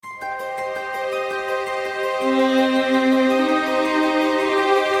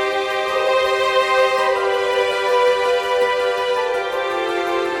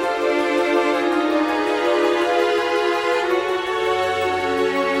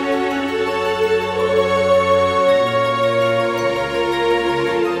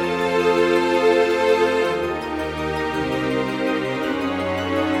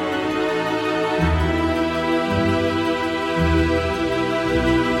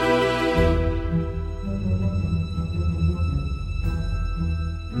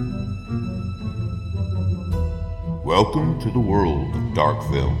Welcome to the world of dark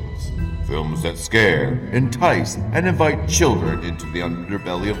films. Films that scare, entice, and invite children into the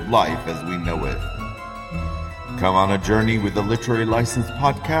underbelly of life as we know it. Come on a journey with the Literary License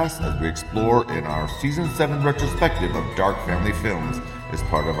podcast as we explore in our Season 7 retrospective of dark family films as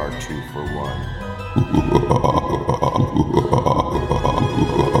part of our 2 for 1.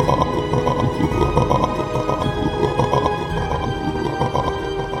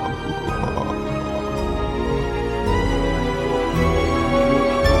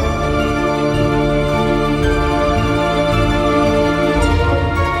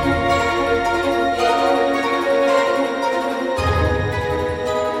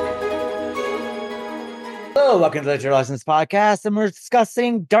 Welcome to the Literary License podcast, and we're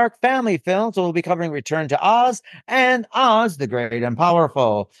discussing dark family films. So we'll be covering Return to Oz and Oz the Great and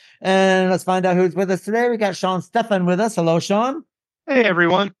Powerful. And let's find out who's with us today. We got Sean Stephan with us. Hello, Sean. Hey,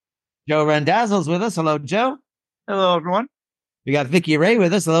 everyone. Joe Randazzo's with us. Hello, Joe. Hello, everyone. We got Vicky Ray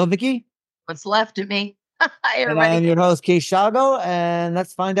with us. Hello, Vicky. What's left of me? Hi, everybody. And I'm your host, Keith Shago, and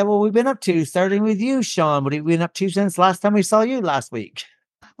let's find out what we've been up to, starting with you, Sean. What have you been up to since last time we saw you last week?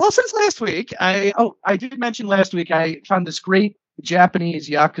 Well, since last week, I did mention last week I found this great Japanese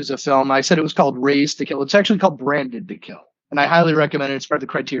Yakuza film. I said it was called Raised to Kill. It's actually called Branded to Kill. And I highly recommend it. It's part of the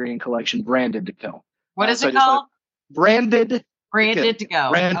Criterion Collection, Branded to Kill. What is it called? Branded to Go. Branded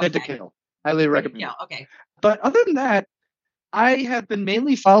to Kill. Highly recommend it. Yeah, okay. But other than that, I have been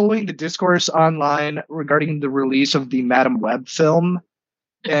mainly following the discourse online regarding the release of the Madam Web film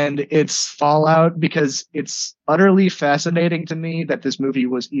and its fallout, because it's utterly fascinating to me that this movie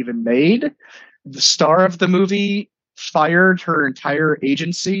was even made. The star of the movie fired her entire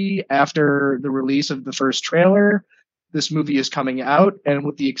agency after the release of the first trailer. This movie is coming out, and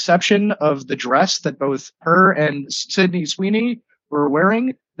with the exception of the dress that both her and Sydney Sweeney were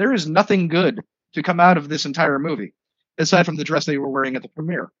wearing, there is nothing good to come out of this entire movie, aside from the dress they were wearing at the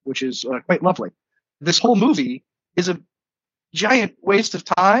premiere, which is quite lovely. This whole movie is a giant waste of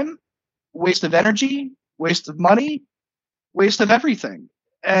time, waste of energy, waste of money, waste of everything.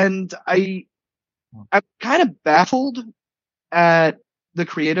 And I'm kind of baffled at the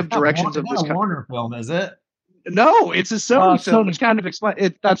creative directions of this Warner film, is it? No, it's a Sony film, which kind of explains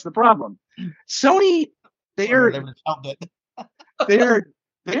it. That's the problem. Sony, they're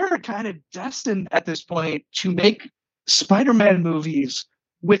kind of destined at this point to make Spider-Man movies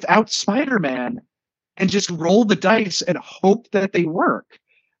without Spider-Man and just roll the dice and hope that they work.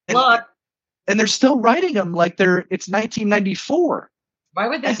 And they're still writing them like it's 1994. Why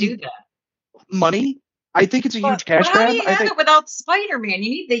would they do that? Money. I think it's a huge cash grab. How do you have it without Spider-Man? You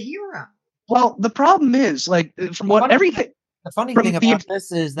need the hero. Well, the problem is, from what everything. The funny thing about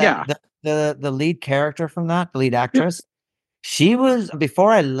this is that the lead character from that, the lead actress, she was,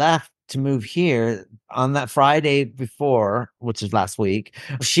 before I left to move here on that Friday before, which is last week,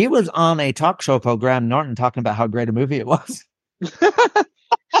 she was on a talk show called Graham Norton talking about how great a movie it was.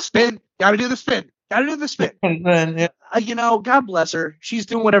 Spin. Gotta do the spin. God bless her. She's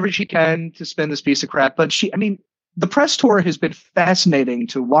doing whatever she can to spin this piece of crap. But the press tour has been fascinating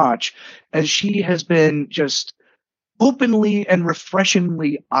to watch, as she has been just openly and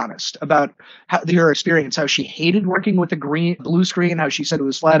refreshingly honest about her experience, how she hated working with the blue screen, how she said it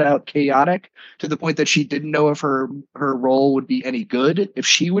was flat out chaotic, to the point that she didn't know if her role would be any good, if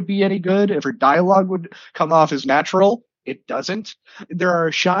she would be any good, if her dialogue would come off as natural. It doesn't. There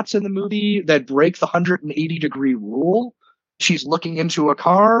are shots in the movie that break the 180-degree rule. She's looking into a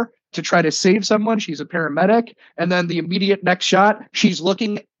car to try to save someone. She's a paramedic. And then the immediate next shot, she's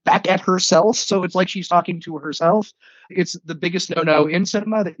looking back at herself. So it's like she's talking to herself. It's the biggest no-no in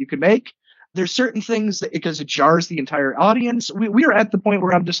cinema that you can make. There's certain things that, because it jars the entire audience. We are at the point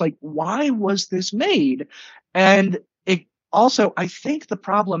where I'm just like, why was this made? And it also, I think the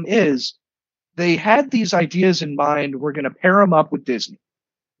problem is they had these ideas in mind. We're going to pair them up with Disney.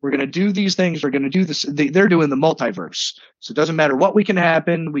 We're going to do these things. We're going to do this. They're doing the multiverse. So it doesn't matter what can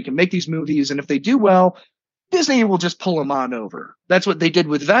happen. We can make these movies. And if they do well, Disney will just pull them on over. That's what they did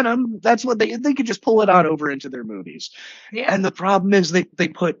with Venom. That's what they could just pull it on over into their movies. Yeah. And the problem is they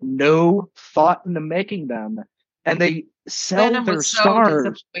put no thought into making them, and they sell Venom their was so stars.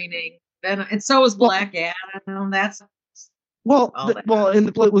 disappointing. Venom, and so was Black Adam. That's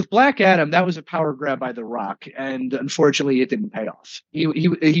with Black Adam, that was a power grab by The Rock, and unfortunately, it didn't pay off.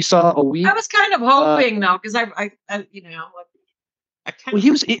 He saw a week. I was kind of hoping though, because I kind of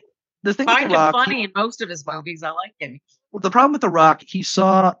The thing find with The him Rock, funny in most of his movies. I like him. the problem with The Rock, he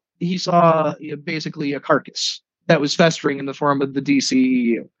saw basically a carcass that was festering in the form of the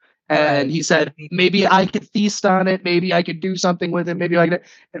DCEU. And he said, maybe I could feast on it. Maybe I could do something with it. Maybe I could.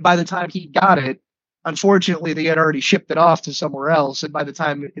 And by the time he got it, unfortunately, they had already shipped it off to somewhere else. And by the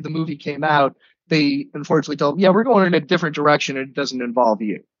time the movie came out, they unfortunately told him, yeah, we're going in a different direction. And it doesn't involve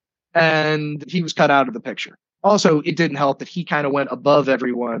you. And he was cut out of the picture. Also, it didn't help that he kind of went above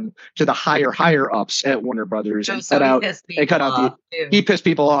everyone to the higher ups at Warner Brothers and he pissed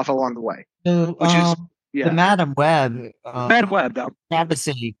people off along the way. So, the Madam Web. Madam Web, though.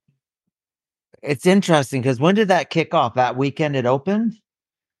 Obviously, it's interesting because when did that kick off? That weekend it opened?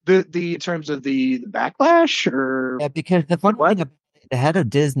 The in terms of the backlash, or because the fun thing, the head of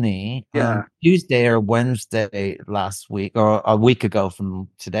Disney, Tuesday or Wednesday last week, or a week ago from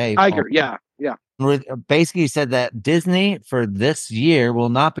today, Iger, basically said that Disney for this year will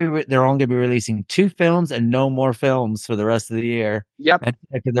not be. They're only going to be releasing 2 films and no more films for the rest of the year. Yep,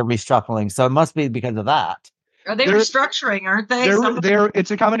 because they're reshuffling, so it must be because of that. Are they restructuring, aren't they?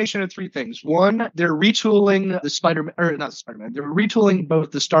 It's a combination of 3 things. One, they're retooling the Spider-Man, or not Spider-Man. They're retooling both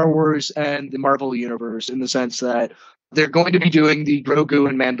the Star Wars and the Marvel universe in the sense that they're going to be doing the Grogu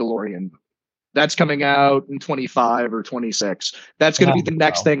and Mandalorian. That's coming out in 25 or 26. That's going to be the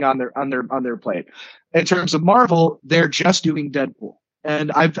next thing on their plate. In terms of Marvel, they're just doing Deadpool.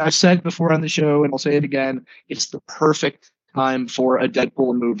 And I've said before on the show, and I'll say it again, it's the perfect time for a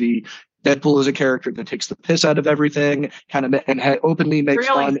Deadpool movie. Deadpool is a character that takes the piss out of everything, openly makes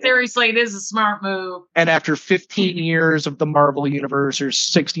fun. Seriously, it is a smart move. And after 15 years of the Marvel universe, or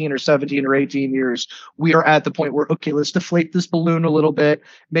 16 or 17 or 18 years, we are at the point where, okay, let's deflate this balloon a little bit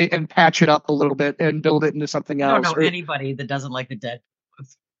and patch it up a little bit and build it into something else. I don't know anybody that doesn't like the Deadpool.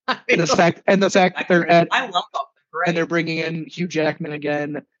 The fact that they're at, I love them. And they're bringing in Hugh Jackman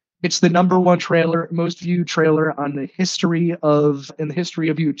again. It's the #1 most viewed trailer in the history of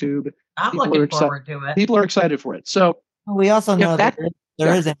YouTube. I'm looking forward to it. People are excited for it. So we also know that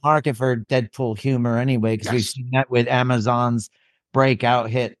there is a market for Deadpool humor anyway, because we've seen that with Amazon's breakout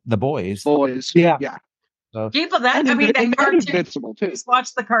hit, The Boys. Yeah. So, people that cartoon. Invincible too. Just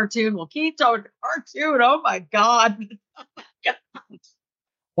watch the cartoon. We'll keep talking cartoon. Oh my god.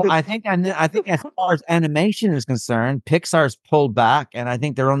 Well, I think as far as animation is concerned, Pixar's pulled back, and I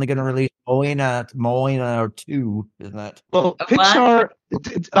think they're only going to release Moana or 2, isn't it? Well, Pixar,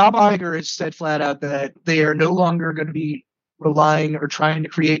 Bob Iger has said flat out that they are no longer going to be relying or trying to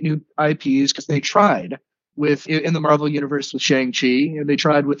create new IPs, because they tried in the Marvel universe with Shang-Chi, and they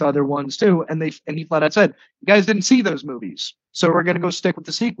tried with other ones too, and he flat out said, "You guys didn't see those movies, so we're going to go stick with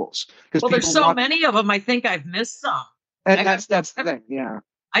the sequels." Well, there's so many of them. I think I've missed some. And that's the thing, yeah.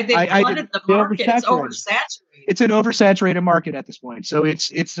 I think the market is oversaturated. It's an oversaturated market at this point, so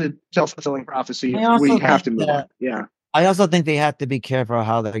it's a self-fulfilling prophecy. We have to move on. Yeah. I also think they have to be careful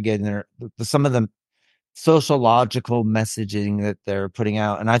how they're getting some of the sociological messaging that they're putting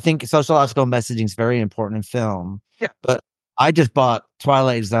out, and I think sociological messaging is very important in film. Yeah. But I just bought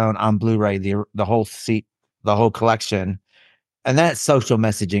Twilight Zone on Blu-ray, the whole collection, and that's social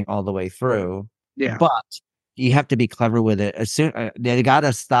messaging all the way through. Yeah. But you have to be clever with it. They got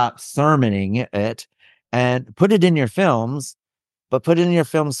to stop sermoning it and put it in your films, but put it in your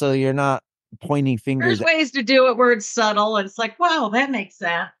films so you're not pointing fingers. There's ways to do it where it's subtle, and it's like, wow, that makes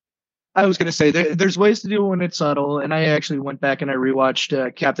sense. I was going to say there's ways to do it when it's subtle, and I actually went back and I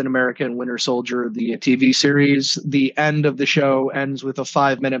rewatched Captain America and Winter Soldier, the TV series. The end of the show ends with a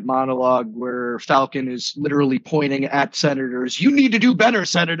 5-minute monologue where Falcon is literally pointing at senators. "You need to do better,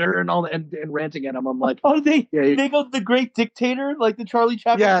 Senator," and ranting at him. I'm like, they go the great dictator, like the Charlie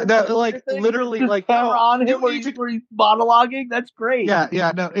Chaplin. Yeah, that literally like on him where he's monologuing. That's great.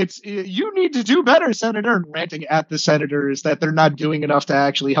 Yeah. No, it's "You need to do better, Senator," and ranting at the senators that they're not doing enough to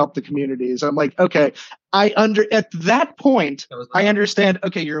actually help the community. I'm like, okay, at that point, I understand.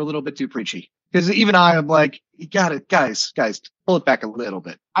 Okay, you're a little bit too preachy, because even I am like, you got it, guys, pull it back a little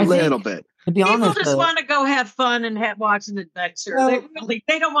bit, To be People honest, just want to go have fun and watch an adventure.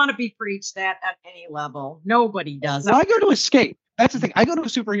 They don't want to be preached at any level. Nobody does. I go to escape. That's the thing. I go to a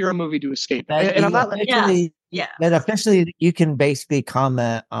superhero movie to escape, and I'm not. Yeah. That officially you can basically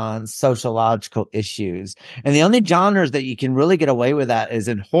comment on sociological issues. And the only genres that you can really get away with that is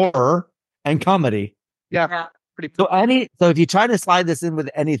in horror and comedy. Yeah. Pretty. So if you try to slide this in with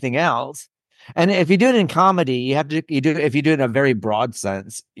anything else, and if you do it in comedy, if you do it in a very broad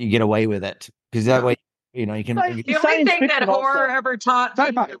sense, you get away with it. Because that way, you can. The only thing that horror ever taught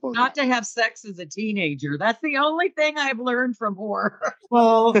me not to have sex as a teenager. That's the only thing I've learned from horror.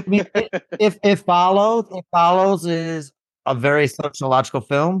 Well, I mean, if it follows is a very sociological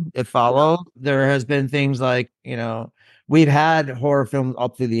film. It follows. There has been things like we've had horror films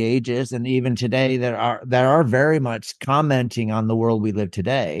up through the ages, and even today that are very much commenting on the world we live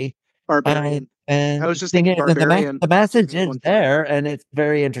today. Barbarian. And I was just thinking Barbarian. The message is there, and it's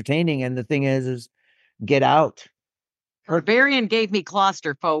very entertaining. And the thing is get out. Barbarian gave me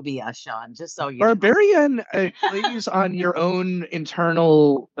claustrophobia, Sean, just so you Barbarian plays on your own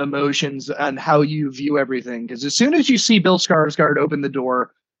internal emotions and how you view everything. Because as soon as you see Bill Skarsgård open the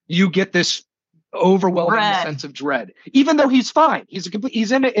door, you get this overwhelming sense of dread. Even though he's fine,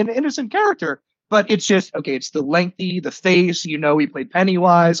 he's an innocent character, but it's just it's the face. He played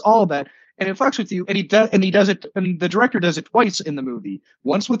Pennywise, all of that. And it fucks with you, and he does it, and the director does it twice in the movie.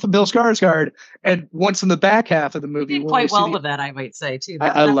 Once with the Bill Skarsgård, and once in the back half of the movie. He did quite well with that, I might say too.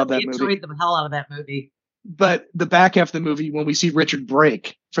 I love that movie. Enjoyed the hell out of that movie. But the back half of the movie, when we see Richard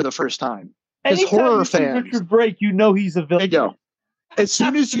Brake for the first time, as horror fans, Richard Brake, he's a villain. There you go. As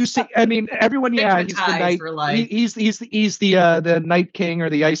soon as you see, everyone, he's the knight. He's the Night King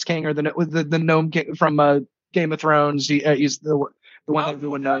or the Ice King or the Gnome King from Game of Thrones. He's the one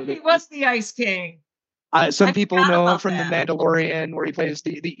everyone knows. He was the Ice King. Some people know him from The Mandalorian, where he plays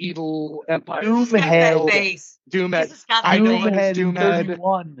the evil Empire. Doomhead. I know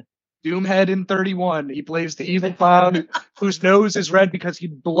Doomhead. Doomhead in 31. He plays the evil clown whose nose is red because he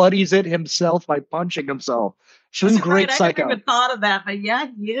bloodies it himself by punching himself. She's a great psycho. I never even thought of that, but yeah,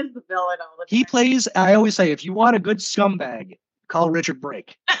 he is the villain all the time. He plays, I always say, if you want a good scumbag, call Richard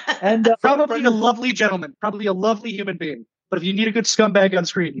Brake. And probably a lovely gentleman, probably a lovely human being. But if you need a good scumbag on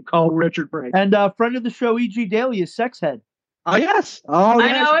screen, you call Richard Brake. And friend of the show, E.G. Daly, is Sexhead. Oh, yes.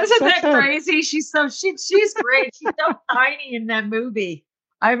 I know. Isn't that crazy? She's great. She's so tiny in that movie.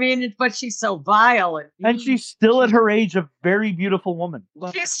 I mean, but she's so vile. And she's still at her age a very beautiful woman.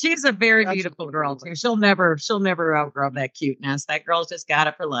 She's a very beautiful girl, too. She'll never outgrow that cuteness. That girl's just got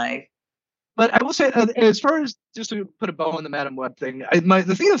it for life. But I will say, as far as just to put a bow on the Madam Web thing,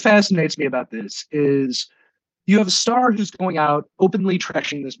 the thing that fascinates me about this is you have a star who's going out openly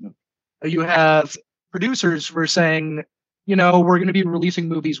trashing this movie. You have producers who are saying, we're going to be releasing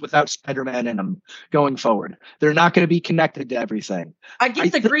movies without Spider-Man in them going forward. They're not going to be connected to everything. I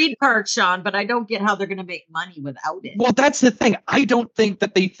get the greed part, Sean, but I don't get how they're going to make money without it. Well, that's the thing. I don't think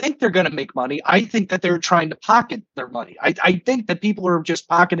that they think they're going to make money. I think that they're trying to pocket their money. I think that people are just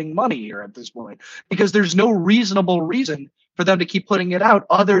pocketing money here at this point because there's no reasonable reason for them to keep putting it out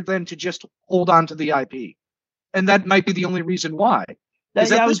other than to just hold on to the IP. And that might be the only reason why.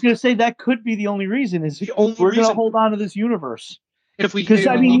 I was going to say that could be the only reason is we're going to hold on to this universe. If we have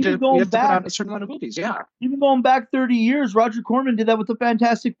to put out a certain amount of movies, Even going back 30 years, Roger Corman did that with the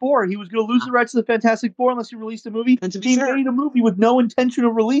Fantastic Four. He was going to lose the rights to the Fantastic Four unless he released a movie. And he made a movie with no intention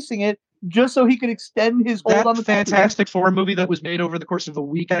of releasing it just so he could extend his hold on the Fantastic Four movie that was made over the course of a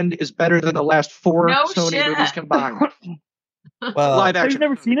weekend is better than the last four Sony movies combined. Well, live action. Have you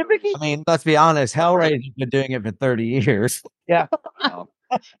never seen it, Vicky? I mean, let's be honest. Hellraiser's been doing it for 30 years. Yeah.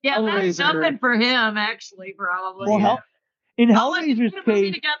 Yeah, that's nothing for him, actually, probably. Well, in Hellraiser's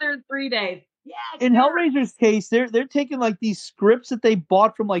case, together in 3 days. Yeah. In Hellraiser's case, they're taking like these scripts that they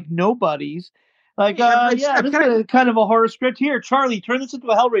bought from like nobodies. Like, this is kind of a horror script. Here, Charlie, turn this into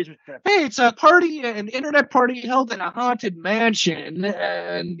a Hellraiser script. Hey, it's an internet party held in a haunted mansion,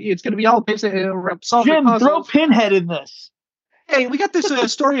 and it's going to be all based on solving Jim, puzzles. Throw Pinhead in this. Hey, we got this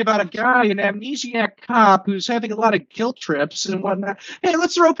story about a guy, an amnesiac cop who's having a lot of guilt trips and whatnot. Hey,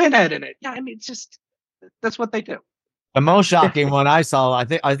 let's throw Pinhead in it. Yeah, I mean, it's just that's what they do. The most shocking one I saw, I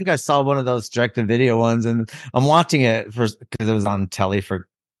think I saw one of those direct-to-video ones, and I'm watching it because it was on telly for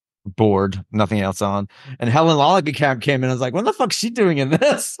bored, nothing else on. And Helen Lollicamp came in and was like, "What the fuck's she doing in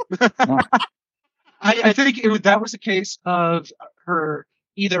this?" I think that was a case of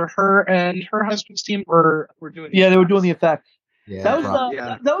either her and her husband's team were doing. Yeah, they were doing the effects. Yeah, that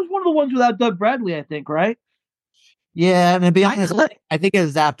was one of the ones without Doug Bradley, I think, right? Yeah, and to be honest, I think it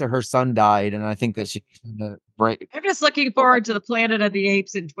was after her son died, and I think that she break. I'm just looking forward to the Planet of the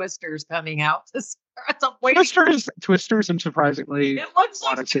Apes and Twisters coming out. Twisters, and surprisingly, it looks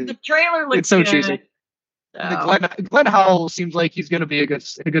like the trailer looks it's so good. cheesy. Glenn Howell seems like he's going to be a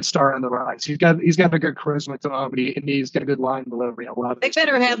good star on the rise. He's got a good charisma to him, and he's got a good line delivery. A lot of they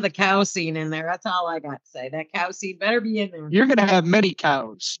better have the cow scene in there. That's all I got to say. That cow scene better be in there. You're going to have many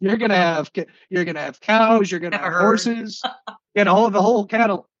cows. You're going to have cows. You're going to have horses. And all of the whole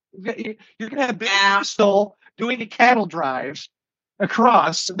cattle. You're going to have Billy Crystal doing a cattle drive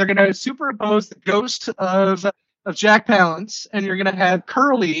across. They're going to superimpose the ghost of Jack Palance, and you're going to have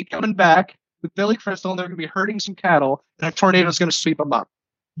Curly coming back with Billy Crystal, and they're going to be herding some cattle, and a tornado is going to sweep them up.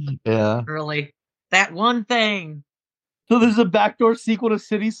 Yeah. Really. That one thing. So there's a backdoor sequel to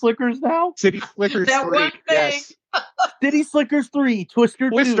City Slickers now? City Slickers that 3. One thing. Yes. City Slickers 3,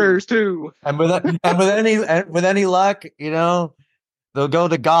 Twisters 2. And with any luck, they'll go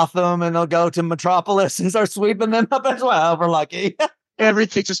to Gotham and they'll go to Metropolis and start sweeping them up as well. We're lucky.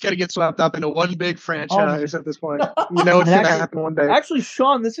 Everything's just going to get swept up into one big franchise at this point. It's going to happen one day. Actually,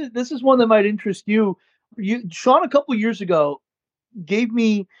 Sean, this is one that might interest you. Sean, a couple years ago,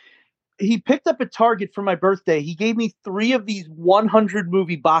 he picked up at Target for my birthday. He gave me 3 of these 100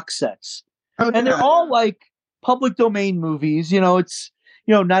 movie box sets. Okay. And they're all like public domain movies. It's,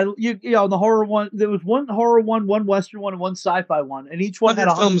 the horror one, there was one horror one Western one, and one sci-fi one. And each one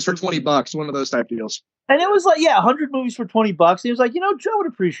had films for $20, one of those type deals. And it was like, 100 movies for $20. And he was like, Joe would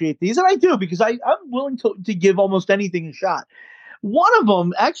appreciate these. And I do, because I'm willing to give almost anything a shot. One of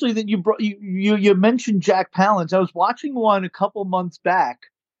them, actually, that you mentioned Jack Palance. I was watching one a couple months back.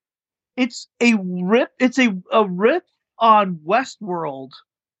 It's a rip on Westworld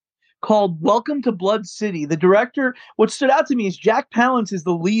called Welcome to Blood City. The director, what stood out to me is Jack Palance is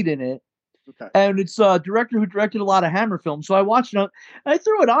the lead in it. Okay. And it's a director who directed a lot of Hammer films. So I watched it, and I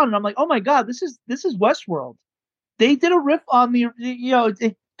threw it on, and I'm like, oh my God, this is Westworld. They did a riff on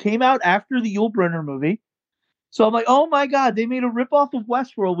it came out after the Yul Brynner movie. So I'm like, oh my God, they made a rip off of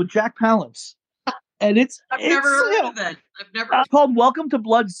Westworld with Jack Palance. And I've never heard of it. It's called Welcome to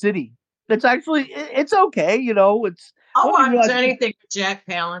Blood City. It's actually, it's okay, it's. I'll watch anything with Jack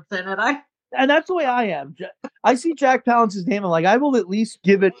Palance in it. And that's the way I am. I see Jack Palance's name, and like, I will at least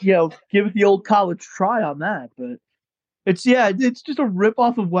give it the old college try on that. But it's just a rip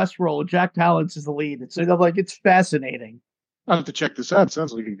off of Westworld. Jack Palance is the lead. It's fascinating. I'll have to check this out.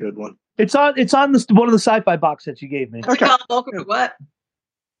 Sounds like a good one. It's on one of the sci-fi box sets you gave me. Okay. Welcome to what?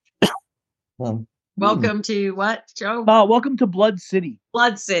 Welcome to what, Joe? Welcome to Blood City.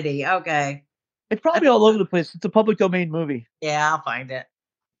 Blood City. Okay. It's probably all over the place. It's a public domain movie. Yeah, I'll find it.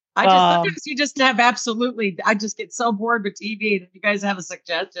 Sometimes you just have I just get so bored with TV that you guys have a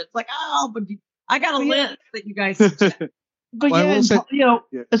suggestion. It's like, but I got a list that you guys suggest. But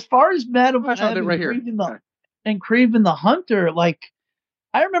as far as Madam Web and Kraven the Hunter, like,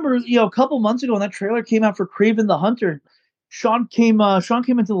 I remember, a couple months ago when that trailer came out for Kraven the Hunter, Sean came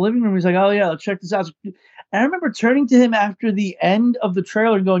into the living room. He's like, oh yeah, let's check this out. And I remember turning to him after the end of the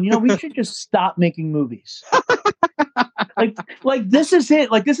trailer and going, we should just stop making movies. like this is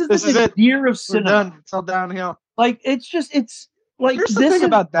it. Like this is the year of cinema. We're done. It's all downhill. Like it's like here's the thing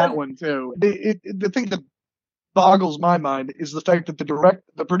about that one too. The thing that boggles my mind is the fact that the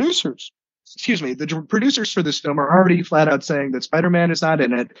producers for this film are already flat out saying that Spider-Man is not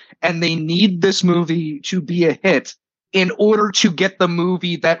in it, and they need this movie to be a hit in order to get the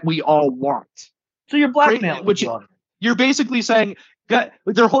movie that we all want. So you're blackmailing. You're basically saying,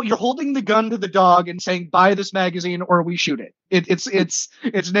 you're holding the gun to the dog and saying, buy this magazine or we shoot it.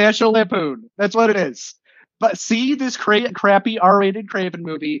 It's National Lampoon. That's what it is. But see this crappy R-rated Kraven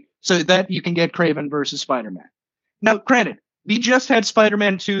movie so that you can get Kraven versus Spider-Man. Now, granted, we just had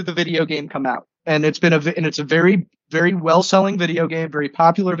Spider-Man 2, the video game, come out, and it's a very, very well-selling video game, very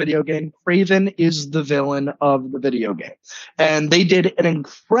popular video game. Kraven is the villain of the video game, and they did an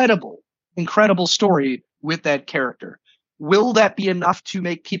incredible story with that character. Will that be enough to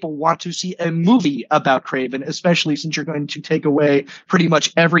make people want to see a movie about Kraven, especially since you're going to take away pretty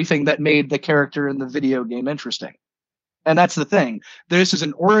much everything that made the character in the video game interesting? And that's the thing. This is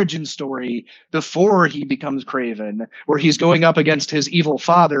an origin story before he becomes Kraven, where he's going up against his evil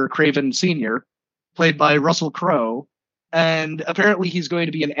father, Kraven Sr., played by Russell Crowe. And apparently he's going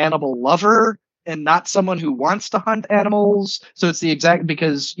to be an animal lover and not someone who wants to hunt animals. So it's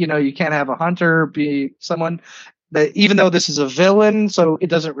because, you can't have a hunter be someone that, even though this is a villain, so it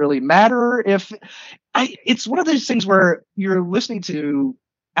doesn't really matter it's one of those things where you're listening to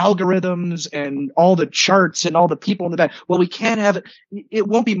algorithms and all the charts and all the people in the back. Well, we can't have it. It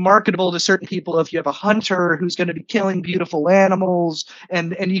won't be marketable to certain people if you have a hunter who's going to be killing beautiful animals,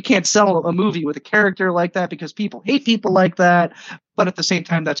 and you can't sell a movie with a character like that because people hate people like that. But at the same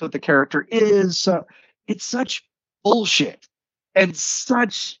time, that's what the character is. So it's such bullshit and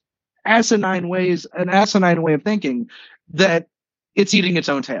such asinine way of thinking that it's eating its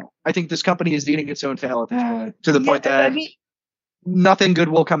own tail. I think this company is eating its own tail to the point that nothing good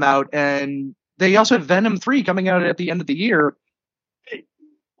will come out. And they also have Venom 3 coming out at the end of the year.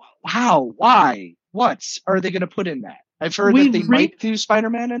 How? Why? What are they going to put in that? I've heard that they might do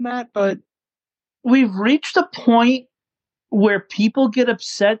Spider-Man in that, but we've reached a point where people get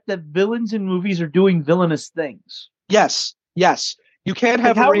upset that villains in movies are doing villainous things. Yes. You can't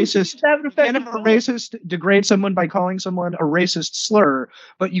have a racist. Degrade someone by calling someone a racist slur,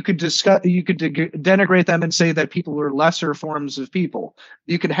 but you could denigrate them and say that people are lesser forms of people.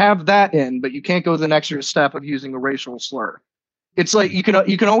 You could have that in, but you can't go the next step of using a racial slur. It's like you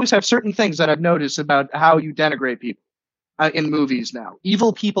can always have certain things that I've noticed about how you denigrate people in movies now.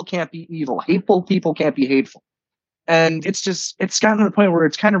 Evil people can't be evil. Hateful people can't be hateful. And it's gotten to the point where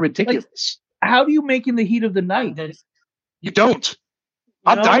it's kind of ridiculous. Like, how do you make In the Heat of the Night? You don't.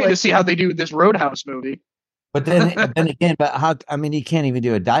 I'm dying to see how they do this Roadhouse movie. But then again, you can't even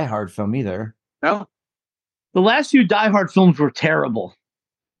do a Die Hard film either. No. The last few Die Hard films were terrible.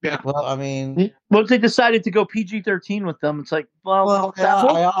 Yeah. Well, I mean, once they decided to go PG-13 with them, it's like, the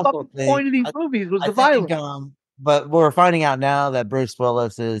point of these movies was the violence. But we're finding out now that Bruce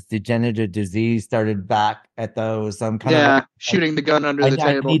Willis's degenerative disease started back at those. I'm kind of shooting the gun under the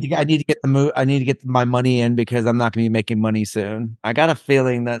table. I need to get my money in because I'm not going to be making money soon. I got a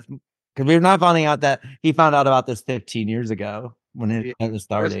feeling that because we're not finding out that he found out about this 15 years ago when it was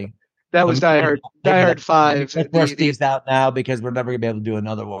starting. That was Die Hard. Die Hard 5. Let's rush these out now because we're never going to be able to do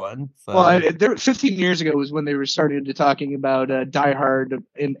another one. So. Well, 15 years ago was when they were starting to talking about Die Hard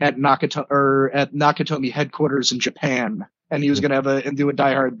at Nakatomi headquarters in Japan, and he was going to do a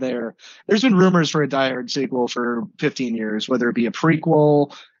Die Hard there. There's been rumors for a Die Hard sequel for 15 years, whether it be a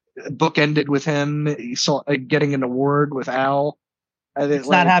prequel, book ended with him getting an award with Al. It's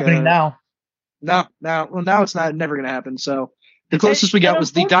not happening now. No, now it's not. Never going to happen. So. The closest we got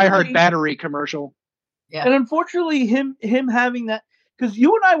was the Die Hard battery commercial. Yeah. And unfortunately, him having that, because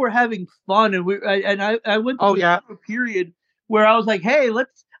you and I were having fun, and I went through a period where I was like, hey,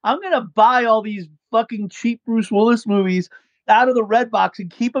 I'm going to buy all these fucking cheap Bruce Willis movies out of the red box and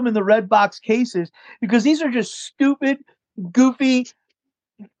keep them in the red box cases because these are just stupid, goofy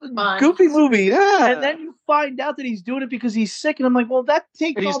movie. Yeah. And then you find out that he's doing it because he's sick, and I'm like, well, that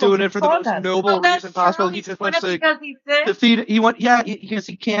takes. And he's doing it for the most noble reason possible. He just wants to defeat. Because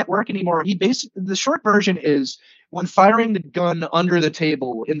he can't work anymore. The short version is when firing the gun under the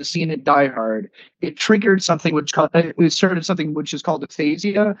table in the scene in Die Hard, it triggered something it started something which is called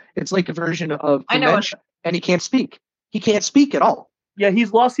aphasia. It's like a version of dementia, and he can't speak. He can't speak at all. Yeah,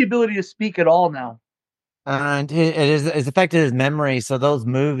 he's lost the ability to speak at all now. And it's affected his memory. So those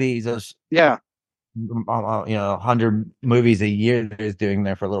movies, 100 movies a year that he was doing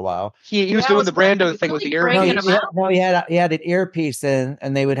there for a little while. He was doing the Brando thing with the earpiece. He had an earpiece in,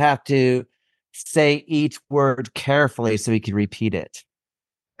 and they would have to say each word carefully so he could repeat it.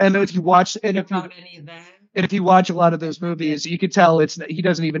 And if you watch, if you watch a lot of those movies, you could tell he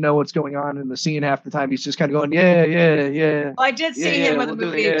doesn't even know what's going on in the scene half the time. He's just kind of going, yeah. Well, I did see him with a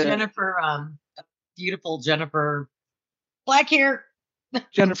movie of Jennifer. Beautiful Jennifer, black hair.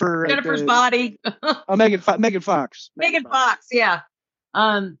 Jennifer's body. Megan Fox. Megan Fox, yeah.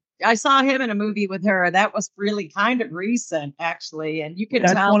 I saw him in a movie with her. That was really kind of recent, actually, and you can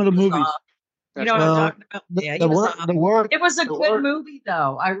tell. That's one of the movies. You know what I'm talking about? It was a good movie,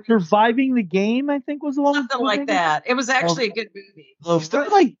 though. Surviving the Game, I think, was the one. Something like that. It was actually a good movie.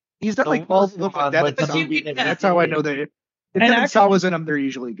 He's done like both of them. That's how I know that. If Devon Sawa was in them, they're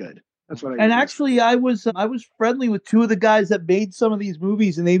usually good. That's what actually, I was friendly with two of the guys that made some of these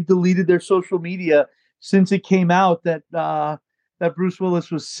movies, and they've deleted their social media since it came out that Bruce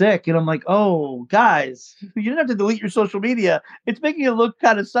Willis was sick. And I'm like, oh, guys, you didn't have to delete your social media. It's making it look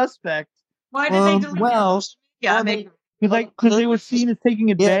kind of suspect. Why did they delete? Because they were seen as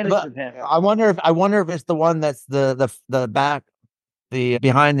taking advantage of him. I wonder if it's the one that's the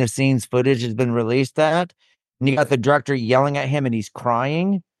behind the scenes footage has been released at, and you got the director yelling at him and he's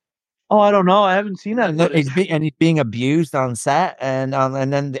crying. Oh, I don't know. I haven't seen that. And he's being abused on set, and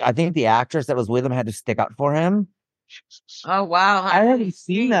then I think the actress that was with him had to stick up for him. Oh wow! I haven't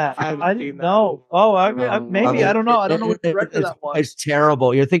seen that. I didn't know. Oh, maybe I don't know. I don't know what director that was. It's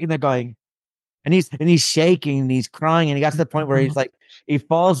terrible. You're thinking they're going, and he's shaking and he's crying, and he got to the point where he's like he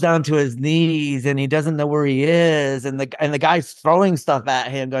falls down to his knees and he doesn't know where he is, and the guy's throwing stuff at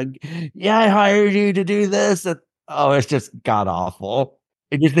him, going, "Yeah, I hired you to do this." And, it's just god awful.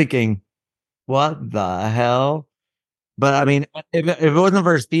 And you're thinking, what the hell? But I mean, if it wasn't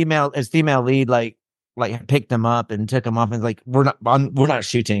for his female lead, like like picked them up and took them off and like we're not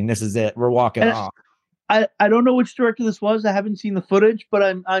shooting. This is it. We're walking off. I don't know which director this was. I haven't seen the footage, but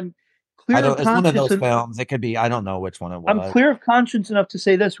I'm clear of conscience. It's one of those films. It could be. I don't know which one it was. I'm clear of conscience enough to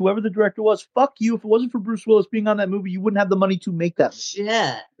say this: whoever the director was, fuck you. If it wasn't for Bruce Willis being on that movie, you wouldn't have the money to make that movie.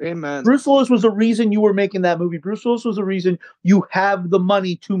 Shit. Amen. Bruce Willis was the reason you were making that movie. Bruce Willis was the reason you have the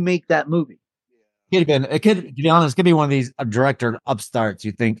money to make that movie. To be honest, it could be one of these director upstarts.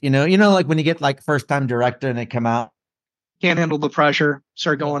 You think, like when you get like first time director and they come out, can't handle the pressure,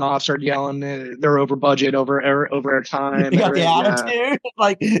 start going off, start yelling. They're over budget, over time. They got the attitude,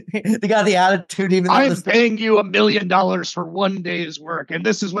 like they got the attitude. Even I'm paying you $1 million for one day's work, and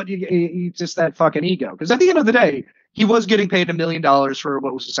this is what you just that fucking ego. Because at the end of the day, he was getting paid $1 million for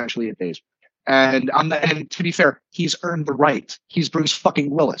what was essentially a day's work. And to be fair, he's earned the right. He's Bruce fucking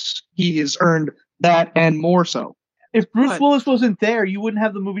Willis. He has earned that and more so. If Bruce Willis wasn't there, you wouldn't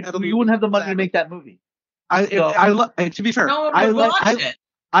have the movie. You wouldn't have the money to make that movie. To be fair,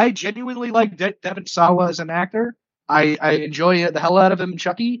 I genuinely like Devon Sawa as an actor. I enjoy the hell out of him,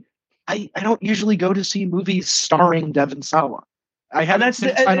 Chucky. I don't usually go to see movies starring Devon Sawa. I haven't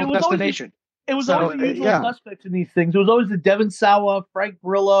seen Final Destination. It was always the usual suspects in these things. It was always the Devon Sawa, Frank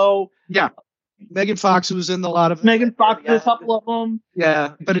Grillo. Yeah. Megan Fox was in a lot of Megan Fox, a couple of them.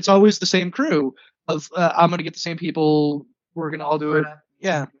 Yeah, but it's always the same crew of I'm going to get the same people. We're going to all do it.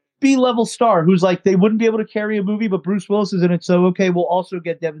 Yeah. B-level star who's like, they wouldn't be able to carry a movie, but Bruce Willis is in it. So, okay, we'll also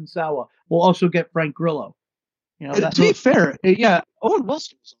get Devon Sawa. We'll also get Frank Grillo. To be fair, yeah. Owen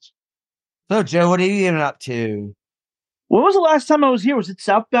Wilson. So, Joe, what are you getting up to? When was the last time I was here? Was it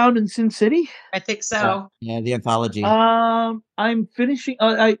Southbound in Sin City? I think so. Yeah, the anthology. I'm finishing.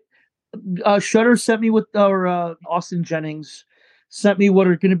 Shudder sent me with Austin Jennings sent me what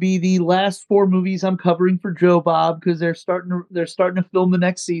are going to be the last 4 movies I'm covering for Joe Bob because they're starting to film the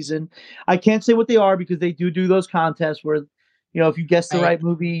next season. I can't say what they are because they do those contests where, if you guess the right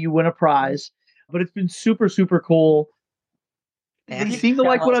movie, you win a prize. But it's been super, super cool. They seem to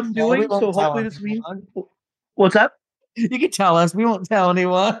like what I'm doing, so hopefully this means. What's that? You can tell us. We won't tell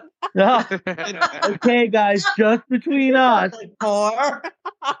anyone. Okay, guys, just between us.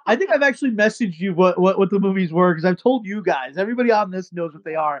 I think I've actually messaged you what the movies were because I've told you guys. Everybody on this knows what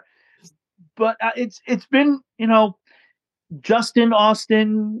they are. But it's been, Justin,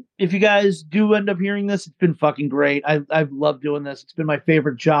 Austin, if you guys do end up hearing this, it's been fucking great. I've loved doing this. It's been my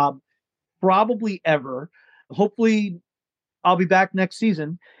favorite job probably ever. Hopefully I'll be back next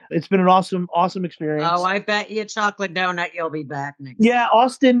season. It's been an awesome experience. Oh, I bet you a chocolate donut you'll be back next. Yeah,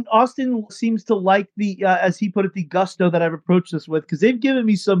 Austin seems to like the, as he put it, the gusto that I've approached this with because they've given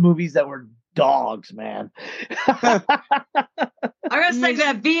me some movies that were dogs, man. I gotta say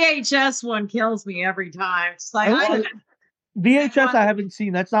that VHS one kills me every time. It's like VHS I haven't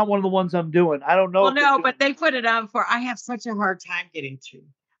seen. That's not one of the ones I'm doing. I don't know. Well, no, but they put it on for. I have such a hard time getting to.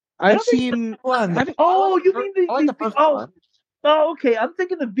 I've seen one. You mean the first one? Oh, okay. I'm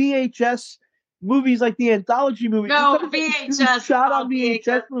thinking the VHS movies, like the anthology movies. No, VHS. Shot on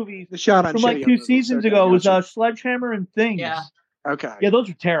VHS movies. The shot on from like 2 seasons ago was Sledgehammer and Things. Yeah. Okay. Yeah, those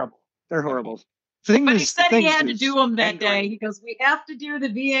are terrible. They're horrible. But he said he had to do them that day. He goes, "We have to do the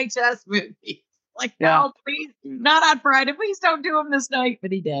VHS movies." Like, no, please, not on Friday. Please don't do them this night.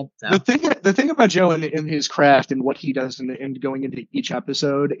 But he did. So. The thing about Joe and his craft and what he does in going into each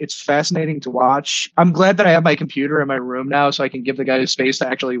episode, it's fascinating to watch. I'm glad that I have my computer in my room now so I can give the guy space to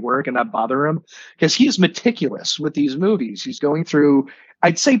actually work and not bother him because he's meticulous with these movies. He's going through,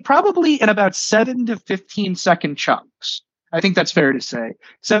 I'd say probably in about 7 to 15 second chunks. I think that's fair to say.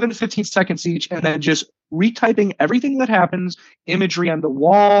 7 to 15 seconds each, and then just retyping everything that happens, imagery on the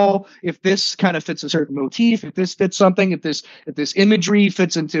wall, if this kind of fits a certain motif, if this fits something, if this imagery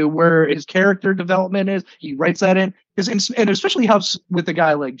fits into where his character development is, he writes that in. And especially helps with a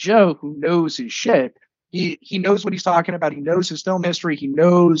guy like Joe who knows his shit. He knows what he's talking about. He knows his film history. He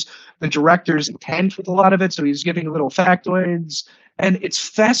knows the director's intent with a lot of it. So he's giving little factoids. And it's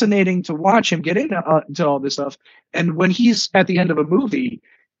fascinating to watch him get into all this stuff. And when he's at the end of a movie,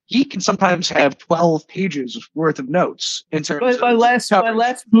 he can sometimes have 12 pages worth of notes. In terms my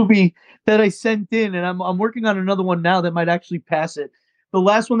last movie that I sent in, and I'm working on another one now that might actually pass it. The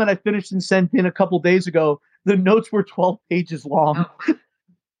last one that I finished and sent in a couple days ago, the notes were 12 pages long.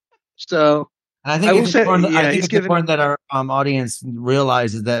 So I think it's important that our audience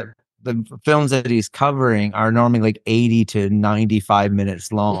realizes that the films that he's covering are normally like 80 to 95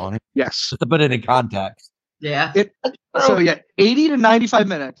 minutes long. Yes. Just to put it in context. Yeah. 80 to 95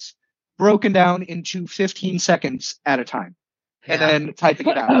 minutes broken down into 15 seconds at a time. and then typing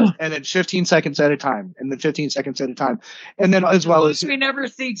it out, and then 15 seconds at a time, and then 15 seconds at a time, and then as well as we never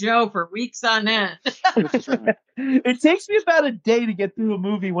see Joe for weeks on end. It takes me about a day to get through a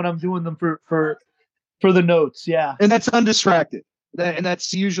movie when I'm doing them for the notes. Yeah, and that's undistracted. And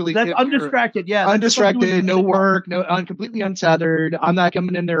that's usually undistracted. Yeah, undistracted, no work, completely untethered. I'm not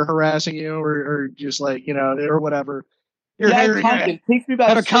coming in there harassing you or just like or whatever. It takes me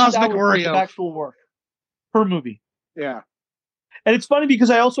about a cosmic Oreo of actual work per movie. Yeah. And it's funny because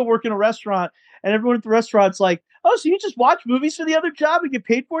I also work in a restaurant, and everyone at the restaurant's like, "Oh, so you just watch movies for the other job and get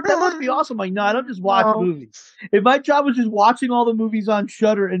paid for it? That must be awesome." I'm like, no, I don't just watch movies. If my job was just watching all the movies on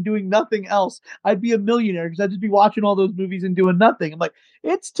Shudder and doing nothing else, I'd be a millionaire because I'd just be watching all those movies and doing nothing. I'm like,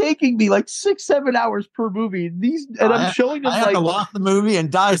 it's taking me like 6-7 hours per movie. I'm showing them. I have to watch the movie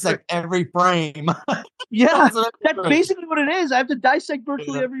and dissect every frame. Yeah, that's basically what it is. I have to dissect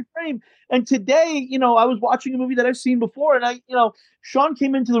virtually every frame. And today, I was watching a movie that I've seen before, and Sean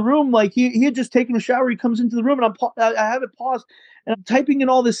came into the room like he had just taken a shower. He comes into the room, and I have it paused, and I'm typing in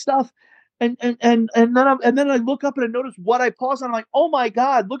all this stuff, and then I look up and I notice what I paused, and I'm like, oh my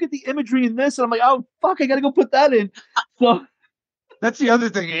god, look at the imagery in this, and I'm like, oh fuck, I gotta go put that in. So. That's the other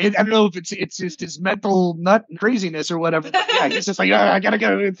thing. I don't know if it's just his mental nut craziness or whatever. But yeah, he's just like, I gotta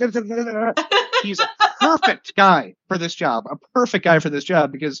go. He's a perfect guy for this job. A perfect guy for this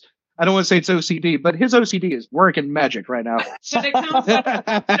job because I don't want to say it's OCD, but his OCD is working magic right now. When it comes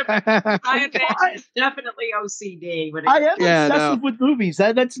to it's definitely OCD. I am obsessive with movies.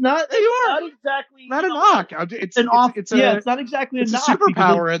 That's not. Not exactly. Not a knock. It's not exactly a knock. It's a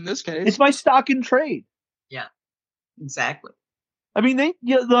superpower in this case. It's my stock in trade. Yeah, exactly. I mean,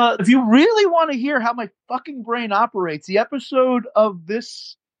 if you really want to hear how my fucking brain operates, the episode of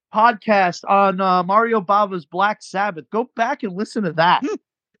this podcast on Mario Bava's Black Sabbath, go back and listen to that.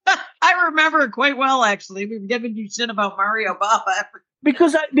 I remember it quite well, actually. We've given you shit about Mario Bava.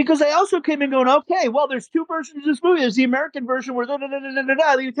 Because I also came in going, okay, well, there's two versions of this movie. There's the American version where the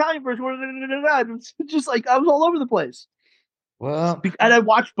Italian version where it's just like I was all over the place. Well, and I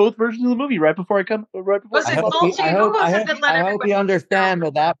watched both versions of the movie right before I come. I hope you understand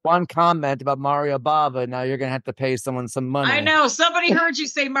with that one comment about Mario Bava. Now you're gonna have to pay someone some money. I know somebody heard you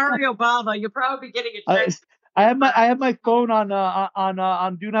say Mario Bava. You're probably getting a text. I have my phone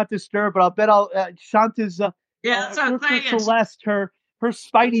on Do Not Disturb, but I'll bet Shanta's that's what I'm saying. Celeste, her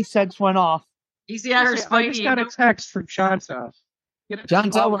Spidey sense went off. Her Spidey. I just got a text from Shanta.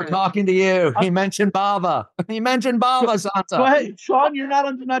 Shanta, we're talking to you. He mentioned Bava. Shanta. Go ahead, Sean. You're not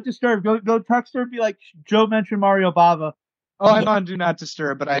on Do Not Disturb. Go text her and be like, Joe mentioned Mario Bava. Oh, I'm on Do Not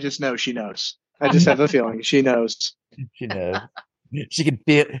Disturb, but I just know she knows. I just have a feeling she knows. She knows. She can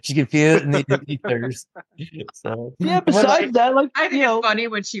feel it in the ethers. So yeah. Besides that, I think it's funny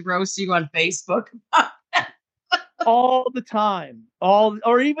when she roasts you on Facebook. all the time.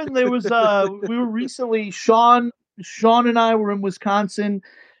 Or even there was we were recently Sean and I were in Wisconsin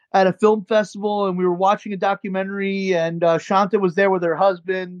at a film festival, and we were watching a documentary, and Shanta was there with her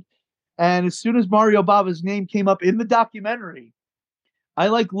husband. And as soon as Mario Bava's name came up in the documentary, I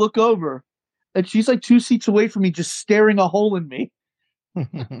look over, and she's 2 seats away from me, just staring a hole in me.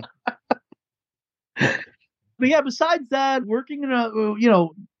 But yeah, besides that, working in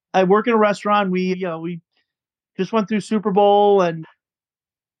I work in a restaurant. We just went through Super Bowl, and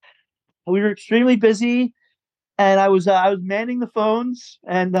we were extremely busy. And I was manning the phones,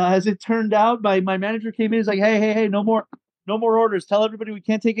 and as it turned out, my manager came in. He's like, "Hey, no more orders. Tell everybody we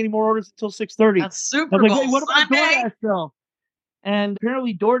can't take any more orders until 6:30." That's Super Bowl. Hey, what about DoorDash though? And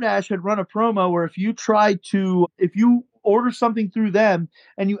apparently DoorDash had run a promo where if you order something through them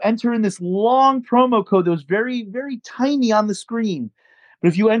and you enter in this long promo code that was very, very tiny on the screen, but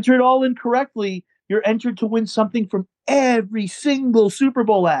if you enter it all in correctly, you're entered to win something from every single Super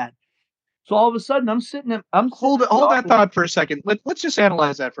Bowl ad. So all of a sudden, hold that thought for a second. Let's just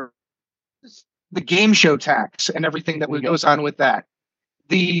analyze that for the game show tax and everything that goes on with that.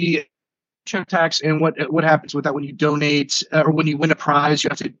 The show tax and what happens with that when you donate or when you win a prize, you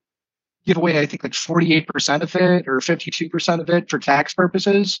have to give away, I think, 48% of it or 52% of it for tax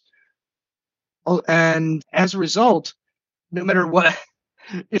purposes. Oh, and as a result, no matter what.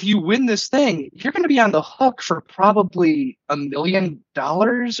 If you win this thing, you're going to be on the hook for probably $1 million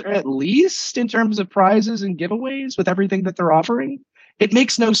or at least in terms of prizes and giveaways with everything that they're offering. It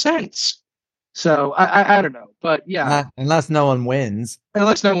makes no sense. So I don't know, but yeah, unless no one wins.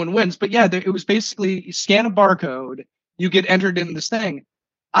 But yeah, it was basically scan a barcode, you get entered in this thing.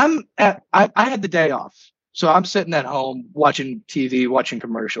 I had the day off, so I'm sitting at home watching TV, watching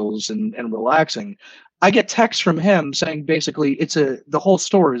commercials, and relaxing. I get text from him saying basically the whole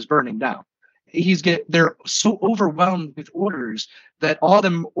store is burning down. they're so overwhelmed with orders that all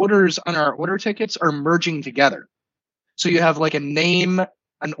them orders on our order tickets are merging together. So you have like a name,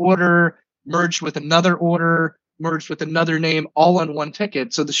 an order merged with another order, merged with another name, all on one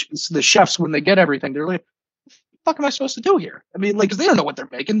ticket. So the chefs, when they get everything, they're like, what the fuck am I supposed to do here? I mean, like, because they don't know what they're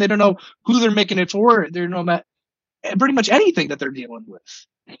making. They don't know who they're making it for. They don't know pretty much anything that they're dealing with.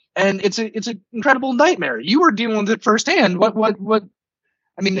 And it's an incredible nightmare. You were dealing with it firsthand. What?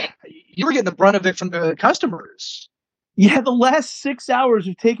 I mean, you were getting the brunt of it from the customers. Yeah, the last 6 hours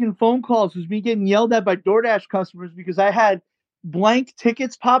of taking phone calls was me getting yelled at by DoorDash customers because I had blank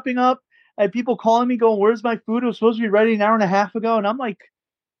tickets popping up. I had people calling me going, "Where's my food? It was supposed to be ready an hour and a half ago." And I'm like,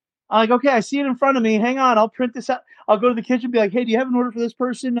 okay, I see it in front of me. Hang on, I'll print this out. I'll go to the kitchen and be like, "Hey, do you have an order for this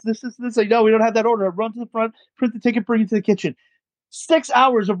person? This. Like, no, we don't have that order." I run to the front, print the ticket, bring it to the kitchen. 6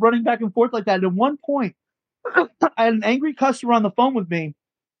 hours of running back and forth like that. And at one point, I had an angry customer on the phone with me.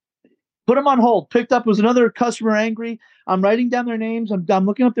 Put them on hold. Picked up, was another customer angry. I'm writing down their names. I'm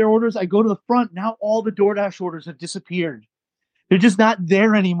looking up their orders. I go to the front. Now all the DoorDash orders have disappeared. They're just not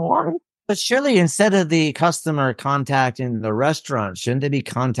there anymore. But surely instead of the customer contacting the restaurant, shouldn't they be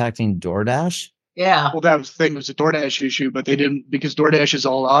contacting DoorDash? Yeah. Well, that was the thing. It was a DoorDash issue, but they didn't, because DoorDash is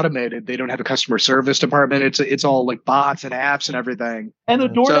all automated. They don't have a customer service department. It's all like bots and apps and everything. And the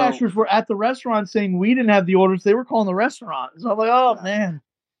DoorDashers were at the restaurant saying we didn't have the orders. They were calling the restaurant. So I'm like, oh man.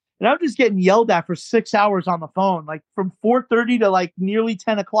 And I'm just getting yelled at for 6 hours on the phone, like from 4:30 to like nearly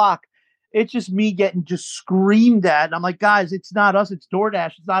 10 o'clock. It's just me getting just screamed at. And I'm like, guys, it's not us. It's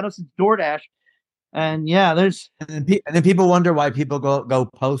DoorDash. It's not us. It's DoorDash. And yeah, there's. And then people wonder why people go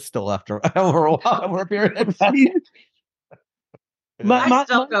postal after over a while. Over a period of time. I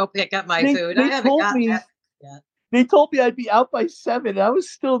still go pick up my food. I haven't gotten that yet. They told me I'd be out by 7. I was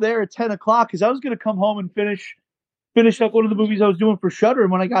still there at 10 o'clock because I was going to come home and finish up one of the movies I was doing for Shudder,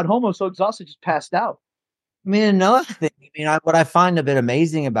 and when I got home, I was so exhausted, just passed out. I mean, another thing. I mean, what I find a bit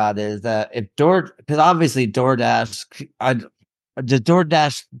amazing about it is that because obviously DoorDash, does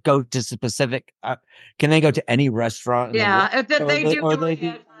DoorDash go to specific? Can they go to any restaurant? Yeah, they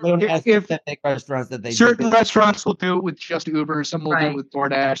have specific restaurants that they certain restaurants will do it with just Uber. Some will do it with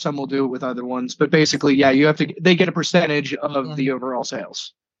DoorDash. Some will do it with other ones. But basically, yeah, they get a percentage of the overall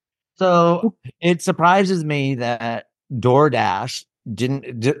sales. So it surprises me that DoorDash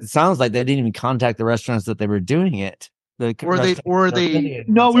sounds like they didn't even contact the restaurants that they were doing it. No,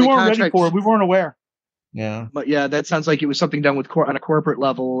 we weren't ready for it. We weren't aware. Yeah. But yeah, that sounds like it was something done with on a corporate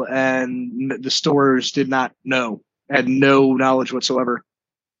level, and the stores did not know, had no knowledge whatsoever.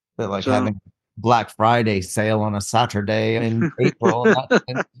 But like having Black Friday sale on a Saturday in April,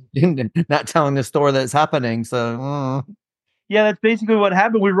 not telling the store that it's happening. So yeah, that's basically what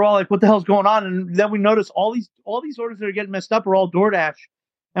happened. We were all like, what the hell's going on? And then we noticed all these orders that are getting messed up are all DoorDash.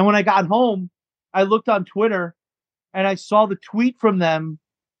 And when I got home, I looked on Twitter and I saw the tweet from them.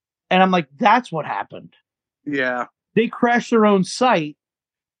 And I'm like, that's what happened. Yeah. They crashed their own site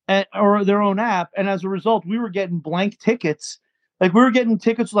or their own app. And as a result, we were getting blank tickets. Like we were getting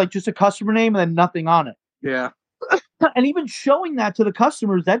tickets with like just a customer name and then nothing on it. Yeah. And even showing that to the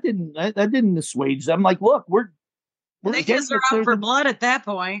customers, that didn't assuage them. Like, look, they just are out for blood at that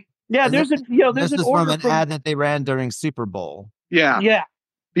point. Yeah, there's an order from an ad that they ran during Super Bowl. Yeah. Yeah.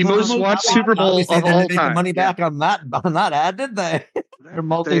 The most watched Super Bowl of all time. Money back on that ad, did they? Their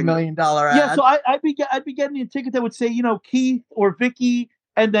multi-million-dollar ad. Yeah, so I'd be getting a ticket that would say, Keith or Vicky,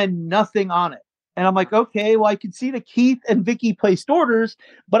 and then nothing on it. And I'm like, okay, well, I can see that Keith and Vicky placed orders,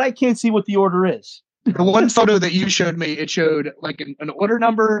 but I can't see what the order is. The one photo that you showed me, it showed like an order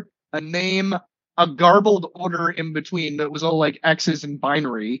number, a name, a garbled order in between that was all like X's and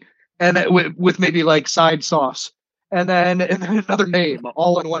binary, and with maybe like side sauce. And then another name,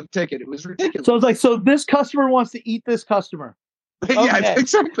 all in one ticket. It was ridiculous. So it's like, so this customer wants to eat this customer. Yeah,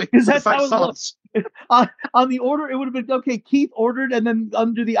 exactly. Because that's how it looks. On the order, it would have been, okay, Keith ordered, and then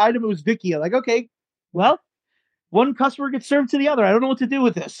under the item, it was Vicky. I'm like, okay, well, one customer gets served to the other. I don't know what to do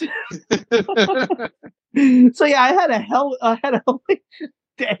with this. So yeah, I had a hellacious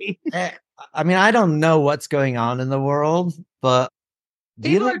day. I mean, I don't know what's going on in the world, but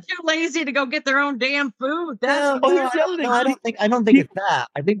people are too lazy to go get their own damn food. I don't think it's that.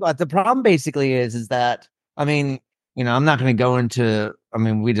 I think what the problem basically is that, I mean, I'm not going to go into,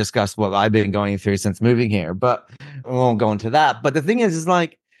 we discussed what I've been going through since moving here, but we won't go into that. But the thing is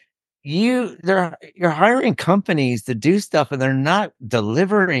like, you're hiring companies to do stuff and they're not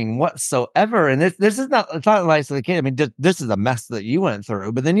delivering whatsoever. And this is not, it's not nice to the kid. I mean, this is a mess that you went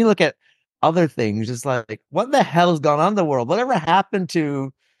through, but then you look at other things, just like, what the hell's gone on in the world? Whatever happened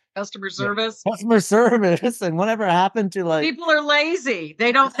to Customer service. Customer service, and whatever happened to like people are lazy.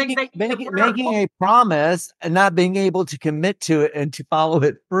 They don't think they making a promise and not being able to commit to it and to follow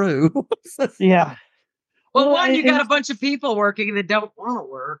it through. Yeah. Well, one, you got a bunch of people working that don't want to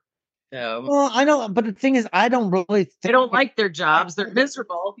work. So. Well, I know, but the thing is, I don't really think they don't like their jobs. They're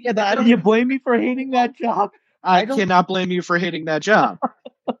miserable. Yeah, but don't you blame me for hating that job? I cannot blame you for hating that job.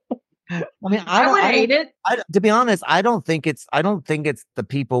 I mean, I would hate it. To be honest, I don't think it's the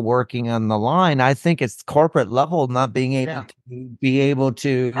people working on the line. I think it's corporate level not being able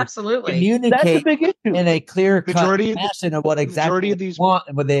to absolutely communicate. That's a big issue. In a clear fashion of what exactly they want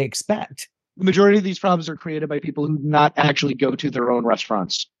and what they expect. The majority of these problems are created by people who not actually go to their own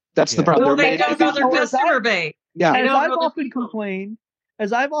restaurants. That's the problem. Well, they don't know their customer base. Yeah. As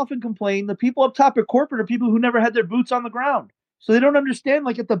I've often complained, the people up top at corporate are people who never had their boots on the ground. So they don't understand,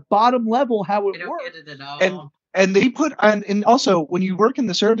 like, at the bottom level how it works. Get it at all. And they put on, and also when you work in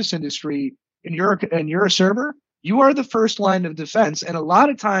the service industry and you're a server, you are the first line of defense. And a lot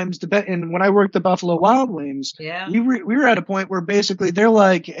of times, and when I worked at Buffalo Wild Wings, we were at a point where basically they're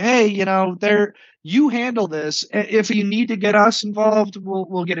like, hey, you handle this. If you need to get us involved,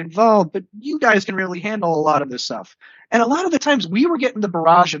 we'll get involved. But you guys can really handle a lot of this stuff. And a lot of the times we were getting the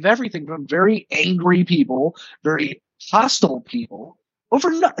barrage of everything from very angry people, very hostile people over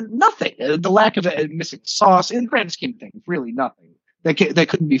nothing. The lack of missing sauce, in the grand scheme of things, really nothing. That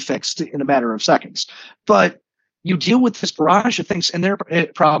couldn't be fixed in a matter of seconds. But you deal with this barrage of things, and their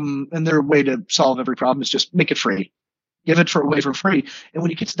problem and their way to solve every problem is just make it free, give it away for free. And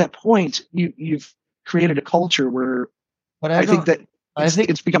when you get to that point, you've created a culture where I think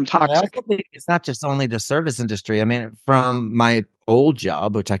it's become toxic. It's not just only the service industry. I mean, from my old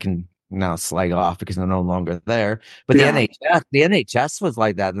job, which I can now slag off because I'm no longer there. But the NHS was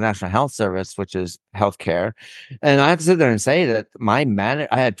like that, the National Health Service, which is healthcare. And I have to sit there and say that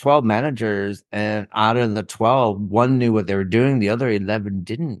I had 12 managers, and out of the 12, one knew what they were doing, the other 11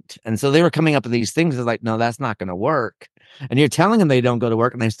 didn't. And so they were coming up with these things. It's like, no, that's not going to work. And you're telling them they don't go to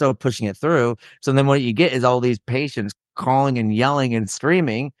work, and they're still pushing it through. So then what you get is all these patients calling and yelling and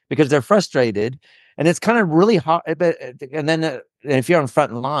screaming because they're frustrated. And it's kind of really hard. And then if you're on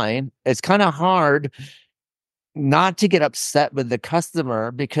front line, it's kind of hard not to get upset with the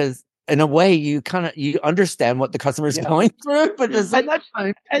customer, because in a way you understand what the customer is going through. But that's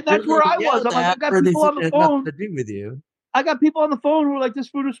where I was. I got people on the phone to do with you. I got people on the phone who are like, this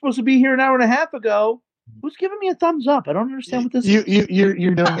food was supposed to be here an hour and a half ago. Who's giving me a thumbs up? I don't understand what this is. You're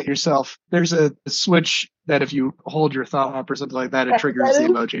doing it yourself. There's a switch that if you hold your thumb up or something like that, it triggers the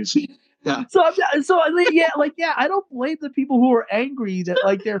emojis. Yeah. So I don't blame the people who are angry that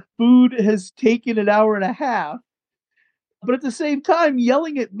like their food has taken an hour and a half. But at the same time,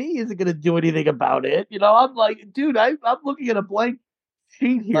 yelling at me isn't going to do anything about it. I'm like, dude, I'm looking at a blank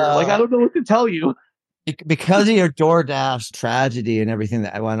sheet here. I don't know what to tell you. Because of your DoorDash tragedy and everything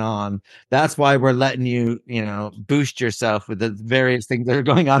that went on, that's why we're letting you, boost yourself with the various things that are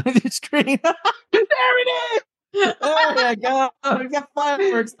going on the screen. There it is. There you go. We got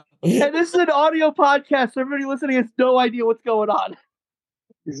fireworks. And this is an audio podcast, so everybody listening has no idea what's going on.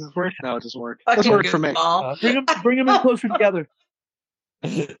 Does this work? No, it doesn't work. It doesn't work for me. Bring them in closer together.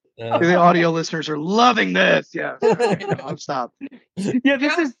 The audio listeners are loving this. Yeah. Stop. Yeah,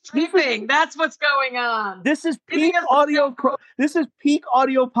 this is sleeping. That's what's going on. This is peak audio. This is peak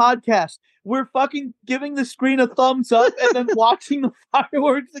audio podcast. We're fucking giving the screen a thumbs up and then watching the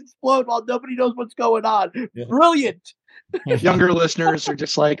fireworks explode while nobody knows what's going on. Yeah. Brilliant. Younger listeners are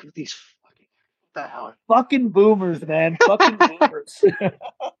just like, these what the hell? Fucking boomers, man. Fucking boomers.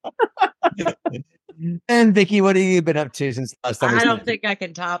 And Vicky, what have you been up to since last time? I don't think I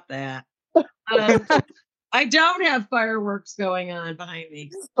can top that. I don't have fireworks going on behind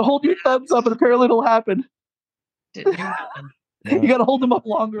me. Hold your thumbs up and apparently it'll happen. Didn't happen. You gotta hold them up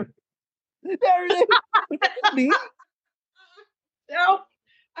longer. There it is. Me? No.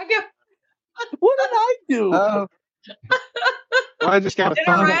 What did I do? I just got a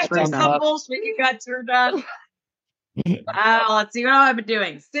phone. Bullshit got turned on. Let's see what I've been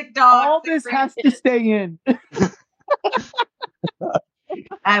doing. Sick dog. All this has to stay in.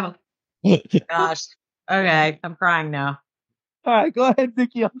 Gosh. Okay, I'm crying now. All right, go ahead,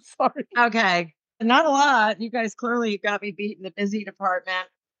 Vicky. I'm sorry. Okay, not a lot. You guys clearly got me beat in the busy department.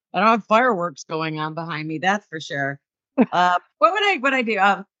 I don't have fireworks going on behind me. That's for sure. What would I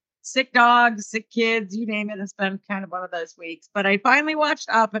do? Sick dogs, sick kids, you name it. It's been kind of one of those weeks. But I finally watched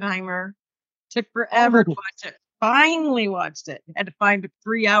Oppenheimer. Took forever to watch it. Finally watched it. Had to find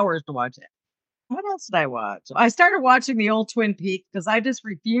 3 hours to watch it. What else did I watch? I started watching the old Twin Peaks because I just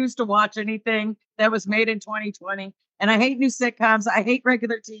refuse to watch anything that was made in 2020. And I hate new sitcoms. I hate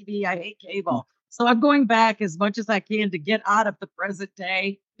regular TV. I hate cable. So I'm going back as much as I can to get out of the present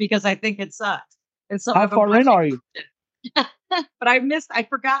day because I think it sucks. And so how far in are you? But I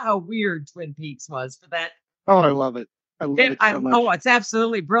forgot how weird Twin Peaks was for that. Oh, I love it. I love it so much. Oh, it's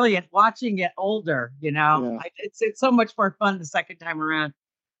absolutely brilliant watching it older, Yeah. It's so much more fun the second time around.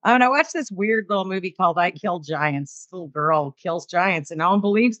 I watched this weird little movie called I Kill Giants. This little girl kills giants, and no one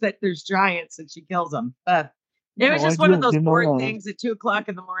believes that there's giants, and she kills them. But it was just one of those boring things at 2:00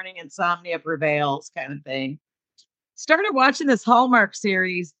 in the morning, insomnia prevails kind of thing. Started watching this Hallmark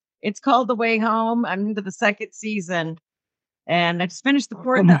series. It's called The Way Home. I'm into the second season, and I just finished the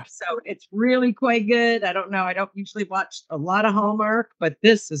fourth episode. It's really quite good. I don't know. I don't usually watch a lot of Hallmark, but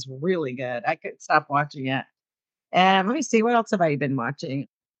this is really good. I couldn't stop watching it. And let me see, what else have I been watching?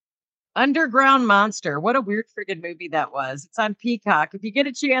 Underground Monster. What a weird friggin' movie that was. It's on Peacock. If you get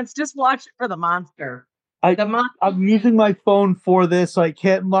a chance, just watch it for the monster. I'm using my phone for this, so I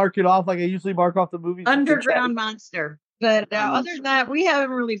can't mark it off like I usually mark off the movies. Underground Monster. But other than that, we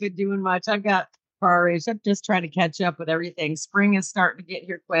haven't really been doing much. I've got car race. I'm just trying to catch up with everything. Spring is starting to get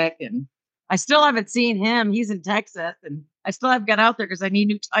here quick, and I still haven't seen him. He's in Texas, and I still haven't got out there because I need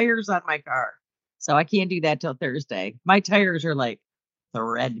new tires on my car. So I can't do that till Thursday. My tires are like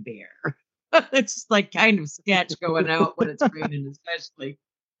threadbare. It's just like kind of sketch going out when it's raining, especially.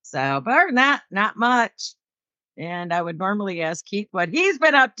 So, but other than that, not much. And I would normally ask Keith what he's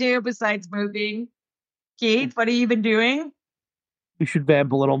been up to besides moving. Keith, what have you been doing? We should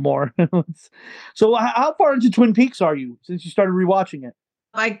vamp a little more. So, how far into Twin Peaks are you since you started rewatching it?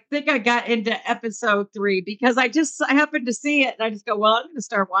 I think I got into episode 3 because I happened to see it and I just go, well, I'm going to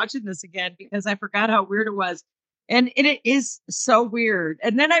start watching this again because I forgot how weird it was. And it is so weird.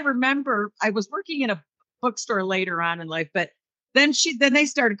 And then I remember I was working in a bookstore later on in life, but then they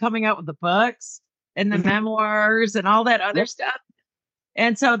started coming out with the books and the memoirs and all that other stuff.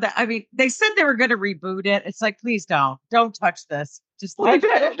 And so they said they were going to reboot it. It's like, please don't touch this. Just I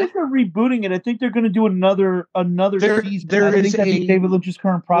don't think they're rebooting it. I think they're going to do another season. I think that's David Lynch's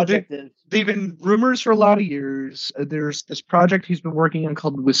current project is. They've been rumors for a lot of years. There's this project he's been working on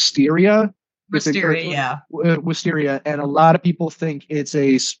called Wisteria. Wisteria, and a lot of people think it's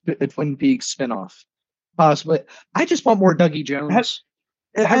a Twin Peaks spinoff. Possibly. I just want more Dougie Jones.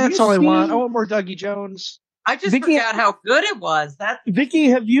 That's all I want. I want more Dougie Jones. I just forgot how good it was. Vicky,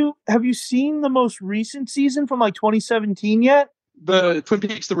 have you seen the most recent season from like 2017 yet? The Twin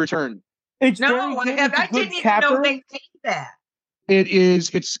Peaks: The Return. I didn't even know they did that.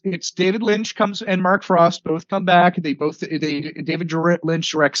 It's David Lynch and Mark Frost both come back. David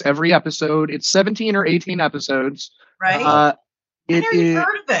Lynch directs every episode. It's 17 or 18 episodes. Right. I never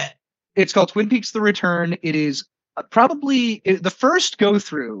heard of it. It's called Twin Peaks: The Return. It is probably the first go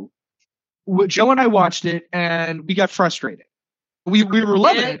through. Joe and I watched it and we got frustrated. We were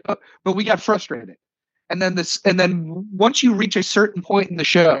loving it, but we got frustrated. And then once you reach a certain point in the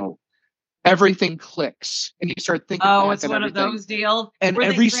show, everything clicks and you start thinking. Oh, it's one of those deals. And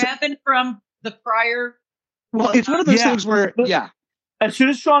were they grabbing from the prior? Well, it's one of those things where, As soon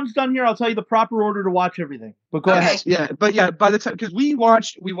as Sean's done here, I'll tell you the proper order to watch everything. But go ahead. Yeah, by the time, because we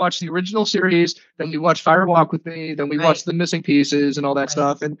watched the original series, then we watched Fire Walk with Me, then we watched The Missing Pieces and all that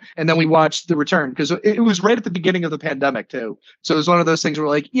stuff, and then we watched The Return because it was right at the beginning of the pandemic too. So it was one of those things where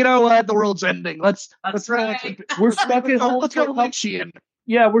like, you know what, the world's ending. Let's we're stuck at home. Let's go Lynchian.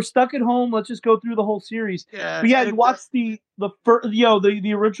 Yeah, we're stuck at home. Let's just go through the whole series. Yeah, but you watch the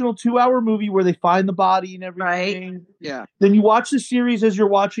original 2-hour movie where they find the body and everything. Right. Yeah. Then you watch the series as you're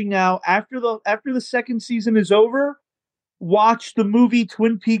watching now. After the second season is over, watch the movie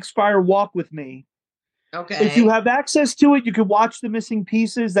Twin Peaks: Fire Walk with Me. Okay. If you have access to it, you can watch The Missing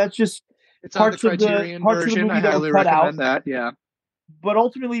Pieces. That's just it's parts of the movie that were cut out. That, yeah. But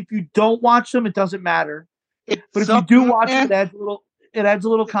ultimately, if you don't watch them, it doesn't matter. But if you do watch it, it adds a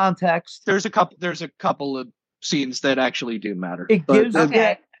little context. There's a couple of scenes that actually do matter. It gives and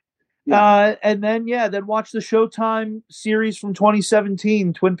then watch the Showtime series from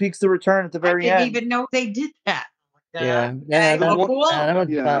 2017, Twin Peaks: The Return at the very end. I didn't even know they did that. Yeah. Cool. Something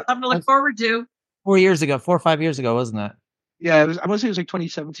to look forward to. 4 or 5 years ago, wasn't it? Yeah, I want to say it was like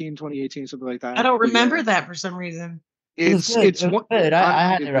 2017, 2018, something like that. I don't remember that for some reason. It's good.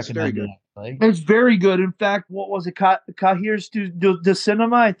 I had to recommend it. It's very good. In fact, what was it? Cahiers du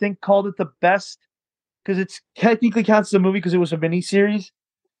Cinema, I think, called it the best because it's technically counts as a movie because it was a miniseries.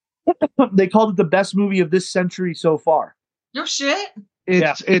 They called it the best movie of this century so far. No shit.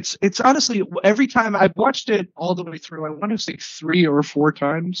 It's honestly, every time I've watched it all the way through, I want to say 3 or 4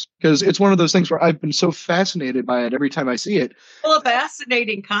 times, because it's one of those things where I've been so fascinated by it every time I see it. Well, a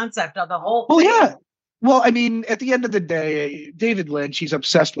fascinating concept of the whole thing. Well, yeah. Well, I mean, at the end of the day, David Lynch, he's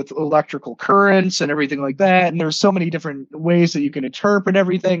obsessed with electrical currents and everything like that. And there's so many different ways that you can interpret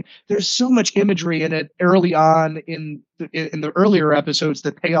everything. There's so much imagery in it early on in the earlier episodes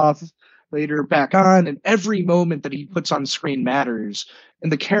that pay off later back on. And every moment that he puts on screen matters.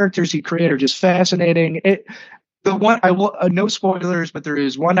 And the characters he created are just fascinating. No spoilers, but there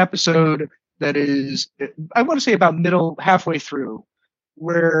is one episode that is, I want to say about halfway through,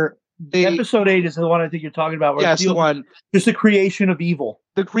 where episode 8 is the one I think you're talking about. Yes, the one. Just the creation of evil.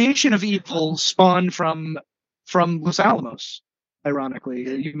 The creation of evil spawned from Los Alamos.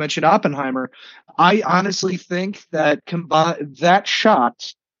 Ironically, you mentioned Oppenheimer. I honestly think that that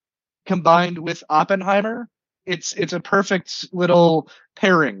shot combined with Oppenheimer, it's a perfect little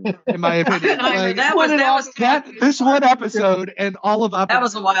pairing, in my opinion. This one episode and all of Oppenheimer. That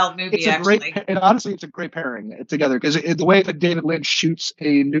was a wild movie. Honestly, it's a great pairing together, because the way that David Lynch shoots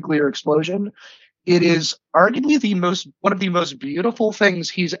a nuclear explosion, it is arguably one of the most beautiful things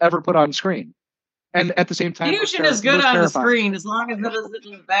he's ever put on screen. And at the same time, fusion is good on the screen as long as it isn't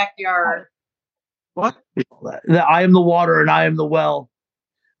in the backyard. What? I am the water and I am the well.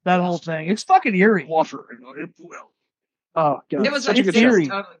 That whole thing. It's fucking eerie. Water. Oh, God. It was such a good eerie.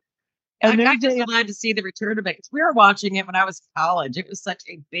 Totally. And I'm just glad to see the return of it, because we were watching it when I was in college. It was such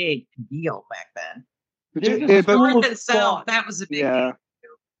a big deal back then. That was a big deal.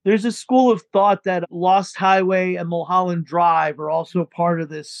 There's a school of thought that Lost Highway and Mulholland Drive are also part of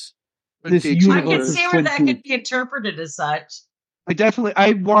this universe. I can see where that could be interpreted as such.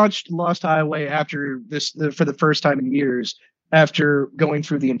 I watched Lost Highway after this for the first time in years, after going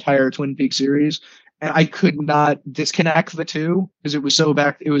through the entire Twin Peaks series, and I could not disconnect the two, because it was so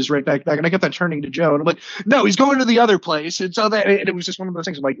back. It was right back, and I kept on turning to Joe, and I'm like, "No, he's going to the other place." And so it was just one of those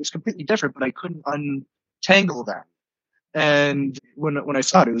things. I'm like, it's completely different, but I couldn't untangle that. And when I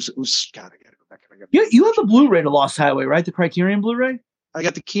saw it, it was God, I gotta go back. You have the Blu-ray to Lost Highway, right? The Criterion Blu-ray. I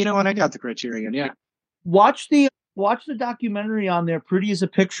got the Kino and I got the Criterion. Yeah. Watch the documentary on there, Pretty as a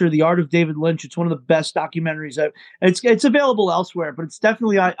Picture, The Art of David Lynch. It's one of the best documentaries. It's available elsewhere, but it's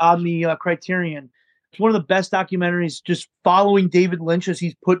definitely on the Criterion. It's one of the best documentaries, just following David Lynch as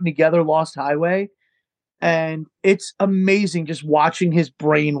he's putting together Lost Highway. And it's amazing just watching his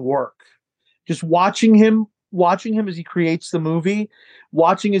brain work. Just watching him as he creates the movie,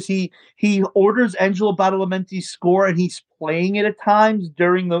 watching as he orders Angelo Badalamenti's score and he's playing it at times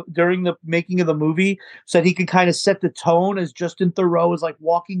during the making of the movie, so that he could kind of set the tone as Justin Theroux is like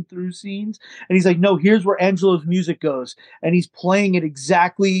walking through scenes. And he's like, no, here's where Angelo's music goes. And he's playing it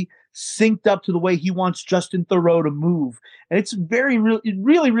exactly synced up to the way he wants Justin Theroux to move. And it's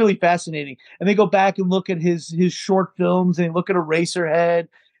really, really fascinating. And they go back and look at his short films, and they look at Eraserhead.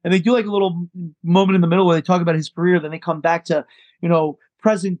 And they do like a little moment in the middle where they talk about his career. Then they come back to,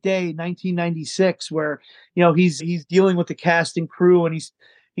 present day, 1996, where, he's dealing with the cast and crew, and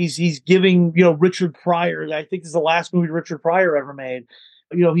he's giving, Richard Pryor. I think this is the last movie Richard Pryor ever made.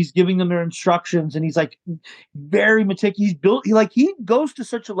 He's giving them their instructions, and he's like very meticulous. He goes to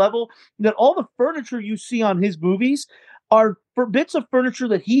such a level that all the furniture you see on his movies are for bits of furniture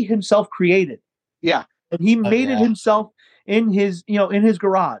that he himself created. Yeah. And he made it himself in his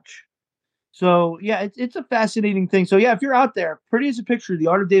garage. So yeah, it's a fascinating thing. So yeah, if you're out there, Pretty as a Picture, The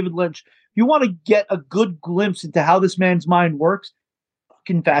Art of David Lynch, if you want to get a good glimpse into how this man's mind works,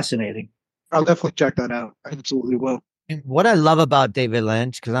 fucking fascinating. I'll definitely check that out. I absolutely will. What I love about David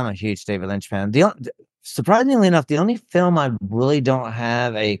Lynch, because I'm a huge David Lynch fan, surprisingly enough, the only film I really don't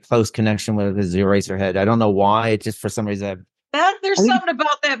have a close connection with is Eraserhead. I don't know why. It's just for some reason. There's something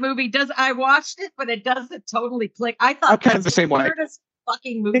about that movie. I watched it, but it doesn't totally click. I thought kind of the same way. Weirdest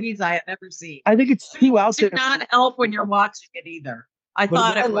fucking movies I have ever seen. I think it's too out there. It does not help when you're watching it either.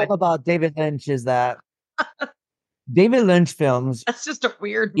 What I love about David Lynch is that David Lynch films, that's just a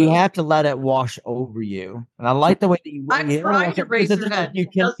weird movie. You have to let it wash over you. And I like the way that you tried to raise your head.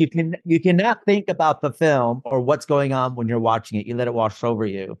 You cannot think about the film or what's going on when you're watching it. You let it wash over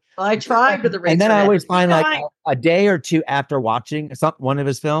you. Well, I tried with the And then I always find like a day or two after watching one of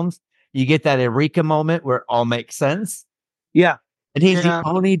his films, you get that eureka moment where it all makes sense. Yeah. And he's the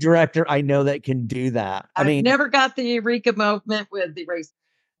only director I know that can do that. I mean, never got the eureka moment with the Eraserhead.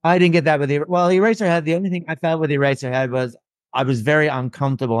 I didn't get that with Eraserhead. The only thing I felt with Eraserhead was I was very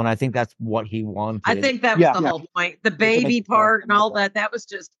uncomfortable, and I think that's what he wanted. I think that was the whole point. The baby part and all that was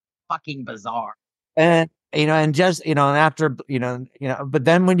just fucking bizarre. And and just, and after, but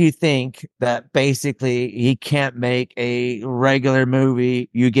then when you think that basically he can't make a regular movie,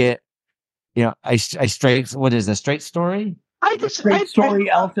 you get, a straight, what is a straight story?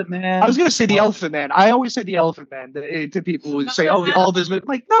 Elephant Man. I was going to say the Elephant Man. I always say the Elephant Man to people who say, "Oh, all of his movies."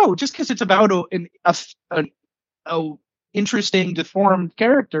 Like, no, just because it's about a interesting deformed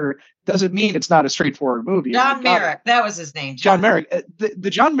character doesn't mean it's not a straightforward movie. John Merrick, that was his name. John Merrick. The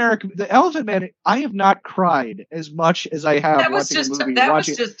John Merrick, the Elephant Man. I have not cried as much as I have watching the movie. That was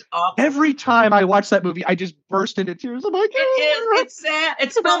just awful. Every time I watch that movie, I just burst into tears. I'm like, it's sad.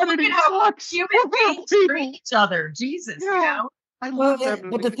 It's about looking at how human beings treat each other. Jesus, I love that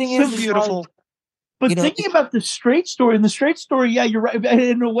movie. But the thing is, so beautiful. But thinking about the straight story, and the straight story, yeah, you're right.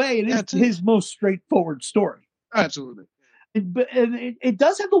 In a way, it is his most straightforward story. Absolutely. But it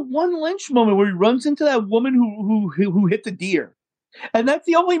does have the one Lynch moment where he runs into that woman who hit the deer, and that's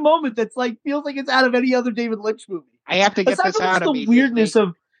the only moment that's feels like it's out of any other David Lynch movie. I have to get this out of me. The weirdness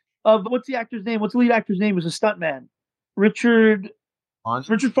of what's the actor's name? What's the lead actor's name? Was a stuntman, Richard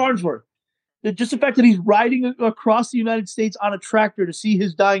Farnsworth. Just the fact that he's riding across the United States on a tractor to see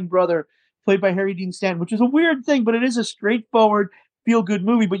his dying brother, played by Harry Dean Stanton, which is a weird thing, but it is a straightforward, feel-good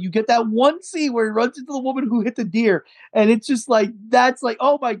movie. But you get that one scene where he runs into the woman who hit the deer, and it's just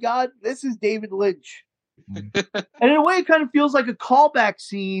oh my God, this is David Lynch. And in a way, it kind of feels like a callback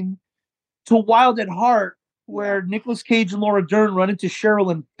scene to Wild at Heart, where Nicolas Cage and Laura Dern run into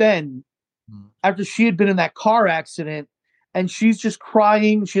Sherilyn Fenn after she had been in that car accident. And she's just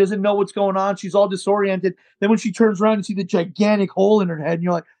crying. She doesn't know what's going on. She's all disoriented. Then when she turns around, you see the gigantic hole in her head. And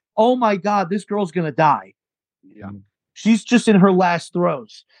you're like, oh, my God, this girl's going to die. Yeah. She's just in her last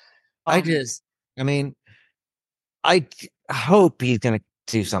throes. I hope he's going to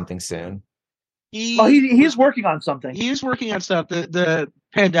do something soon. He's working on something. He's working on stuff. The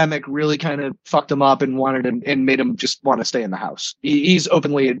pandemic really kind of fucked him up and made him just want to stay in the house. He's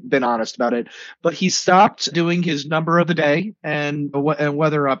openly been honest about it, but he stopped doing his number of the day and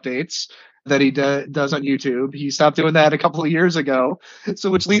weather updates that he does on YouTube. He stopped doing that a couple of years ago.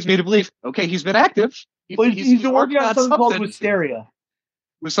 So which leads me to believe, okay, he's been active. He's been working on something called Wisteria.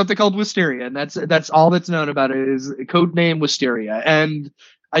 With something called Wisteria, and that's all that's known about it is code name Wisteria. And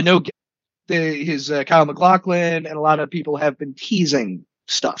I know his Kyle MacLachlan and a lot of people have been teasing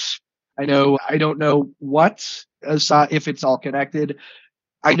stuff. I don't know what, if it's all connected.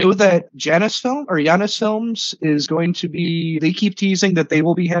 I know that Janus Films is going to be, they keep teasing that they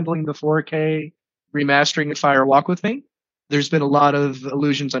will be handling the 4K remastering of Fire Walk With Me. There's been a lot of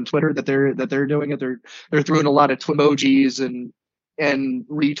allusions on Twitter that they're doing it. They're throwing a lot of emojis and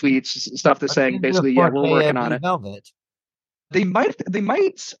retweets, stuff that's saying basically, yeah, we're working on it. Velvet. They might.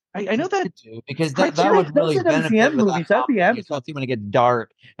 I know that because that would really benefit with that. Especially when it gets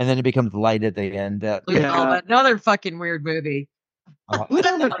dark and then it becomes light at the end. Another fucking weird movie. I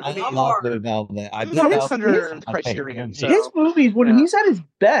love Blue Velvet. His movies, when he's at his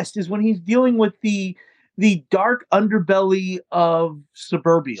best, is when he's dealing with the dark underbelly of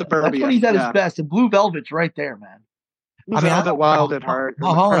suburbia. That's when he's at his best, and Blue Velvet's right there, man. Wild at Heart.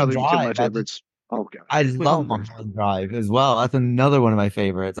 Mulholland Drive. Oh God! I love Mulholland Drive as well. That's another one of my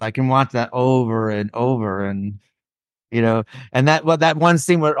favorites. I can watch that over and over, and and that one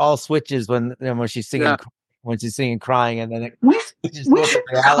scene where it all switches when she's singing, crying, and then we should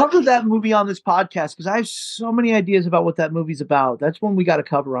cover that movie on this podcast because I have so many ideas about what that movie's about. That's one we got to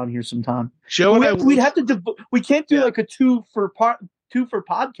cover on here sometime. We'd have to. We can't do like a two for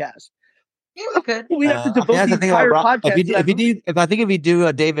podcast. Yeah, we could. We have to devote the entire podcast. If you do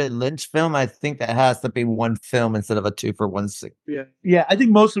a David Lynch film, I think that has to be one film instead of a 2-for-1. Yeah. I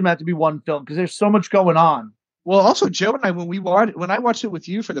think most of them have to be one film because there's so much going on. Well, also Joe and I, when I watched it with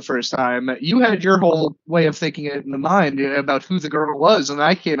you for the first time, you had your whole way of thinking it in the mind about who the girl was, and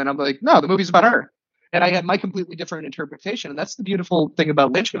I came and I'm like, no, the movie's about her, and I had my completely different interpretation. And that's the beautiful thing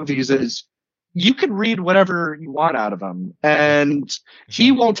about Lynch movies is you can read whatever you want out of him, and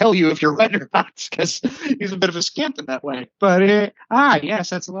he won't tell you if you're right or not because he's a bit of a scamp in that way. But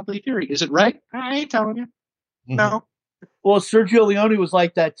yes, that's a lovely theory. Is it right? I ain't telling you. Mm-hmm. No. Well, Sergio Leone was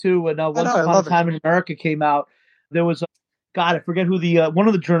like that too. And Once Upon a Time in America came out, there was I forget who one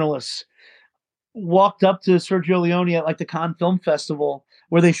of the journalists walked up to Sergio Leone at like the Cannes Film Festival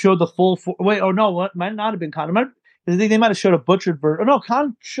where they showed the full. It might not have been Cannes. They might have showed a butchered version. Oh, no,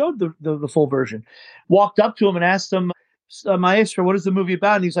 Cannes showed the full version. Walked up to him and asked him, Maestro, what is the movie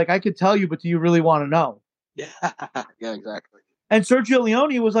about? And he's like, I could tell you, but do you really want to know? Yeah, exactly. And Sergio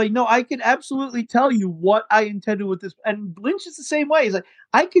Leone was like, no, I can absolutely tell you what I intended with this. And Lynch is the same way. He's like,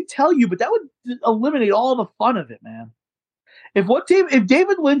 I could tell you, but that would eliminate all the fun of it, man. If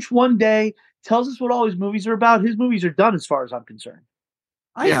David Lynch one day tells us what all his movies are about, his movies are done as far as I'm concerned.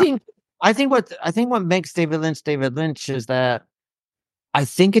 I think what makes David Lynch is that I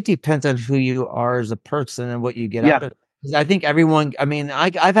think it depends on who you are as a person and what you get out of it. I think everyone, I mean,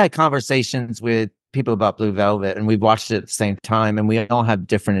 I've had conversations with people about Blue Velvet, and we've watched it at the same time, and we all have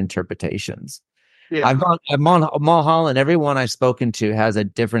different interpretations. Yeah. I've gone Mulholland. Everyone I've spoken to has a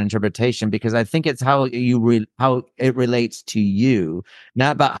different interpretation, because I think it's how how it relates to you,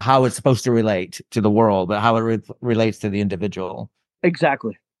 not about how it's supposed to relate to the world, but how it relates to the individual.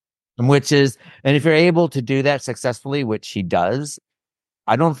 Exactly. And if you're able to do that successfully, which he does,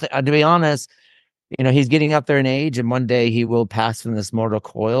 I don't think, to be honest, he's getting up there in age, and one day he will pass from this mortal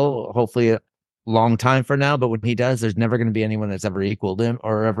coil. Hopefully, a long time for now. But when he does, there's never going to be anyone that's ever equaled him,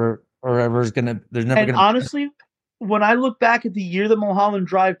 or ever is going to. There's never going to. Honestly, when I look back at the year that Mulholland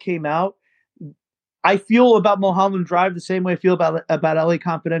Drive came out, I feel about Mulholland Drive the same way I feel about LA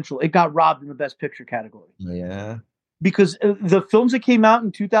Confidential. It got robbed in the Best Picture category. Yeah, because the films that came out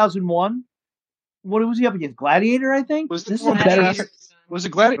in 2001. What was he up against? Gladiator, I think. Was this better? Was it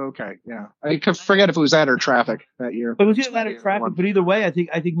Gladiator? Okay, yeah. I forget if it was that or Traffic that year. It was either that or Traffic, but either way, I think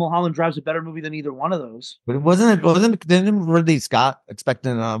Mulholland Drive's a better movie than either one of those. But didn't Ridley Scott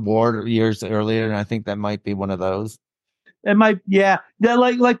expecting an award years earlier, and I think that might be one of those. It might, yeah.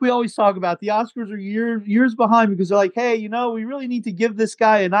 Like we always talk about, the Oscars are years behind, because they're like, hey, we really need to give this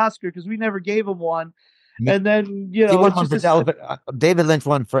guy an Oscar because we never gave him one. And then he won one for David Lynch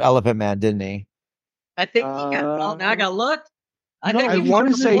won for Elephant Man, didn't he? I think he got. Well, now I got to look. I want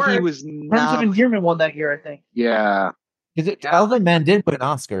to say he was Terms of Endearment won that year, I think. Yeah. Elephant Man did win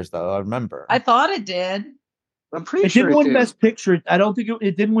Oscars, though. I remember. I thought it did. I'm pretty sure it didn't win Best Picture. I don't think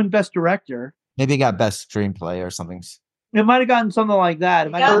it didn't win Best Director. Maybe it got Best Screenplay or something. It might have gotten something like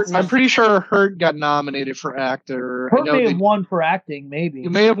that. I'm pretty sure Hurt got nominated for actor. Hurt may have won for acting, maybe. You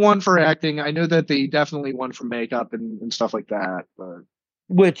may have won for acting. I know that they definitely won for makeup and stuff like that, but.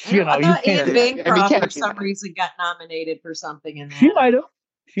 Which, you can't. Anne Bancroft for some reason got nominated for something in that. She might have.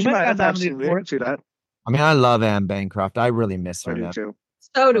 She might have got nominated for it. See that. I mean, I love Anne Bancroft. I really miss her. I do too.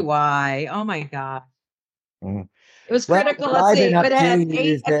 So do I. Oh my God. Mm. It was critical. Let's see. But it had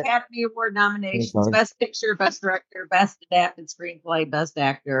 8 Academy Award nominations: Best Picture, Best Director, Best Adapted Screenplay, Best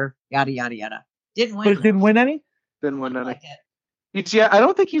Actor, yada yada yada. Didn't win. But it didn't win any? Didn't win any. I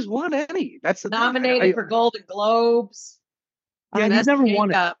don't think he's won any. That's the nominated for Golden Globes. Yeah, he's never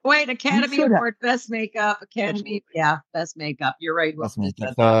won it. Wait, Academy Award, Best Makeup, Academy. Yeah, Best Makeup. You're right. Best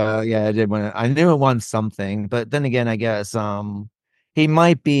Makeup. Yeah, I did win it. I knew it won something, but then again, I guess he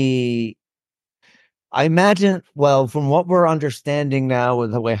might be. I imagine. Well, from what we're understanding now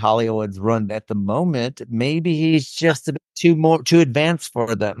with the way Hollywood's run at the moment, maybe he's just a bit too advanced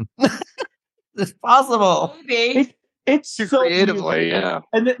for them. It's possible. Maybe. It's so creatively, yeah.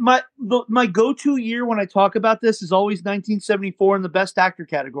 And my go-to year when I talk about this is always 1974 in the Best Actor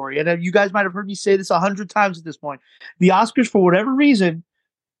category. And you guys might have heard me say this 100 times at this point. The Oscars, for whatever reason,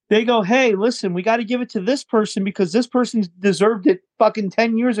 they go, hey, listen, we got to give it to this person because this person deserved it fucking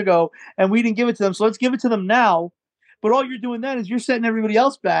 10 years ago, and we didn't give it to them, so let's give it to them now. But all you're doing then is you're setting everybody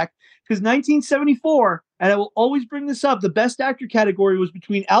else back, because 1974, and I will always bring this up, the Best Actor category was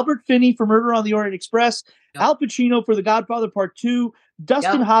between Albert Finney for Murder on the Orient Express, Al Pacino for The Godfather Part 2,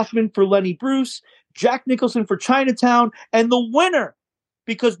 Dustin Hoffman for Lenny Bruce, Jack Nicholson for Chinatown, and the winner,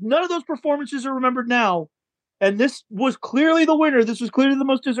 because none of those performances are remembered now, and this was clearly the winner, this was clearly the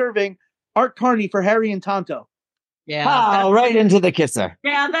most deserving, Art Carney for Harry and Tonto. Yeah. Oh, right into the kisser.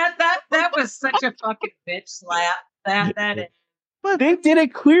 Yeah, that was such a fucking bitch slap. That is. But they did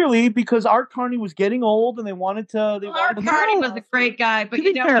it clearly because Art Carney was getting old, and they wanted to. Art Carney was a great guy, but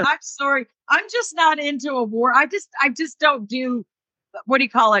I'm sorry, I'm just not into award. I just don't do, what do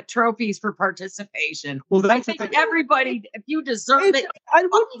you call it, trophies for participation. Well, I think everybody, if you deserve it, I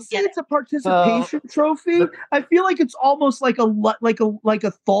wouldn't say it's a participation trophy. I feel like it's almost like a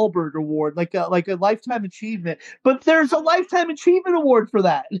Thalberg Award, like a lifetime achievement. But there's a lifetime achievement award for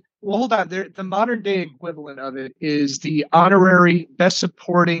that. Well, hold on. The modern day equivalent of it is the honorary Best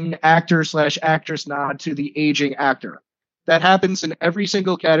Supporting Actor/Actress nod to the aging actor. That happens in every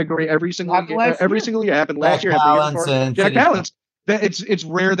single category, every single year. Happened last year. Jack Palance. It's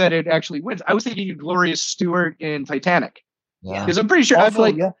rare that it actually wins. I was thinking of Gloria Stewart in Titanic, because I'm pretty sure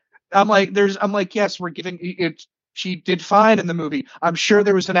I'm like, yes, we're giving it. She did fine in the movie. I'm sure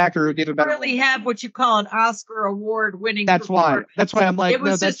there was an actor who did a better. Really have what you call an Oscar award winning. That's why I'm like, it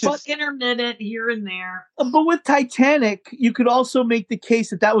was just intermittent here and there. But with Titanic, you could also make the case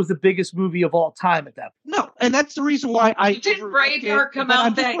that was the biggest movie of all time at that point. No, and that's the reason why I didn't Braveheart come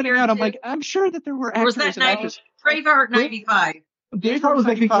out that year. I'm like, I'm sure that there were actors. Was that Braveheart 95? Braveheart was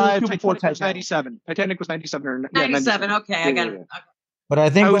 95. Titanic was 97. Titanic was 97 or 97. Okay, I got it. Okay. But I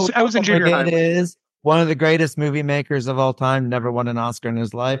think I was in junior high. Is one of the greatest movie makers of all time. Never won an Oscar in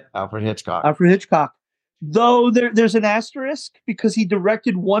his life. Alfred Hitchcock. Alfred Hitchcock. Though there's an asterisk because he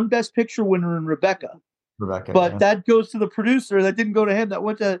directed one Best Picture winner in Rebecca. But that goes to the producer. That didn't go to him. That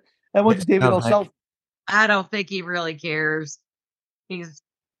went to David L. Self. I don't think he really cares. He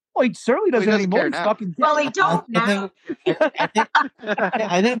certainly doesn't anymore. He's fucking well, he don't now. I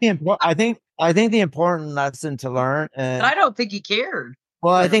think the important lesson to learn. But I don't think he cared.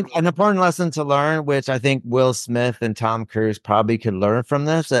 Well, I think an important lesson to learn, which I think Will Smith and Tom Cruise probably could learn from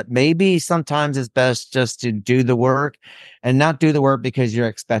this, that maybe sometimes it's best just to do the work and not do the work because you're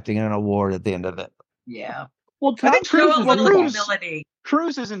expecting an award at the end of it. Yeah. Well, Tom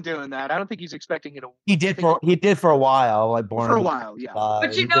Cruise isn't doing that. I don't think he's expecting it. He did for a while, like for a while, yeah.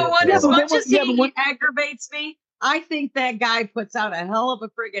 But you know what? As much as he aggravates me, I think that guy puts out a hell of a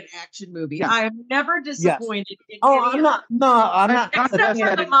friggin' action movie. Yeah. I am never disappointed. Yes. I'm not going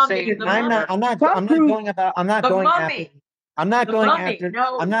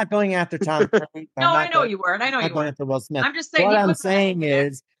after Tom Cruise. I know you weren't. I'm not going after Will Smith. I'm just saying. What I'm saying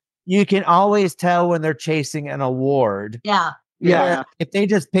is, you can always tell when they're chasing an award. Yeah. If they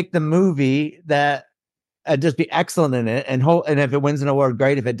just pick the movie that just be excellent in it, and if it wins an award,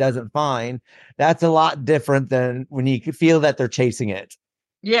 great. If it doesn't, fine. That's a lot different than when you feel that they're chasing it.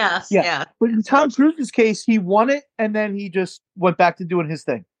 Yes. Yeah. But in Tom Cruise's case, he won it, and then he just went back to doing his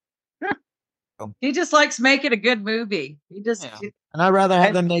thing. He just likes making a good movie. And I'd rather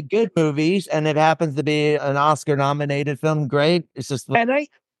have them make good movies, and it happens to be an Oscar-nominated film. Great. It's just, I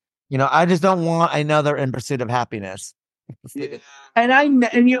just don't want another In Pursuit of Happiness. Yeah. I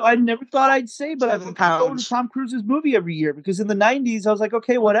never thought I'd say, but I'm looking forward to Tom Cruise's movie every year because in the 90s I was like,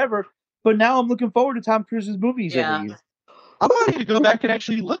 okay, whatever. But now I'm looking forward to Tom Cruise's movies every year. I'm going to go back and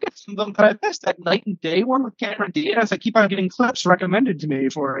actually look at some of them that I missed. That Night and Day one with Cameron Diaz. I keep on getting clips recommended to me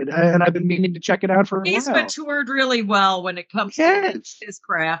for it, and I've been meaning to check it out for a while. He's matured really well when it comes to his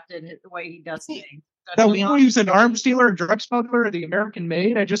craft and the way he does things. He was an arms dealer, a drug smuggler, The American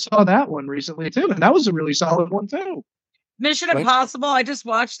Maid. I just saw that one recently too, and that was a really solid one too. Mission Impossible. I just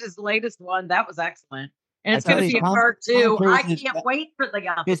watched his latest one. That was excellent. And it's going to be a part 2. I can't wait for the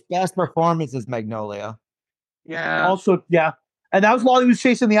guy. His best performance is Magnolia. Yeah. Also, yeah. And that was while he was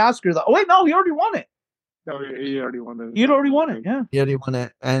chasing the Oscar, though. Oh, wait, no, he already won it. No, he already won it. He'd already won it, yeah. He already won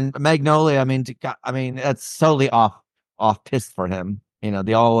it. And Magnolia, I mean, that's totally off piste for him.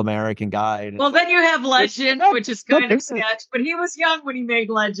 The all-American guy. Well, then you have Legend, which is kind of sketch. But he was young when he made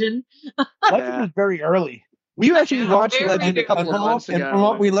Legend. Legend was very early. We actually watched Legend a couple of months ago. And from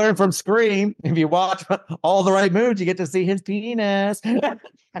what we learned from Scream, if you watch All the Right Moves, you get to see his penis. I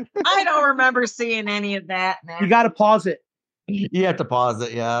don't remember seeing any of that, man. You got to pause it. You have to pause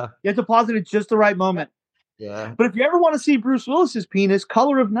it, yeah. You have to pause it at just the right moment. Yeah. But if you ever want to see Bruce Willis's penis,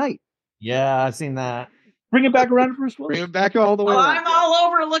 Color of Night. Yeah, I've seen that. Bring it back around to Bruce Willis. Bring it back all the way. I'm all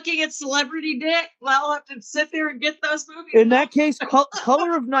over looking at celebrity dick. Well, I'll have to sit there and get those movies. In that case,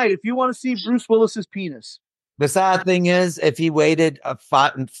 Color of Night, if you want to see Bruce Willis's penis. The sad thing is, if he waited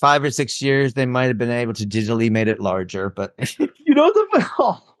 5 or 6 years, they might have been able to digitally made it larger. But the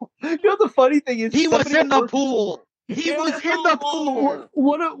funny thing is, he was in the pool. He was in the pool.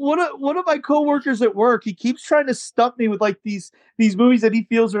 One of my coworkers at work, he keeps trying to stump me with like these movies that he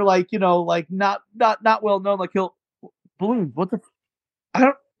feels are like not well known. Like balloons. What the?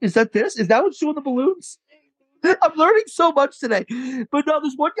 Is that this? Is that what's doing the balloons? I'm learning so much today. But no,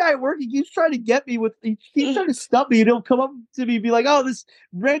 there's one guy at work, he keeps trying to get me he keeps trying to stump me, and he'll come up to me and be like, oh, this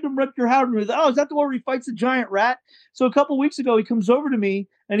random Rutger Hauer movie. Oh, is that the one where he fights a giant rat? So a couple weeks ago, he comes over to me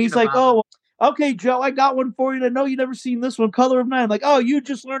and he's like, oh, okay, Joe, I got one for you. I know you never seen this one, Color of Night. I'm like, oh, you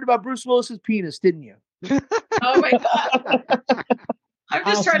just learned about Bruce Willis's penis, didn't you? Oh my God. I'm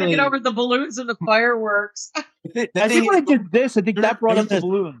just trying to get over the balloons and the fireworks. I think when I did this, I think that brought up the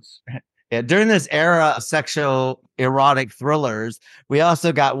balloons. Yeah, during this era of sexual erotic thrillers, we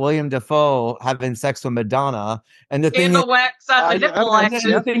also got William Dafoe having sex with Madonna, and the thing wax on the nipple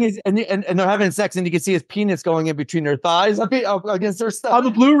action. The thing is, and they're having sex, and you can see his penis going in between their thighs against their stuff. On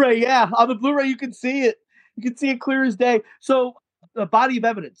the Blu-ray, you can see it. You can see it clear as day. So, the Body of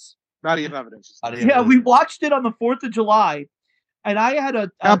Evidence. We watched it on the 4th of July, and I had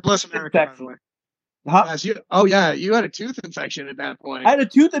a God bless America, by the way. Huh? You had a tooth infection at that point. I had a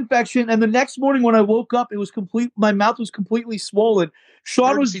tooth infection, and the next morning when I woke up, it was complete. My mouth was completely swollen.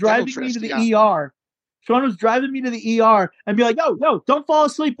 Sean was driving me to the ER. Sean was driving me to the ER and be like, "No, don't fall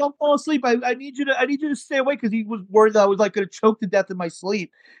asleep. Don't fall asleep. I need you to stay awake," because he was worried that I was like going to choke to death in my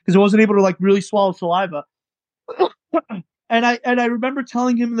sleep because I wasn't able to like really swallow saliva. And I remember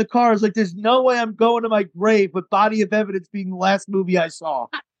telling him in the car, I was like, "There's no way I'm going to my grave with Body of Evidence being the last movie I saw."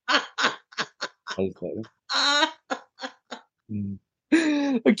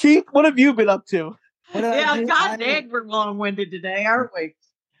 Keith, what have you been up to? Yeah, God dang, we're long-winded today, aren't we?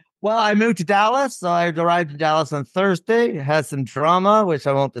 Well, I moved to Dallas, so I arrived in Dallas on Thursday. It had some drama, which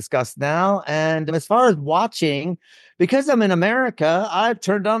I won't discuss now. And as far as watching, because I'm in America, I've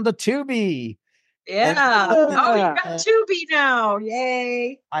turned on the Tubi. Yeah. Oh, you got Tubi now.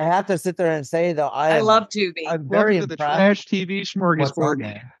 Yay. I have to sit there and say, though, I love Tubi. I'm very impressed. The trash TV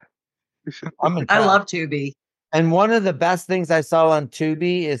smorgasbord. I love Tubi. And one of the best things I saw on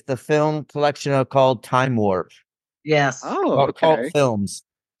Tubi is the film collection called Time Warp. Yes. Oh, okay. Called films.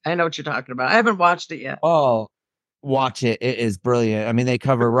 I know what you're talking about. I haven't watched it yet. Oh, watch it. It is brilliant. I mean, they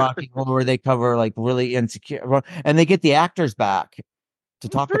cover Rocky Horror, they cover like really insecure, and they get the actors back to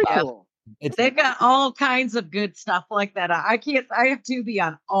talk about cool. it. They've got all kinds of good stuff like that. I have Tubi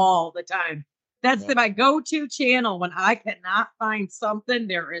on all the time. That's my go-to channel when I cannot find something.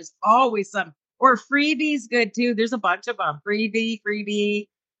 There is always some. Or Freebie's good too. There's a bunch of them. Freebie.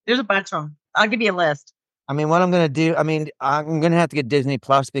 There's a bunch of them. I'll give you a list. I mean, what I'm going to do, I'm going to have to get Disney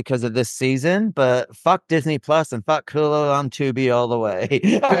Plus because of this season, but fuck Disney Plus and fuck Hulu on Tubi all the way.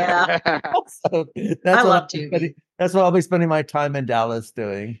 Yeah. So I love Tubi. That's what I'll be spending my time in Dallas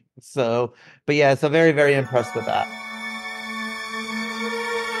doing. So, but yeah, so very, very impressed with that.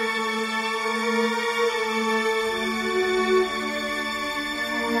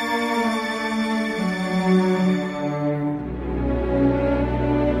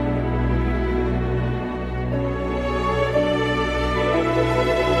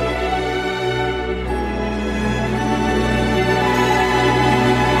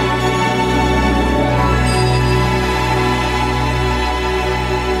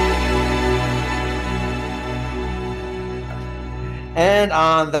 And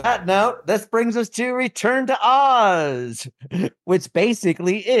on that note, this brings us to Return to Oz, which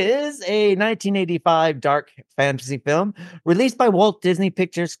basically is a 1985 dark fantasy film released by Walt Disney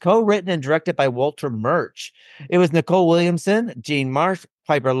Pictures, co-written and directed by Walter Murch. It was Nicole Williamson, Jean Marsh,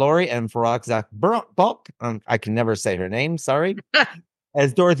 Piper Laurie, and Farak Zak-Balk. I can never say her name, sorry.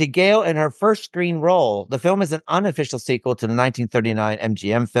 As Dorothy Gale in her first screen role. The film is an unofficial sequel to the 1939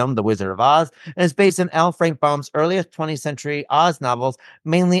 MGM film, The Wizard of Oz, and is based on L. Frank Baum's earliest 20th century Oz novels,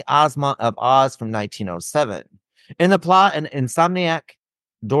 mainly Ozma of Oz from 1907. In the plot, an insomniac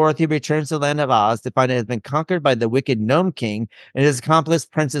Dorothy returns to the land of Oz to find it has been conquered by the wicked Gnome King and his accomplice,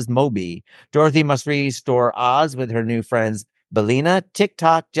 Princess Moby. Dorothy must restore Oz with her new friends, Billina,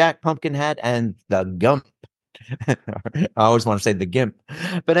 Tick-Tock, Jack Pumpkinhead, and the Gump. I always want to say the Gimp.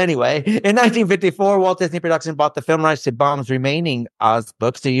 But anyway, in 1954, Walt Disney Production bought the film rights to Baum's remaining Oz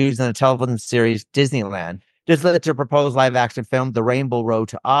books to use in the television series Disneyland. This led to a proposed live-action film, The Rainbow Road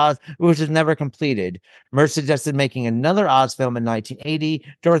to Oz, which was never completed. Murch suggested making another Oz film in 1980.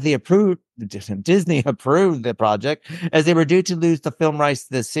 Disney approved the project, as they were due to lose the film rights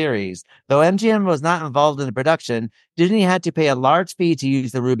to this series. Though MGM was not involved in the production, Disney had to pay a large fee to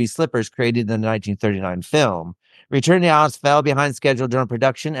use the ruby slippers created in the 1939 film. Return to Oz fell behind schedule during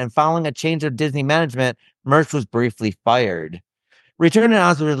production, and following a change of Disney management, Murch was briefly fired. Return to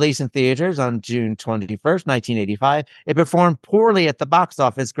Oz was released in theaters on June 21st, 1985. It performed poorly at the box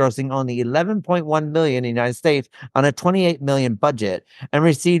office, grossing only $11.1 million in the United States on a $28 million budget, and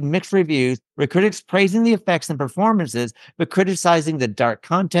received mixed reviews, with critics praising the effects and performances, but criticizing the dark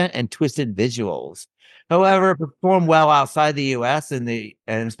content and twisted visuals. However, it performed well outside the U.S. and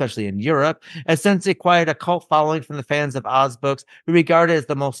especially in Europe, has since acquired a cult following from the fans of Oz books, who regard it as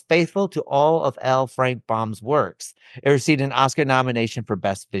the most faithful to all of L. Frank Baum's works. It received an Oscar nomination for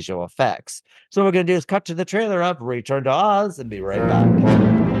Best Visual Effects. So what we're going to do is cut to the trailer of Return to Oz and be right back.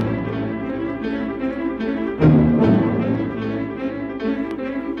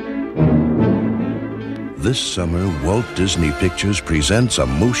 This summer, Walt Disney Pictures presents a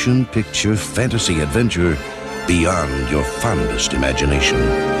motion picture fantasy adventure beyond your fondest imagination.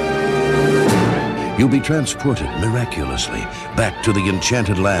 You'll be transported miraculously back to the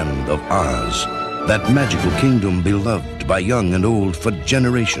enchanted land of Oz, that magical kingdom beloved by young and old for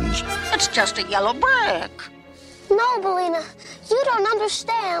generations. It's just a yellow brick. No, Billina, you don't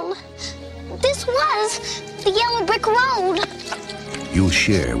understand. This was the Yellow Brick Road. You'll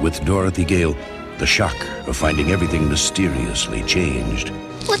share with Dorothy Gale the shock of finding everything mysteriously changed.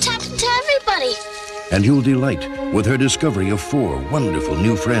 What's happened to everybody? And you'll delight with her discovery of 4 wonderful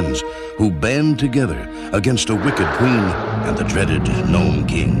new friends who band together against a wicked queen and the dreaded Gnome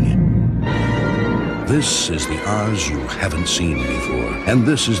King. This is the Oz you haven't seen before, and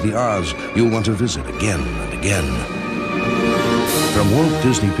this is the Oz you'll want to visit again and again. From Walt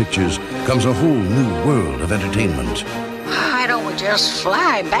Disney Pictures comes a whole new world of entertainment. Why don't we just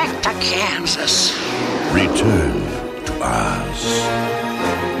fly back to Kansas? Return to Oz.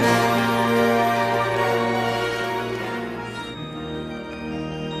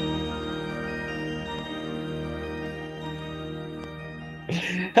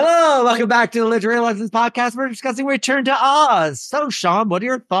 Hello, welcome back to the Literary Lessons Podcast. We're discussing Return to Oz. So, Sean, what are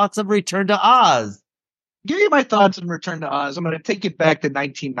your thoughts of Return to Oz? Give you my thoughts on Return to Oz. I'm going to take it back to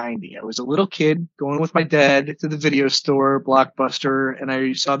 1990. I was a little kid going with my dad to the video store, Blockbuster, and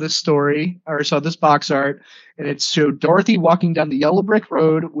I saw this box art, and it showed Dorothy walking down the yellow brick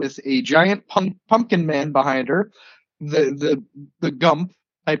road with a giant pumpkin man behind her, the Gump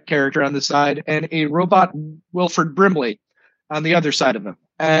type character on the side, and a robot Wilford Brimley on the other side of him.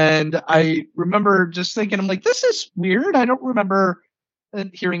 And I remember just thinking, I'm like, this is weird. I don't remember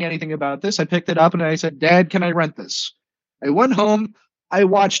hearing anything about this. I picked it up and I said, Dad, can I rent this? I went home. I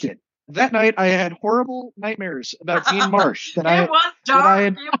watched it. That night, I had horrible nightmares about Jean Marsh that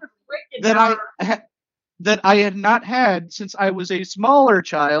I had not had since I was a smaller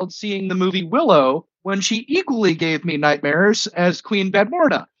child seeing the movie Willow, when she equally gave me nightmares as Queen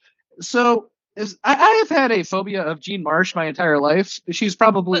Bedmorda. So I have had a phobia of Jean Marsh my entire life. She's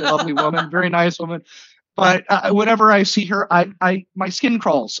probably a lovely woman, very nice woman. But whenever I see her, my skin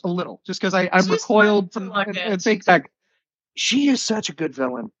crawls a little just because I'm recoiled from and think back. She is such a good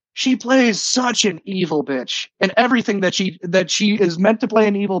villain. She plays such an evil bitch, and everything that she is meant to play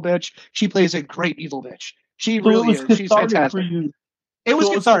an evil bitch, she plays a great evil bitch. She really is. She's fantastic. It was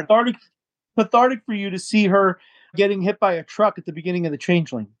cathartic for you to see her getting hit by a truck at the beginning of The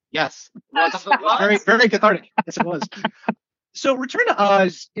Changeling. Yes. Very, very cathartic. Yes, it was. So Return to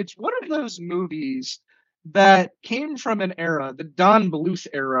Oz, it's one of those movies that came from an era, the Don Bluth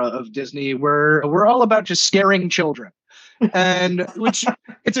era of Disney, where we're all about just scaring children. And which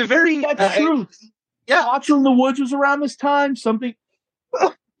it's a very that's true. Yeah, Watching in the Woods was around this time. Something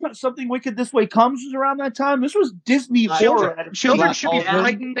Wicked This Way Comes was around that time. This was Disney horror. Children should be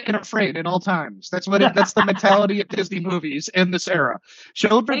frightened and afraid at all times. That's that's the mentality of Disney movies in this era.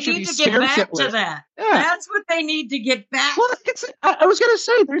 Children should be scared shitless. They need to get back to that. Yeah. That's what they need to get back. Well, I was going to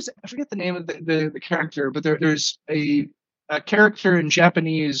say, I forget the name of the character, but there's a character in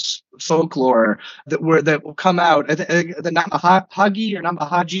Japanese folklore that will come out, the Namahagi or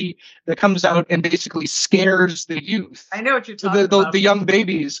Namahaji, that comes out and basically scares the youth. I know what you're talking about. The young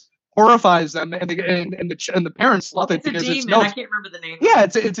babies, horrifies them, and the parents love it because it's I can't remember the name. Yeah,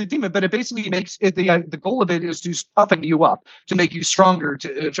 it's a demon, but it basically makes it the goal of it is to toughen you up, to make you stronger,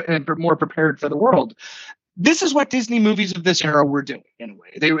 and more prepared for the world. This is what Disney movies of this era were doing in a way.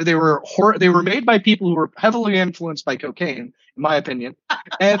 They were made by people who were heavily influenced by cocaine, in my opinion,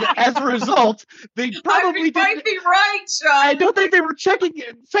 and as a result, they probably might be right, Sean. I don't think they were checking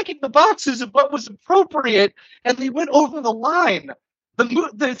the boxes of what was appropriate, and they went over the line.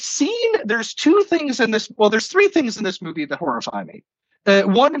 The scene. There's two things in this. Well, there's three things in this movie that horrify me.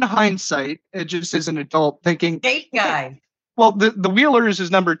 One, in hindsight, it just as an adult thinking, date guy. Well, the Wheelers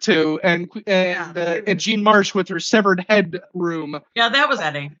is number 2, and Jean Marsh with her severed head room. Yeah, that was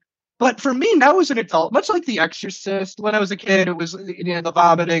Eddie. But for me, now as an adult, much like The Exorcist, when I was a kid, it was the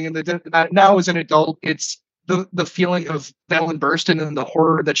vomiting, and now as an adult, it's the feeling of Ellen Burstyn and the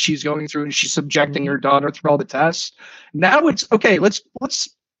horror that she's going through, and she's subjecting her daughter through all the tests. Now it's okay. Let's.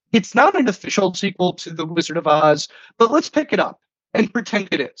 It's not an official sequel to The Wizard of Oz, but let's pick it up and pretend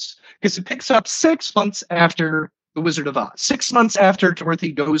it is, because it picks up 6 months after The Wizard of Oz, 6 months after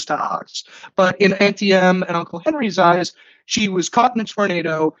Dorothy goes to Oz. But in Auntie Em and Uncle Henry's eyes, she was caught in a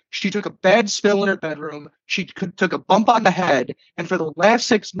tornado. She took a bad spill in her bedroom. She took a bump on the head. And for the last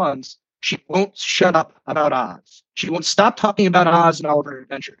 6 months, she won't shut up about Oz. She won't stop talking about Oz and all of her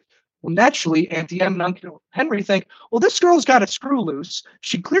adventures. Well, naturally, Auntie Em and Uncle Henry think, well, this girl's got a screw loose.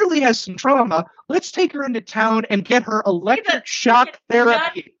 She clearly has some trauma. Let's take her into town and get her electric shock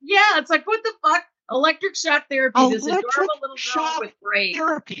therapy. Yeah, it's like, what the fuck? Electric shock therapy. This adorable little girl with brains.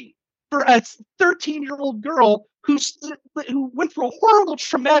 Therapy for a 13-year-old girl who went through a horrible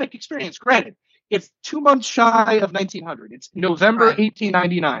traumatic experience. Granted, it's 2 months shy of 1900. It's November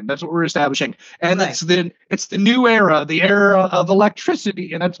 1899. That's what we're establishing, and it's the new era, the era of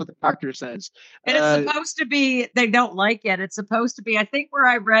electricity, and that's what the doctor says. And it's supposed to be. They don't like it. It's supposed to be. I think where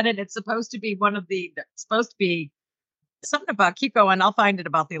I read it, it's supposed to be supposed to be something about. Keep going. I'll find it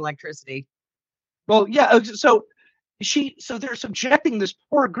about the electricity. Well, yeah. So they're subjecting this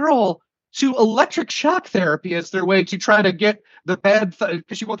poor girl to electric shock therapy as their way to try to get the bad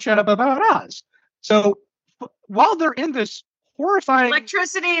because she won't shut up about Oz. So while they're in this horrifying,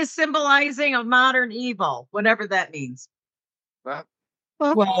 electricity is symbolizing of modern evil, whatever that means.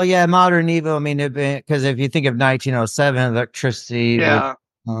 Well, yeah, modern evil. I mean, because if you think of 1907, electricity. Yeah.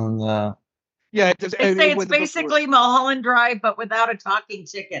 They say it's basically Mulholland Drive, but without a talking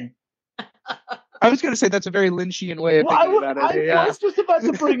chicken. I was going to say that's a very Lynchian way of thinking about it. I was just about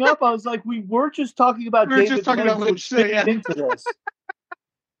to bring up. I was like, we were just talking about David Lynch into this.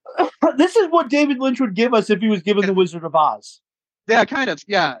 This is what David Lynch would give us if he was given The Wizard of Oz. Yeah, kind of.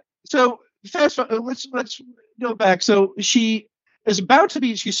 Yeah. So let's go back. So she is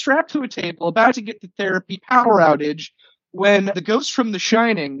she's strapped to a table, about to get the therapy power outage, when the ghost from The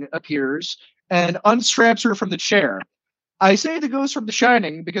Shining appears and unstraps her from the chair. I say the ghost from The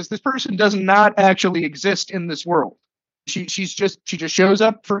Shining because this person does not actually exist in this world. She just shows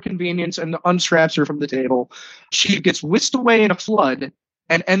up for convenience and unstraps her from the table. She gets whisked away in a flood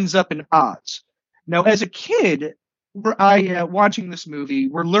and ends up in Oz. Now, as a kid, watching this movie,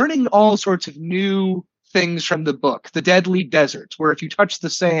 we're learning all sorts of new things from the book. The Deadly Desert, where if you touch the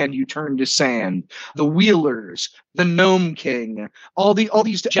sand, you turn to sand. The Wheelers, the Gnome King, all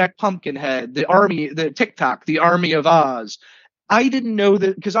these Jack Pumpkinhead, the army, the TikTok, the Army of Oz. I didn't know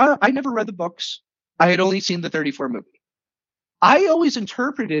that because I never read the books. I had only seen the 34 movie. I always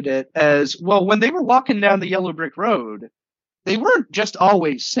interpreted it as, well, when they were walking down the yellow brick road, they weren't just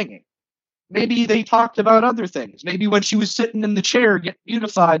always singing. Maybe they talked about other things. Maybe when she was sitting in the chair getting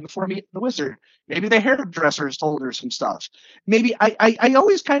beautified before meeting the wizard, maybe the hairdressers told her some stuff. Maybe I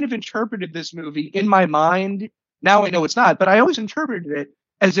always kind of interpreted this movie in my mind. Now I know it's not, but I always interpreted it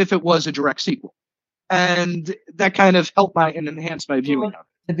as if it was a direct sequel. And that kind of helped and enhanced my viewing of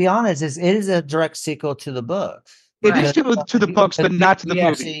it. To be honest, it is a direct sequel to the books. It is to the books, but not to the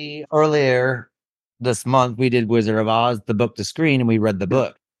movie. Earlier this month, we did Wizard of Oz, the book to screen, and we read the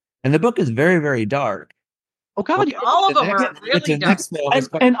book. And the book is very, very dark. Oh God! All of them are really dark.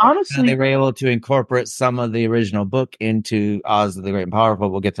 And honestly, they were able to incorporate some of the original book into Oz the Great and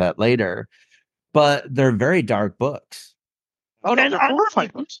Powerful. We'll get to that later, but they're very dark books. Oh, no, they're horrifying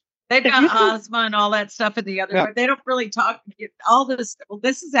books. They've got Ozma and all that stuff in the other, but they don't really talk all this. Well,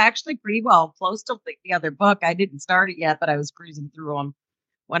 this is actually pretty well close to the other book. I didn't start it yet, but I was cruising through them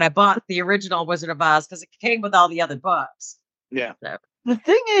when I bought the original Wizard of Oz because it came with all the other books. Yeah. So. The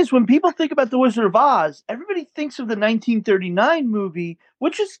thing is, when people think about The Wizard of Oz, everybody thinks of the 1939 movie,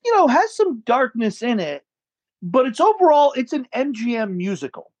 which is, has some darkness in it, but it's an MGM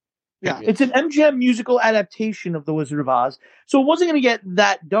musical. Yeah. It's an MGM musical adaptation of The Wizard of Oz, so it wasn't going to get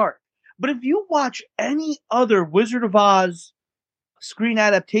that dark. But if you watch any other Wizard of Oz screen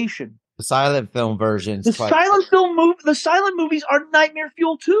adaptation, the silent film versions, the silent movies are nightmare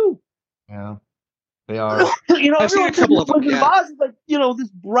fuel too. Yeah. They are. I've seen a couple of them. Wizard of Oz is like, this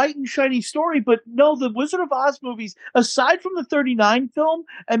bright and shiny story, but no, the Wizard of Oz movies, aside from the 39 film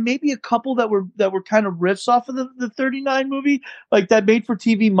and maybe a couple that were kind of riffs off of the 39 movie, like that made for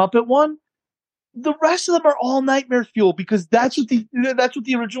TV Muppet one, the rest of them are all nightmare fuel because that's what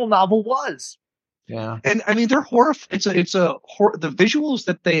the original novel was. Yeah, and I mean they're horrifying. The visuals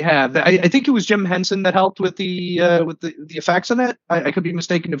that they have. I think it was Jim Henson that helped with the effects in it. I could be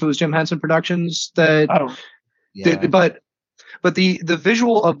mistaken if it was Jim Henson Productions that. But the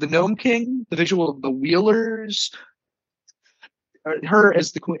visual of the Gnome King, the visual of the Wheelers, her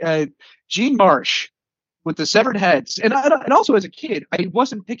as the queen, Jean Marsh with the severed heads, and also as a kid, I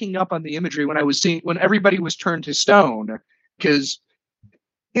wasn't picking up on the imagery when everybody was turned to stone because.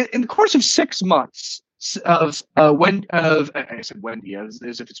 In the course of 6 months I said Wendy as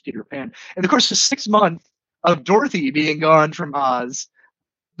if it's Peter Pan. In the course of 6 months of Dorothy being gone from Oz,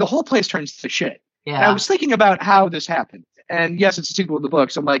 the whole place turns to shit. Yeah. And I was thinking about how this happened. And yes, it's a sequel to the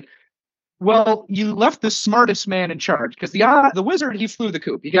books. I'm like, well, you left the smartest man in charge because the wizard, he flew the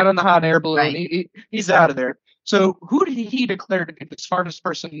coop. He got on the hot air balloon. Right. He's out of there. So who did he declare to be the smartest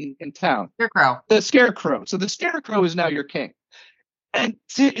person in town? Scarecrow. The Scarecrow. So the Scarecrow is now your king. And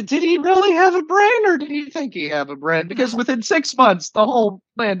did he really have a brain, or did he think he had a brain? Because within 6 months, the whole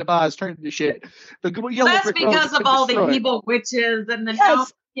land of Oz turned to shit. That's because of all the evil witches and the Gnome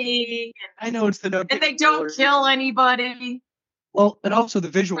King. I know it's the Gnome King. And they don't kill anybody. Well, and also the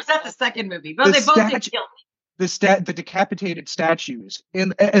visual. Was that the second movie? Well, they both did kill me. The decapitated statues.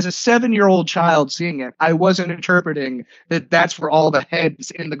 As a 7-year-old child seeing it, I wasn't interpreting that that's where all the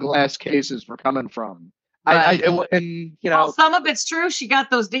heads in the glass cases were coming from. Right. Well, some of it's true. She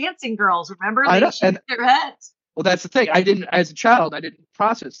got those dancing girls. Remember, they shoot their heads. Well, that's the thing. As a child, I didn't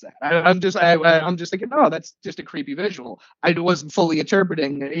process that. I'm just thinking, oh, that's just a creepy visual. I wasn't fully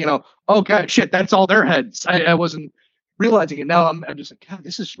interpreting. Oh god, shit, that's all their heads. I wasn't realizing it. Now I'm just like, God,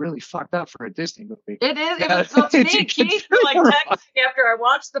 this is really fucked up for a Disney movie. It is. So to me, Keith, like texting after I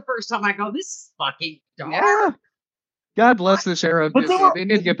watched the first time, I go, this is fucking dark. Yeah. God bless this era of Disney. They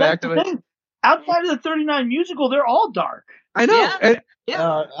need to get back to it. Outside of the 39 musical, they're all dark. I know.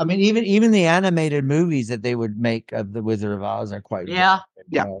 Yeah. I mean, even the animated movies that they would make of the Wizard of Oz are quite Yeah.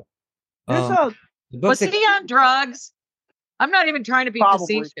 dark. Was he on drugs? I'm not even trying to be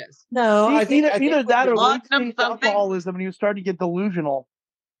facetious. No, I think either that or laudanum alcoholism, and he was starting to get delusional.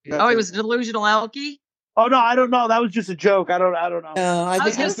 Oh, he was delusional alky? Oh no, I don't know. That was just a joke. I don't know. I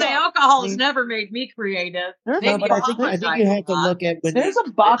was going to say alcohol has never made me creative. No, but I think you have to look at when there's a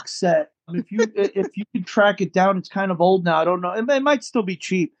box set. If you can track it down, it's kind of old now. I don't know. It might still be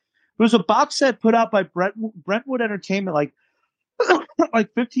cheap. There was a box set put out by Brentwood Entertainment like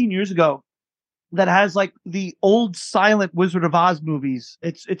 15 years ago that has like the old silent Wizard of Oz movies.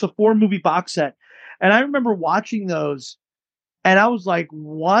 It's a 4-movie box set. And I remember watching those and I was like,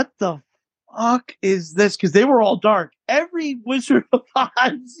 what the fuck is this? Because they were all dark. Every Wizard of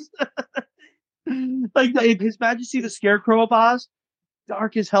Oz, like His Majesty the Scarecrow of Oz,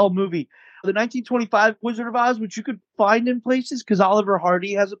 dark as hell movie. The 1925 Wizard of Oz, which you could find in places because Oliver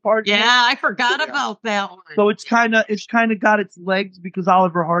Hardy has a part. Yeah, I forgot about that one. So it's kind of got its legs because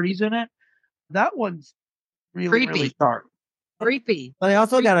Oliver Hardy's in it. That one's really dark. Creepy. But I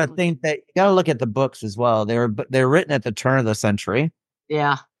also got to think that you got to look at the books as well. They're written at the turn of the century.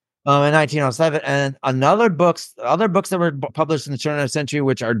 Yeah. In 1907, and other books that were published in the turn of the century,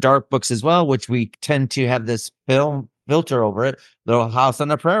 which are dark books as well, which we tend to have this film filter over it. Little House on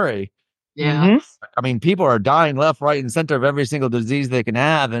the Prairie. Yeah. Mm-hmm. I mean, people are dying left, right, and center of every single disease they can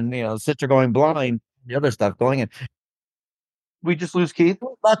have, and sister going blind, the other stuff going in. We just lose Keith.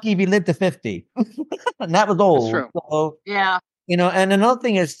 Lucky if he lived to 50, and that was old. That's true. So, yeah. And another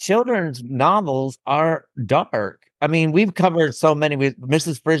thing is children's novels are dark. I mean, we've covered so many with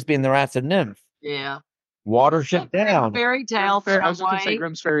Mrs. Frisbee and the Rats and Nymph. Yeah. Watership Down. Fairy Tales. I was going to say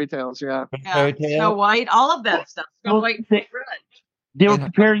Grimm's Fairy Tales, yeah. Fairy Tale. Snow White, all of that stuff. Snow White and Red. They were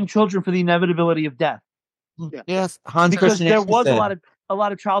preparing children for the inevitability of death. Yeah. Yes, Hans because Christian there was Andersen. a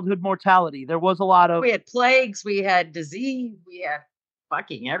lot of childhood mortality. There was a lot of. We had plagues. We had disease. We had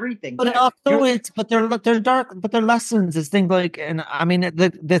fucking everything. But they're dark. But their lessons is things like, and I mean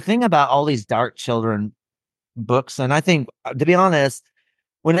the thing about all these dark children books, and I think to be honest,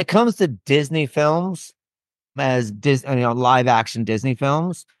 when it comes to Disney films, live action Disney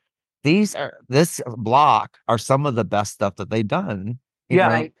films, this block are some of the best stuff that they've done. Yeah,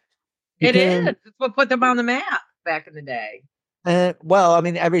 right. It is. It's what put them on the map back in the day. Well, I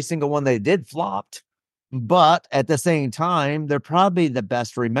mean, every single one they did flopped, but at the same time, they're probably the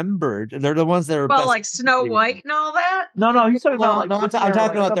best remembered. They're the ones that are best like Snow White and all that. No, he's talking about. I'm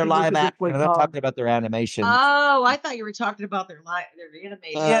talking about their live action. I'm not talking about their animation. Oh, I thought you were talking about their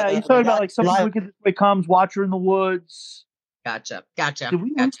animation. Yeah, he's talking about like Something Wicked This Way Comes, Watcher in the Woods. Gotcha. Did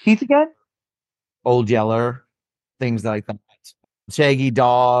we lose Keith again? Old Yeller, things like that. Shaggy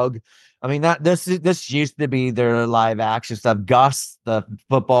Dog. I mean, this used to be their live action stuff. Gus, the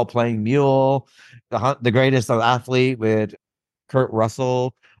football playing mule, the greatest athlete with Kurt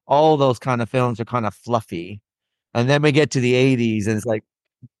Russell. All those kind of films are kind of fluffy, and then we get to the 80s, and it's like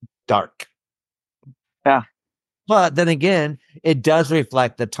dark. Yeah, but then again, it does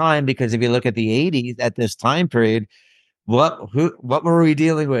reflect the time because if you look at the 80s at this time period, what were we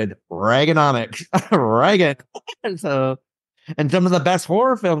dealing with? Reaganomics, Reagan. So. And some of the best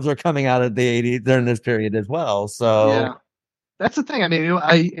horror films are coming out of the 80s during this period as well. So yeah, that's the thing. I mean,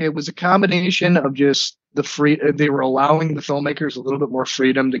 it was a combination of just they were allowing the filmmakers a little bit more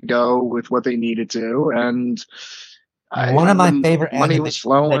freedom to go with what they needed to. And one of my favorite money was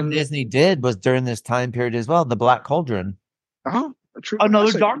flowing. That Disney did was during this time period as well, The Black Cauldron. Oh,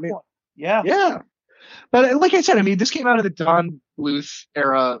 another dark one. Yeah. Yeah. But like I said, I mean, this came out of the Don Bluth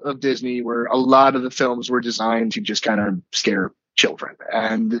era of Disney where a lot of the films were designed to just kind of scare children.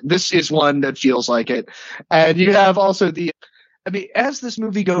 And this is one that feels like it. And you have also as this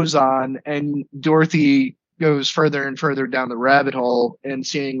movie goes on and Dorothy goes further and further down the rabbit hole and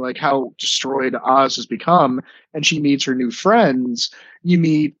seeing like how destroyed Oz has become, and she meets her new friends, you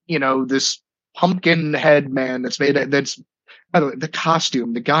meet, this pumpkin head man by the way, the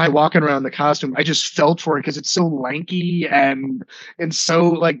costume, the guy walking around the costume, I just felt for it because it's so lanky and so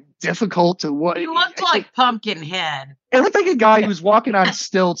like difficult to what. He looked like Pumpkinhead. It looked like a guy who's walking on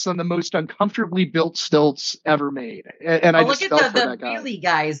stilts on the most uncomfortably built stilts ever made. And I just felt for that guy. Look at the wheelie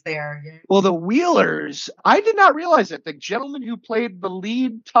guys there. Well, the Wheelers, I did not realize it. The gentleman who played the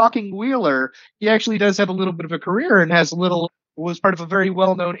lead talking Wheeler, he actually does have a little bit of a career and was part of a very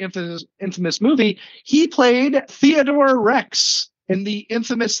well-known infamous movie. He played Theodore Rex in the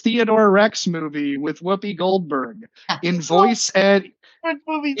infamous Theodore Rex movie with Whoopi Goldberg in voice and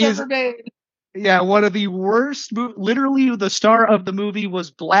movie ever made. Yeah, one of the worst. Literally, the star of the movie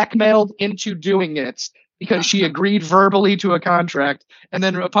was blackmailed into doing it because she agreed verbally to a contract, and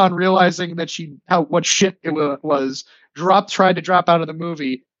then upon realizing that what shit it was, tried to drop out of the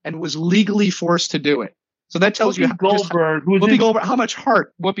movie and was legally forced to do it. So that tells you how much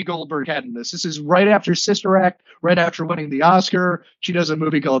heart Whoopi Goldberg had in this. This is right after Sister Act, right after winning the Oscar. She does a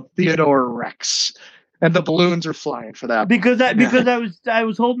movie called Theodore Rex. And the balloons are flying for that. Because I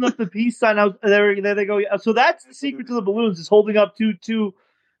was holding up the peace sign. I was there they go. So that's the secret to the balloons, is holding up two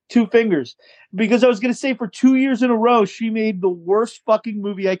fingers. Because I was going to say, for 2 years in a row, she made the worst fucking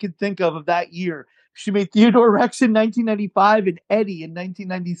movie I could think of that year. She made Theodore Rex in 1995 and Eddie in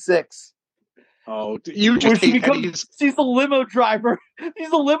 1996. Oh, you just hate Eddie's. She's a limo driver.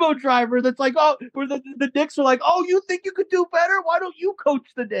 He's a limo driver that's like, oh, where the Knicks are like, oh, you think you could do better? Why don't you coach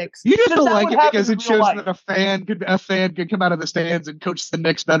the Knicks? You just don't like it because it shows that a fan could come out of the stands and coach the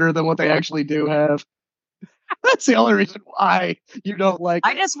Knicks better than what they actually do have. That's the only reason why you don't like it.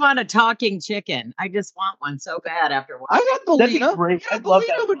 I just want a talking chicken. I just want one so bad after watching. I got Belina. Great. Yeah,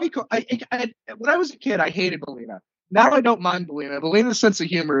 Belina would be cool. When I was a kid, I hated Belina. Now I don't mind Belina. Belina's sense of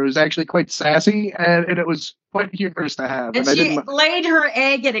humor was actually quite sassy, and it was quite humorous to have. And she laid her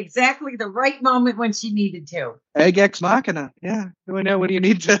egg at exactly the right moment when she needed to. Egg ex machina. Yeah. I know when you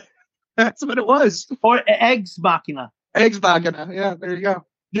need to. That's what it was. Or eggs machina. Eggs machina. Yeah, there you go.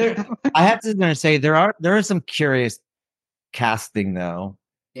 I have to say there is some curious casting though.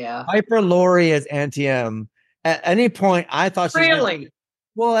 Yeah. Piper Laurie as Auntie M. At any point, I thought she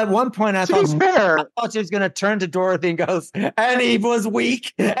Well, at one point I thought she was going to turn to Dorothy and goes, and he was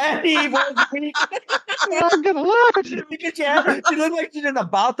weak. And he was weak. I'm going to lie. Because she looked like she was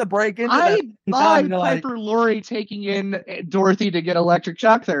about to break into I buy Piper Laurie taking in Dorothy to get electric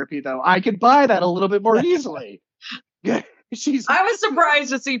shock therapy, though. I could buy that a little bit more easily. I was surprised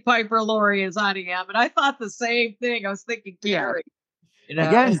to see Piper Laurie as Auntie M, and I thought the same thing. I was thinking Carrie. You know?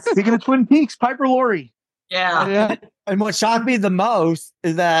 Again, speaking of Twin Peaks, Piper Laurie. Yeah. And what shocked me the most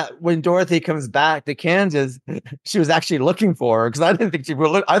is that when Dorothy comes back to Kansas, she was actually looking for her, because I didn't think she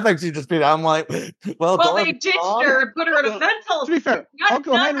would look. I think she'd just be. I'm like, well, they ditched her and put her in a mental. To be fair,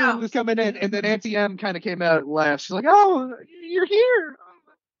 Uncle Henry was coming in, and then Auntie M kind of came out and laughed. She's like, "Oh, you're here."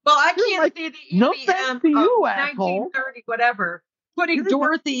 Well, I can't see the no thanks to you, asshole. 1930, whatever. Putting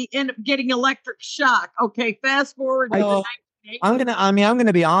Dorothy in getting electric shock. Okay, fast forward. I'm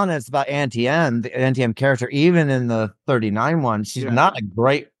gonna be honest about Auntie M, the Auntie M character. Even in the 39 one, she's not a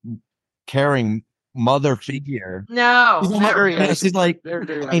great caring mother figure. No, she's like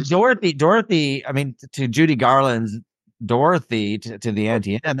Dorothy. I mean, to Judy Garland's Dorothy to the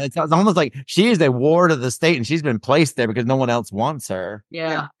Auntie M, it's almost like she is a ward of the state, and she's been placed there because no one else wants her.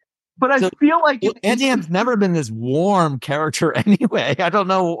 Yeah. But I feel like Auntie M's never been this warm character anyway. I don't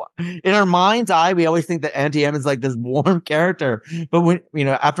know. In our mind's eye, we always think that Auntie M is like this warm character. But when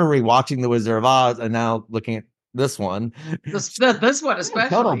after rewatching The Wizard of Oz and now looking at this one, this one especially,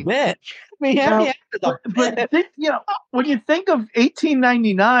 total bitch. I mean, Auntie M is a bitch. When you think of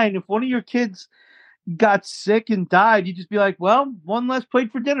 1899, if one of your kids got sick and died, you'd just be like, "Well, one less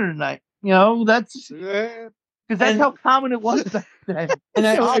plate for dinner tonight." That's. Because that's how common it was back then.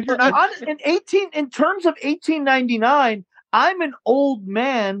 In terms of 1899, I'm an old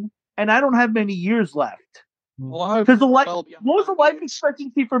man and I don't have many years left. Because what was the life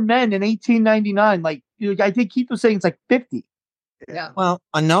expectancy for men in 1899? Like, I think Keith was saying it's like 50. Yeah. Well,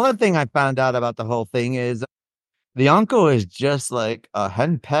 another thing I found out about the whole thing is the uncle is just like a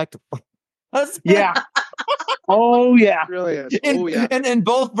henpecked. Yeah. Oh yeah. It really is. And in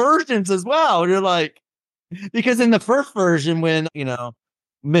both versions as well. You're like. Because in the first version, when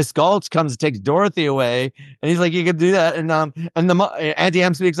Miss Gulch comes and takes Dorothy away, and he's like, "You can do that," and the Auntie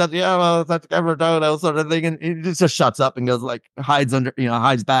M speaks up, "Yeah, well, that's ever done," sort of thing, and he just shuts up and goes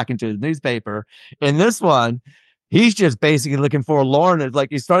hides back into his newspaper. In this one, he's just basically looking for Lauren. It's like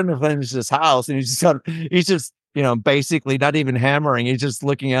he's starting to finish his house, and he's just basically not even hammering. He's just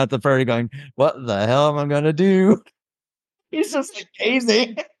looking out the ferry, going, "What the hell am I gonna do?" He's just like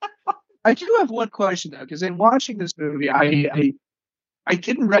gazing. I do have one question though, because in watching this movie, I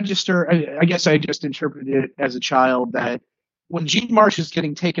didn't register. I guess I just interpreted it as a child that when Jean Marsh is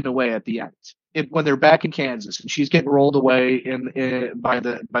getting taken away at the end, when they're back in Kansas and she's getting rolled away by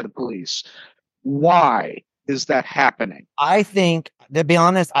the police, why is that happening? I think, to be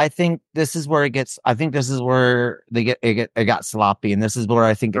honest, this is where it got sloppy, and this is where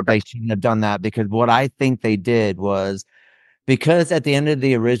I think they shouldn't have done that, because what I think they did was. Because at the end of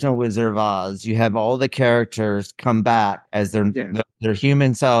the original Wizard of Oz, you have all the characters come back as their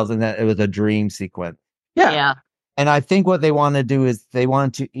human selves, and that it was a dream sequence. Yeah. And I think what they want to do is they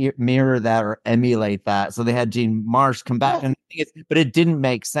want to mirror that or emulate that. So they had Jean Marsh come back, but it didn't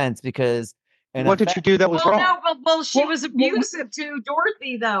make sense because. What did she do that was wrong? No, she was abusive to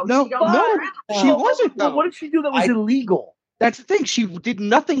Dorothy, though. No, she wasn't. Though. What did she do that was illegal? That's the thing. She did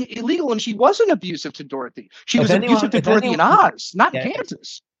nothing illegal, and she wasn't abusive to Dorothy. She was abusive to Dorothy in Oz, not in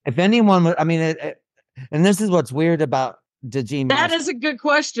Kansas. If anyone, I mean, and this is what's weird about the Jean Marsh. That is a good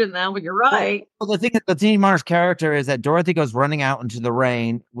question, though. But you're right. Well, the thing, the Jean Marsh character is that Dorothy goes running out into the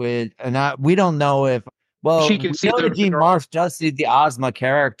rain with, and we don't know if. Well, she can see that Jean Marsh does see the Ozma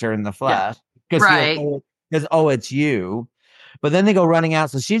character in the flesh, because it's you. But then they go running out,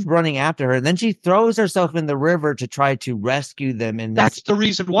 so she's running after her, and then she throws herself in the river to try to rescue them. And that's the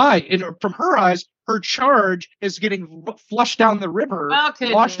reason why, from her eyes, her charge is getting flushed down the river,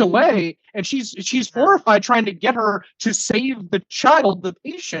 washed away, and she's horrified, trying to get her to save the child, the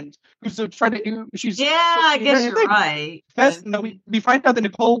patient, who's trying to do. I guess you're right. We find out that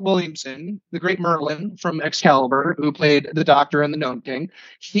Nicole Williamson, the great Merlin from Excalibur, who played the Doctor and the Gnome King,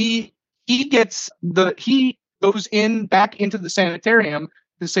 he goes back into the sanitarium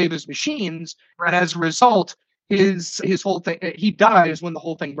to save his machines, and as a result, his whole thing, he dies when the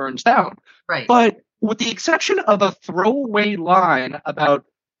whole thing burns down. Right. But with the exception of a throwaway line about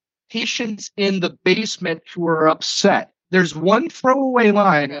patients in the basement who are upset, there's one throwaway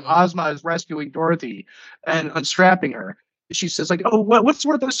line, and Ozma is rescuing Dorothy and unstrapping her. She says, like, "Oh, what's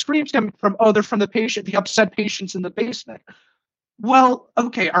where those screams coming from? Oh, they're from the upset patients in the basement." Well,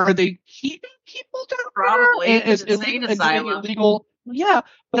 okay, are they keeping people down probably there? Is illegal? Yeah,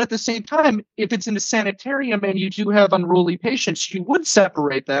 but at the same time, if it's in a sanitarium and you do have unruly patients, you would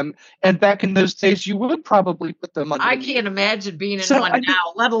separate them. And back in those days, you would probably put them under. I can't imagine being in one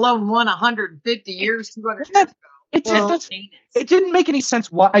now, let alone 150 years, 200 years ago. It didn't make any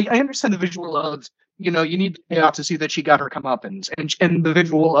sense. Why? I understand the visual of, you need to pay off to see that she got her comeuppance, and the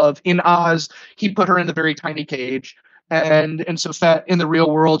visual of in Oz, he put her in the very tiny cage. And so in the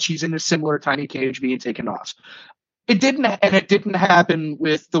real world, she's in a similar tiny cage being taken off. It didn't happen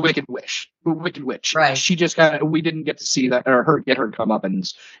with the Wicked Witch. Right. She just we didn't get to see that or her get her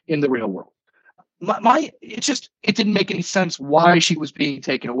comeuppance in the real world. It didn't make any sense why she was being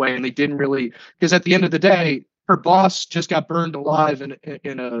taken away, and they didn't really, because at the end of the day, her boss just got burned alive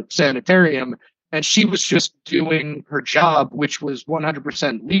in a sanitarium, and she was just doing her job, which was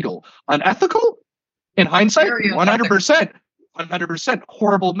 100% legal, unethical. In hindsight, 100%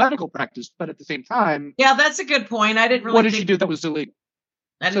 horrible medical practice, but at the same time, that's a good point. I didn't really. What did she do that was illegal?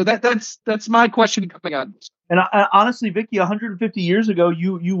 So that's my question coming on. And honestly, Vicky, 150 years ago,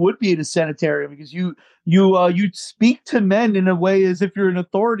 you would be in a sanitarium because you'd speak to men in a way as if you're an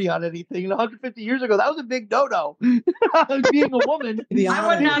authority on anything. And 150 years ago, that was a big no-no. Being a woman, I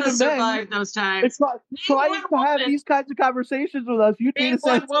would not have survived those times. It's not trying to have these kinds of conversations with us. You being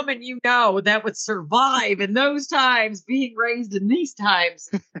one woman, that would survive in those times. Being raised in these times,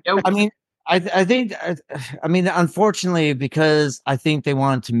 I mean. I think, unfortunately, because I think they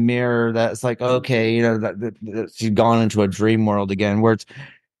wanted to mirror that. It's like, okay, that she's gone into a dream world again, where it's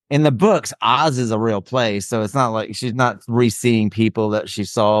in the books, Oz is a real place. So it's not like she's not re-seeing people that she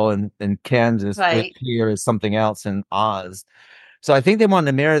saw in Kansas. Right. Here is something else in Oz. So I think they wanted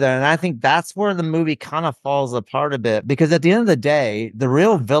to mirror that. And I think that's where the movie kind of falls apart a bit, because at the end of the day, the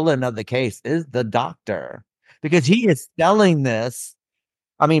real villain of the case is the Doctor, because he is selling this.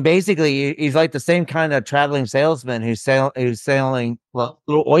 I mean, basically, he's like the same kind of traveling salesman who's selling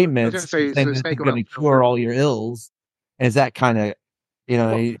little ointments, saying that they're going to cure all your ills. Is that kind of,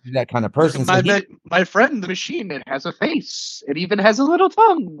 that kind of person? My friend, the machine, it has a face. It even has a little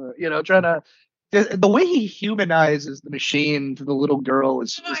tongue. Trying to. The way he humanizes the machine to the little girl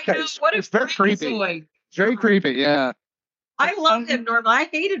is very creepy. Very creepy. Yeah. I love him, Norm. I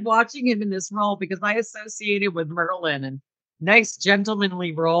hated watching him in this role because I associated with Merlin and nice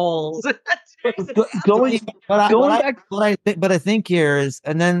gentlemanly roles. But I think here is,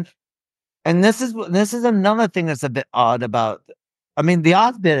 and this is another thing that's a bit odd about. I mean, the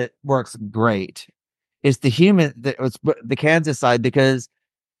Oz bit works great. It's the Kansas side, because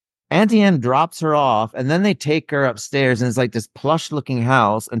Auntie Anne drops her off, and then they take her upstairs, and it's like this plush-looking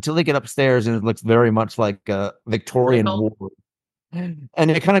house until they get upstairs, and it looks very much like a Victorian ward. And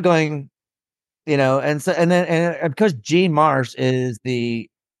they're kind of going. And because Jean Marsh is the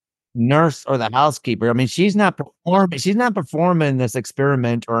nurse or the housekeeper, I mean, she's not performing this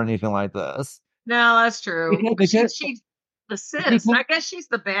experiment or anything like this. No, that's true. She's the sis. I guess she's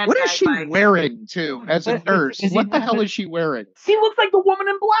the bad guy. What is she wearing too as a nurse? What the hell is she wearing? She looks like the woman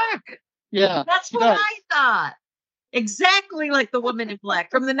in black. Yeah, that's what I thought. Exactly like the woman in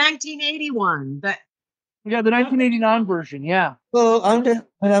black from the 1981. Yeah, the 1989 version. Yeah. Well, Fights but on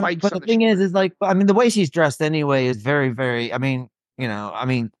the the thing shoulder. is like, I mean, the way she's dressed anyway is very, very.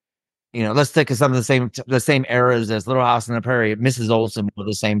 Let's think of some of the same eras as Little House on the Prairie. Mrs. Olsen wore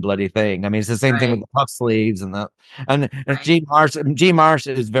the same bloody thing. I mean, it's the same thing with Right. the puff sleeves and Right. G Marsh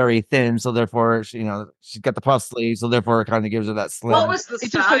is very thin, so therefore, she's got the puff sleeves, so therefore, it kind of gives her that slim. What was the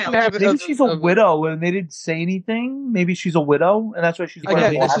It just doesn't style? have Maybe she's a widow and they didn't say anything. Maybe she's a widow and that's why she's wearing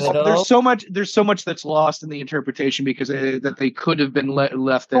Again, Widow. this is, there's so much that's lost in the interpretation because that they could have been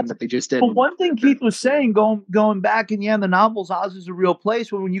left in that they just didn't. But one thing Keith was saying, going back, and in the novels, Oz is a real place.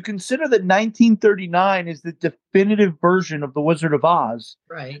 But when you consider that 1939 is the definitive version of The Wizard of Oz,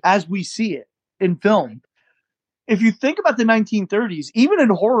 Right. as we see it in film, if you think about the 1930s, even in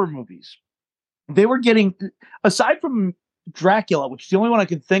horror movies, they were getting, aside from Dracula, which is the only one I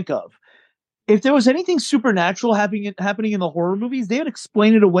can think of, if there was anything supernatural happening in the horror movies, they would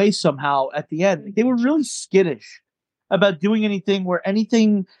explain it away somehow at the end. They were really skittish about doing anything where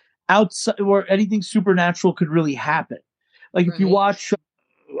anything outside, where anything supernatural could really happen. Like if you watch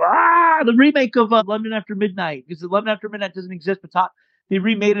the remake of 11 After Midnight, because 11 After Midnight doesn't exist, but they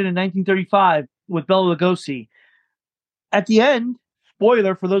remade it in 1935 with Bela Lugosi. At the end,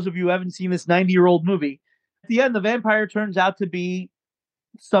 spoiler for those of you who haven't seen this 90-year-old movie, at the end, the vampire turns out to be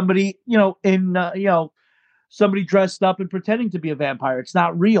somebody, somebody dressed up and pretending to be a vampire. It's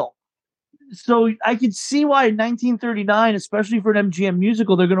not real. So I could see why in 1939, especially for an MGM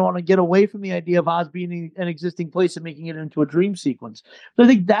musical, they're going to want to get away from the idea of Oz being an existing place and making it into a dream sequence. So I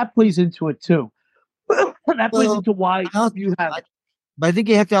think that plays into it too. That plays into why you have. But I think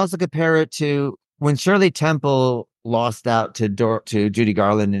you have to also compare it to when Shirley Temple lost out to Judy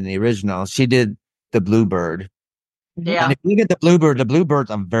Garland in the original. She did The Bluebird. Yeah. And if you get The Bluebird's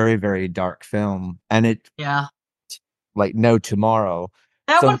a very, very dark film, and like no tomorrow.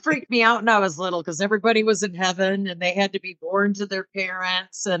 That one freaked me out when I was little because everybody was in heaven and they had to be born to their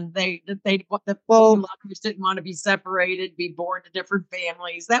parents, and the lovers didn't want to be separated, be born to different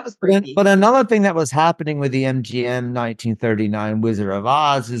families. That was freaky. But another thing that was happening with the MGM 1939 Wizard of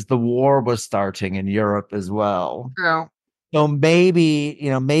Oz is the war was starting in Europe as well. True. So maybe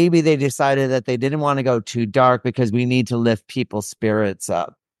they decided that they didn't want to go too dark because we need to lift people's spirits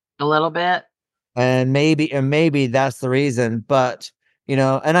up a little bit. And maybe that's the reason. But,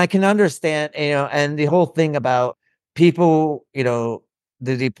 and I can understand, and the whole thing about people, the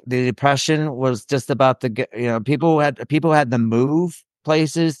depression was just about people had to move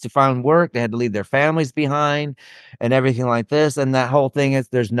places to find work. They had to leave their families behind and everything like this. And that whole thing is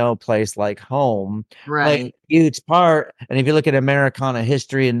there's no place like home. Right. Like, huge part. And if you look at Americana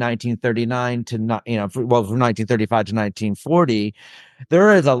history in 1939 to not, from 1935 to 1940,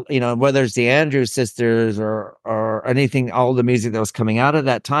 there is whether it's the Andrews Sisters or anything, all the music that was coming out of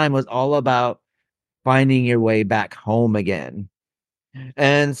that time was all about finding your way back home again.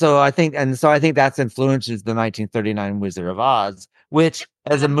 And so I think that's influences the 1939 Wizard of Oz, which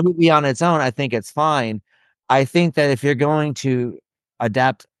as a movie on its own, I think it's fine. I think that if you're going to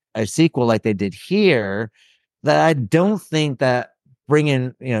adapt a sequel like they did here, that I don't think that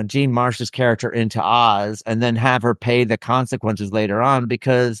bringing, Jean Marsh's character into Oz and then have her pay the consequences later on,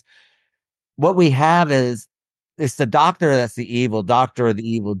 because what we have is it's the doctor that's the evil doctor or the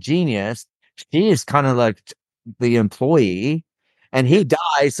evil genius. She is kind of like the employee. And he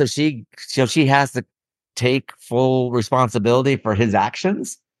dies, so she has to take full responsibility for his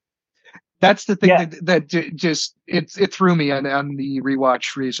actions. That's the thing that just it threw me on the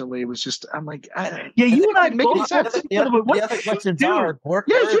rewatch recently. It was just I'm like, you and I make any sense. The other questions are,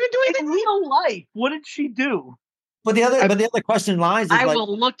 she didn't do anything in real life. What did she do? But the other question lies. Is I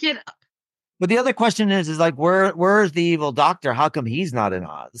will look it up. But the other question is like, where is the evil doctor? How come he's not in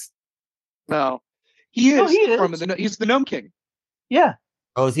Oz? No, he is. He's the Gnome King. Yeah.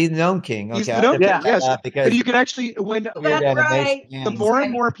 Oh, is he the Gnome King? Okay. He's the Gnome King. Yes. Because you can actually the more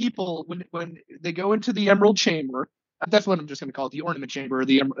and more people when they go into the Emerald Chamber. That's what I'm just going to call it, the Ornament Chamber.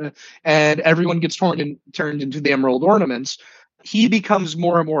 And everyone gets turned into the Emerald Ornaments. He becomes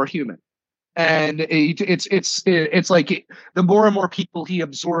more and more human. And it's like the more and more people he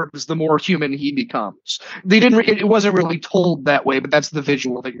absorbs, the more human he becomes. It wasn't really told that way, but that's the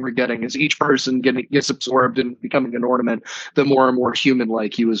visual that you were getting, is each person gets absorbed and becoming an ornament, the more and more human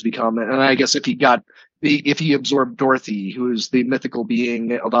like he was becoming. And I guess if he absorbed Dorothy, who is the mythical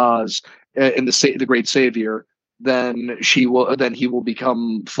being of Oz and the great savior, then he will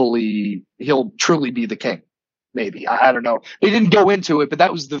become he'll truly be the king. Maybe I don't know. They didn't go into it, but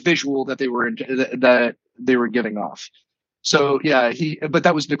that was the visual that they were giving off. So yeah, but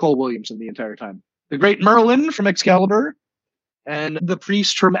that was Nicole Williamson the entire time. The great Merlin from Excalibur, and the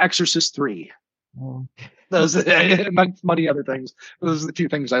priest from Exorcist 3. Those, amongst many other things, those are the two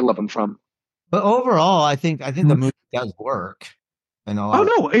things I love him from. But overall, I think the movie does work.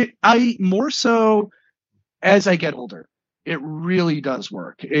 I more so as I get older. It really does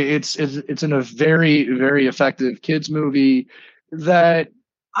work. It's in a very, very effective kids movie that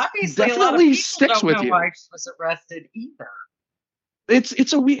obviously definitely sticks with you. Why she was arrested either.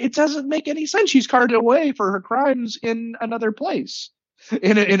 It doesn't make any sense. She's carted away for her crimes in another place.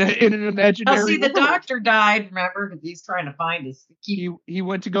 In an imaginary world. The world. doctor died, remember, because he's trying to find us. He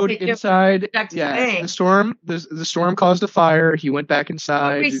went to go inside. Yeah, the storm caused a fire. He went back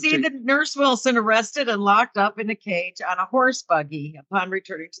inside. We see the Nurse Wilson arrested and locked up in a cage on a horse buggy upon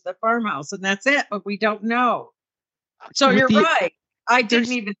returning to the farmhouse, and that's it. But we don't know. So you're right. I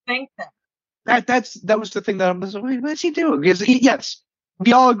didn't even think that. That was the thing that I was like, what's he doing? Because yes,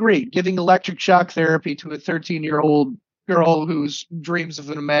 we all agree, giving electric shock therapy to a 13-year-old girl whose dreams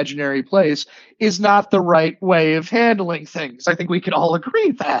of an imaginary place is not the right way of handling things. I think we can all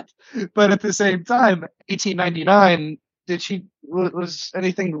agree that. But at the same time, 1899, was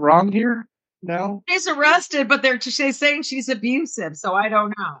anything wrong here? No? She's arrested, but they're saying she's abusive, so I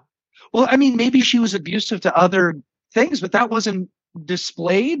don't know. Well, I mean, maybe she was abusive to other things, but that wasn't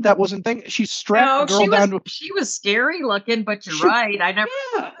displayed. That wasn't thing. She strapped the girl down. She was scary looking, but you're right. I never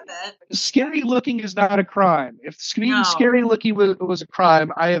thought of that. Scary looking is not a crime. If scary looking was a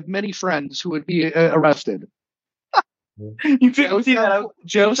crime, I have many friends who would be arrested. You couldn't see that.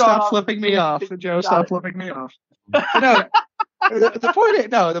 Joe, stop flipping me off. Joe, stop flipping me off. No,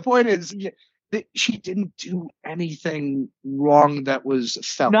 the point is that she didn't do anything wrong that was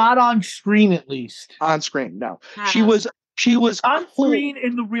felt. Not on screen, at least. On screen, no. She was on screen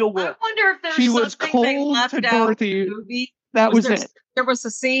in the real world. I wonder if there's something they left out Dorothy. in the movie. That was it. There was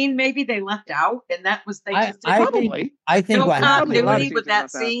a scene maybe they left out, and that was I think no what continuity with that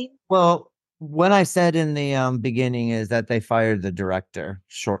scene. Well, what I said in the beginning is that they fired the director.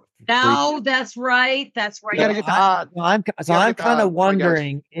 That's right. That's right. I'm kind of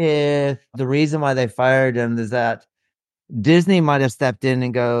wondering if the reason why they fired him is that Disney might have stepped in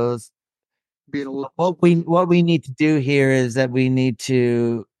and goes, what we need to do here is that we need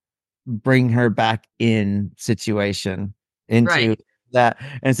to bring her back in situation into that,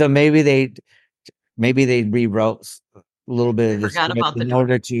 and so maybe they rewrote a little bit of the script in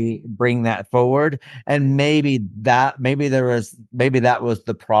order to bring that forward, and maybe that was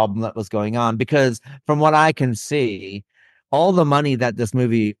the problem that was going on, because from what I can see, all the money that this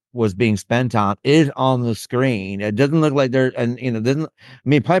movie was being spent on is on the screen. It doesn't look like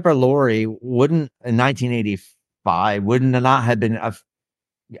Piper Laurie wouldn't in 1985 wouldn't not have been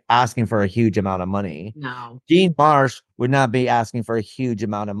asking for a huge amount of money. No, Gene Marsh would not be asking for a huge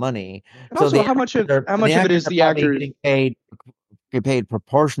amount of money. And so also, how much of it is the actors getting paid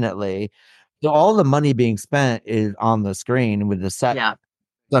proportionately? So all the money being spent is on the screen with the set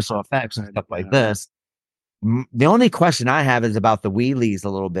special effects and stuff like this. The only question I have is about the wheelies a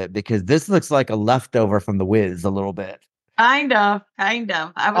little bit, because this looks like a leftover from The Wiz a little bit. Kind of.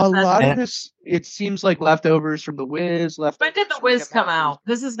 A lot of this, it seems like leftovers from The Wiz. When did The Wiz come out?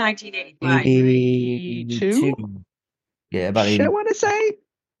 This is 1985. 82? Yeah, about 80. I want to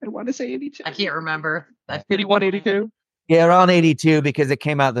say 82. I can't remember. 81, 82? Yeah, around 82, because it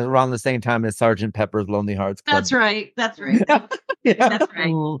came out around the same time as Sgt. Pepper's Lonely Hearts Club. That's right. That's right. Yeah.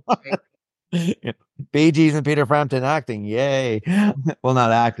 Bee Gees and Peter Frampton acting, yay! Well,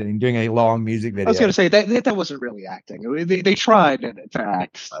 not acting, doing a long music video. I was going to say that wasn't really acting. They tried to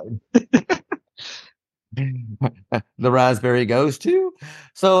act. The Raspberry Ghost too.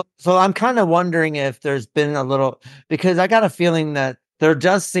 So I'm kind of wondering if there's been a little, because I got a feeling that there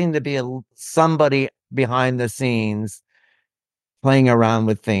does seem to be somebody behind the scenes playing around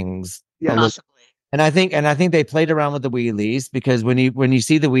with things. Yeah. And I think they played around with the wheelies, because when you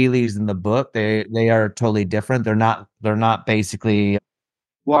see the wheelies in the book, they are totally different. They're not basically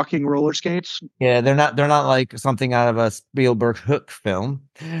walking roller skates. Yeah, they're not like something out of a Spielberg Hook film.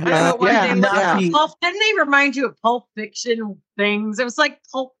 Didn't they remind you of Pulp Fiction things? It was like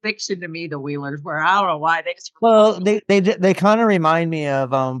Pulp Fiction to me. The Wheelers were. I don't know why they just. Well, they kind of remind me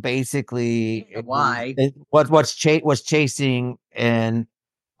of basically why what's chasing and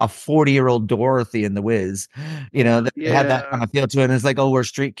a 40-year-old Dorothy in The Wiz, they had that kind of feel to it. And it's like, oh, we're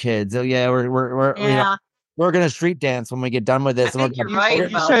street kids. Oh yeah, we're gonna street dance when we get done with this. And we're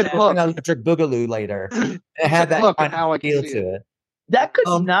gonna electric boogaloo later. It had that kind of feel to it. That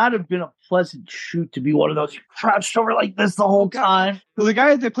could not have been a pleasant shoot to be one of those crouched over like this the whole time. Well, the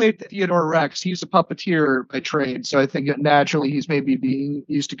guy that played Theodore Rex, he's a puppeteer by trade, so I think naturally he's maybe being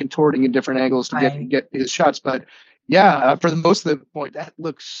used to contorting in different angles to get his shots. But Yeah, for the most of the point, that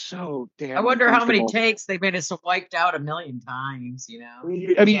looks so damn. I wonder how many takes they made us wiped out 1,000,000 times.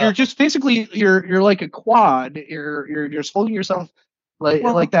 I mean, you're just basically you're like a quad. You're just holding yourself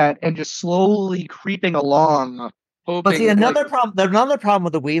like that and just slowly creeping along. Hoping, but see, another problem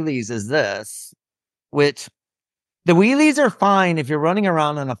with the wheelies is this, which the wheelies are fine if you're running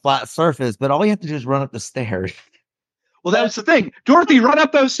around on a flat surface, but all you have to do is run up the stairs. Well, that was the thing. Dorothy, run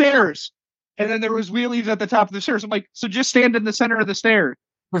up those stairs. And then there was wheelies at the top of the stairs. I'm like, so just stand in the center of the stairs.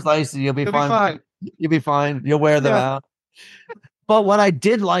 Precisely. You'll be fine. You'll be fine. You'll wear them out. But what I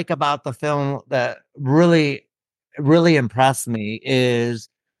did like about the film that really, really impressed me is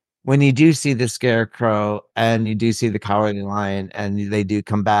when you do see the Scarecrow and you do see the Cowardly Lion and they do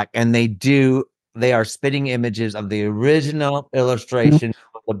come back and they are spitting images of the original illustration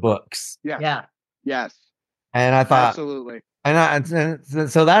of the books. Yeah. Yes. And I thought, absolutely. And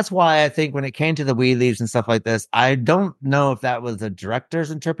so that's why I think when it came to the wheelies and stuff like this, I don't know if that was a director's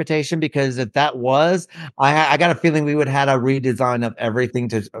interpretation, because if that was, I got a feeling we would have had a redesign of everything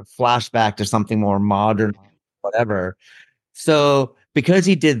to flash back to something more modern, whatever. So because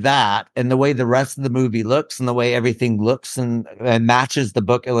he did that, and the way the rest of the movie looks and the way everything looks and matches the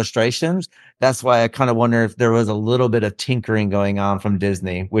book illustrations, that's why I kind of wonder if there was a little bit of tinkering going on from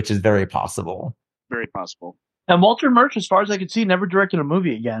Disney, which is very possible. Very possible. And Walter Murch, as far as I could see, never directed a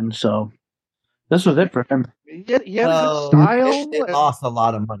movie again. So this was it for him. Yeah, style. It lost a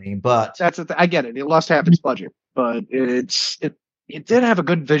lot of money, but that's I get it. It lost half its budget, but it did have a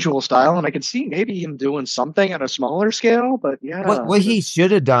good visual style, and I could see maybe him doing something at a smaller scale. But yeah, what he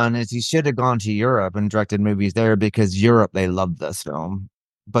should have done is he should have gone to Europe and directed movies there, because Europe, they love this film.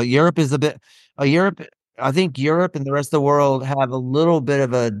 But Europe is a bit I think Europe and the rest of the world have a little bit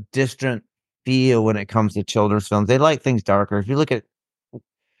of a distant feel when it comes to children's films. They like things darker. If you look at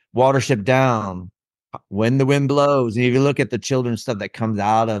Watership Down, When the Wind Blows, and if you look at the children's stuff that comes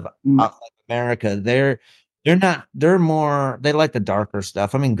out of outside America, they like the darker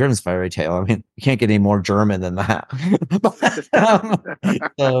stuff. I mean, Grimm's Fairy Tale, I mean, you can't get any more German than that.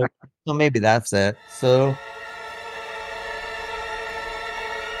 so maybe that's it. So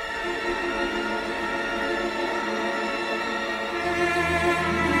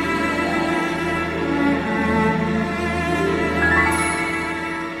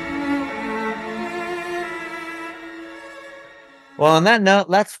well, on that note,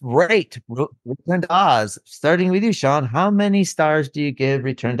 let's rate Return to Oz. Starting with you, Sean, how many stars do you give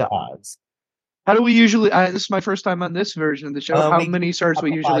Return to Oz? How do we usually? This is my first time on this version of the show. How many stars do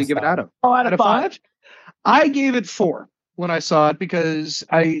we usually give it out of? Oh, out of 5. I gave it 4 when I saw it, because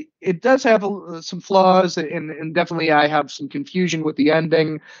it does have some flaws, and definitely I have some confusion with the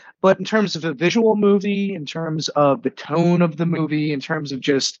ending. But in terms of a visual movie, in terms of the tone of the movie, in terms of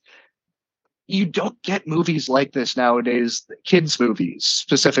just, you don't get movies like this nowadays, kids movies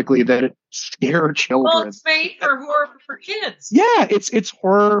specifically, that scare children. Well, it's made for horror for kids. Yeah, it's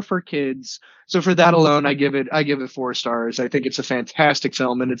horror for kids. So for that alone, I give it 4 stars. I think it's a fantastic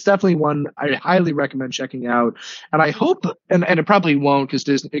film, and it's definitely one I highly recommend checking out. And I hope, and it probably won't, because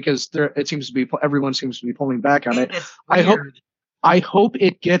everyone seems to be pulling back on it. I hope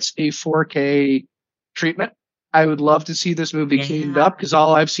it gets a 4K treatment. I would love to see this movie cleaned up, because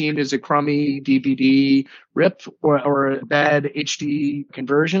all I've seen is a crummy DVD rip or a bad HD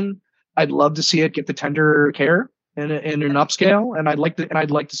conversion. I'd love to see it get the tender care in an upscale, and I'd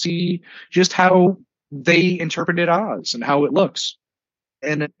like to see just how they interpreted Oz and how it looks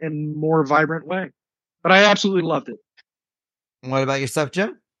in a more vibrant way. But I absolutely loved it. What about yourself,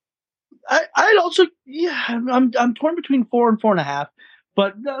 Jim? I'd also, I'm torn between 4 and 4.5,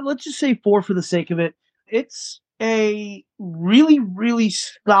 but let's just say 4 for the sake of it. It's a really, really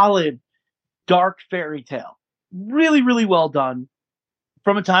solid dark fairy tale. Really, really well done.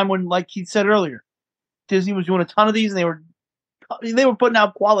 From a time when, like Keith said earlier, Disney was doing a ton of these, and they were putting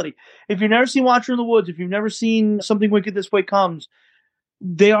out quality. If you've never seen Watcher in the Woods, if you've never seen Something Wicked This Way Comes,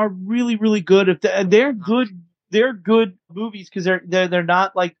 they are really, really good. They're good movies, because they're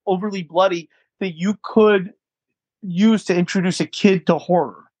not like overly bloody, that you could use to introduce a kid to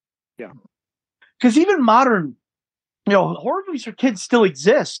horror. Yeah. Because even modern, horror movies for kids still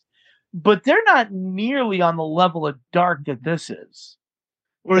exist, but they're not neirly on the level of dark that this is.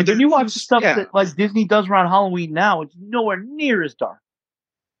 Or like, when you watch stuff that like Disney does around Halloween now, it's nowhere near as dark.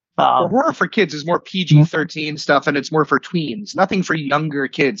 Horror for kids is more PG-13 stuff, and it's more for tweens. Nothing for younger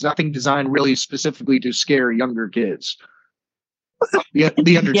kids. Nothing designed really specifically to scare younger kids. The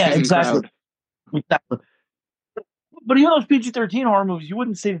understanding crowd. Exactly. But even those PG-13 horror movies, you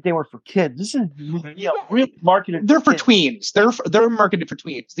wouldn't say that they were for kids. This is really marketed. They're for tweens. They're marketed for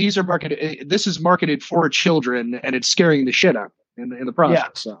tweens. These are marketed. This is marketed for children, and it's scaring the shit out in the process. Yeah.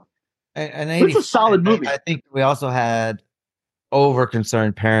 So, and it's a solid movie. I think we also had over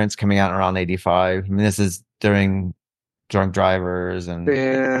concerned parents coming out around 85. I mean, this is during drunk drivers and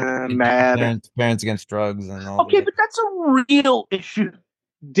mad parents against drugs and all. Okay, but that's a real issue.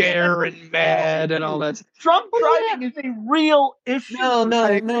 Dare and mad and all that. Drunk driving is a real issue.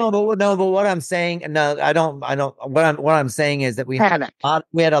 No, but what I'm saying, I don't. What I'm saying is that we had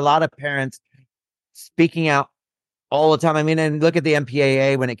a lot of parents speaking out all the time. I mean, and look at the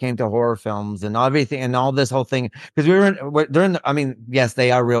MPAA when it came to horror films and everything and all this whole thing. Because I mean, yes,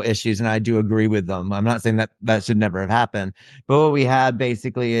 they are real issues, and I do agree with them. I'm not saying that should never have happened, but what we had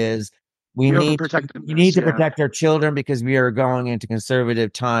basically is we need to protect our children because we are going into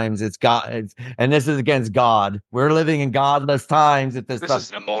conservative times. It's God, and this is against God. We're living in godless times. This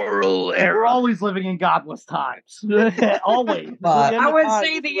is a moral era. We're always living in godless times. Always. But I would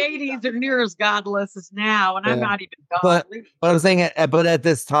say the 80s are near as godless as now, and I'm not even godly. But I'm saying, but at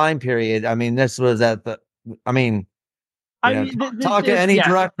this time period, I mean, this was at the. I mean. Talk to any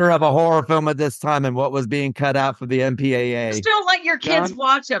director of a horror film at this time and what was being cut out for the MPAA. Just don't let your kids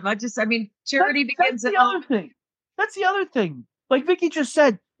watch them. Charity begins at home. That's the other thing. Like Vicky just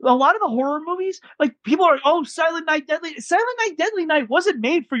said, a lot of the horror movies, like people are, Silent Night, Deadly. Silent Night, Deadly Night wasn't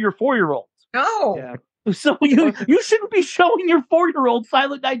made for your 4-year-old. No. Yeah. So you shouldn't be showing your 4-year-old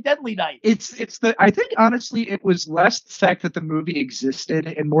Silent Night, Deadly Night. I think honestly it was less the fact that the movie existed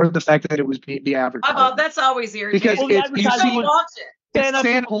and more the fact that it was being advertised. That's always irritating. Because you don't watch it.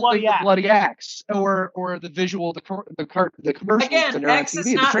 Santa holding the bloody axe, or the visual, the commercials. Again, X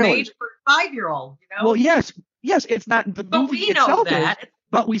is not made for a 5-year-old. You know? Well, yes, it's not the but movie we itself. Know that.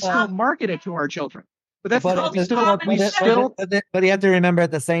 But we still market it to our children. But you have to remember at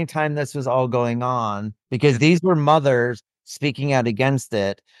the same time this was all going on because these were mothers speaking out against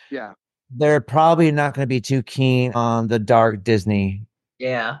it. Yeah, they're probably not going to be too keen on the dark Disney.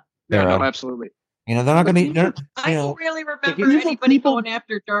 Yeah, no, absolutely. You know, they're not going to be. I don't really remember anybody going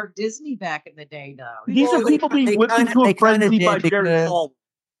after dark Disney back in the day, though. These are people being whipped into a frenzy by Jerry Paul.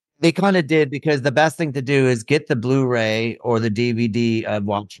 They kind of did because the best thing to do is get the Blu-ray or the DVD of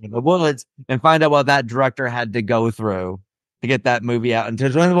Watching the Woods and find out what that director had to go through to get that movie out. And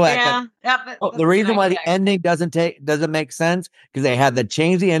the reason why the ending doesn't make sense because they had to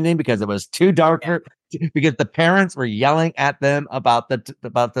change the ending because it was too darker because the parents were yelling at them about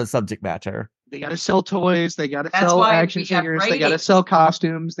the subject matter. They got to sell toys. They got to sell action figures. They got to sell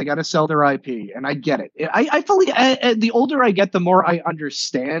costumes. They got to sell their IP. And I get it. I fully. The older I get, the more I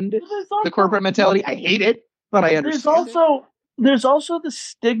understand the corporate mentality. I hate it, but I understand. There's also the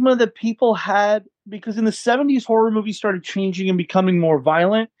stigma that people had because in the 70s, horror movies started changing and becoming more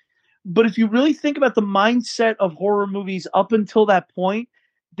violent. But if you really think about the mindset of horror movies up until that point,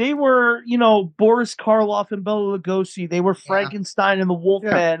 they were, Boris Karloff and Bela Lugosi. They were Frankenstein and the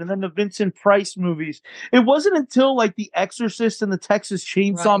Wolfman, and then the Vincent Price movies. It wasn't until like The Exorcist and the Texas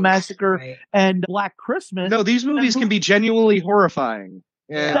Chainsaw Massacre and Black Christmas. No, these movies can be genuinely horrifying.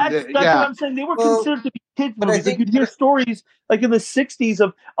 And, that's what I'm saying. They were considered to be kids movies. You'd hear stories like in the 60s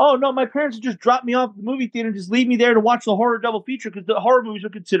of, oh no, my parents just dropped me off at the movie theater and just leave me there to watch the horror double feature because the horror movies are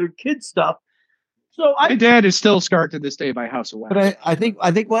considered kid stuff. So my dad is still scarred to this day by House of Wax. But I think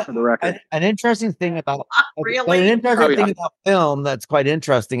what an interesting thing about about film that's quite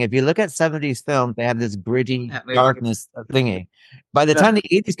interesting. If you look at 70s films, they have this gritty darkness thingy. By the time the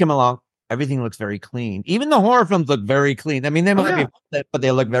 80s come along, everything looks very clean. Even the horror films look very clean. I mean, they might be, but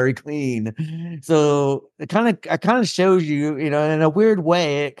they look very clean. So it kind of shows you, in a weird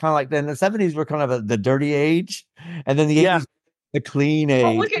way, it kind of like then the 70s were kind of the dirty age, and then the 80s. The clean age.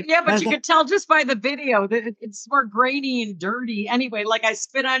 Well, but you could tell just by the video that it's more grainy and dirty. Anyway, like I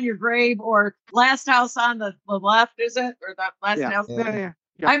Spit on Your Grave or Last House on the left, is it? Or that Last House? Yeah.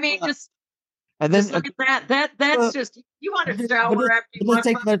 I mean, just look at that. That's just you want to shower after you.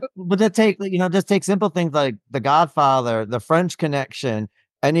 Just take simple things like The Godfather, The French Connection,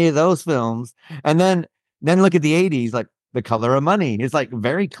 any of those films, and then look at the 80s, like The Color of Money. It's like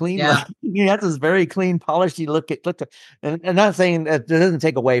very clean. Yeah. You have this very clean, polished look at, and not saying that it doesn't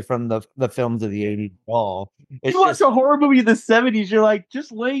take away from the films of the 80s at all. It's you watch a horror movie of the 70s, you're like,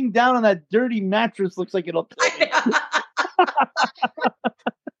 just laying down on that dirty mattress looks like it'll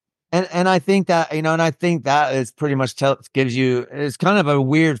And I think that, is pretty much gives you, it's kind of a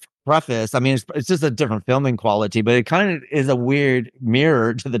weird preface. I mean, it's just a different filming quality, but it kind of is a weird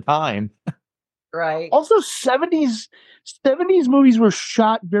mirror to the time. Right. Also, 70s movies were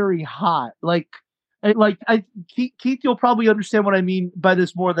shot very hot. Like Keith, you'll probably understand what I mean by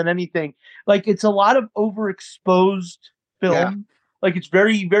this more than anything. Like, it's a lot of overexposed film. Yeah. Like, it's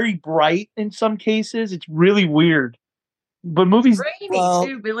very, very bright in some cases. It's really weird. But movies, grainy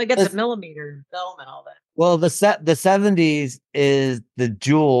too. But look at the millimeter film and all that. Well, the 70s is the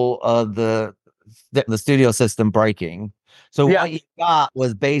jewel of the studio system breaking. So what you got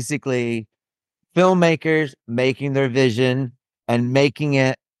was basically filmmakers making their vision and making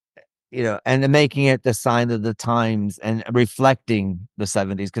it, and making it the sign of the times and reflecting the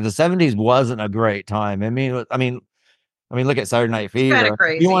 70s, because the 70s wasn't a great time. I mean, look at Saturday Night Fever.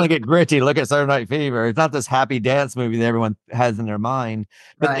 If you want to get gritty, look at Saturday Night Fever. It's not this happy dance movie that everyone has in their mind,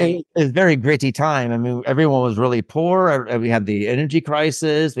 but it's a very gritty time. I mean, everyone was really poor. We had the energy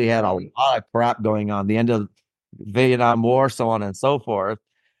crisis. We had a lot of crap going on. The end of Vietnam War, so on and so forth.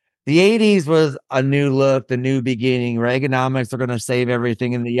 The 80s was a new look, the new beginning. Reaganomics are going to save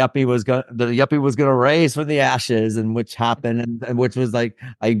everything, and the yuppie was going to rise from the ashes, and which happened, and which was like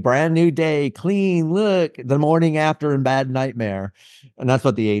a brand new day, clean look, the morning after, and bad nightmare, and that's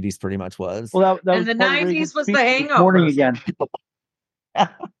what the 80s pretty much was. Well, and the 90s was the hangover. Morning again.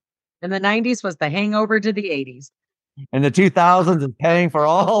 And the 90s was the hangover to the 80s. And the 2000s is paying for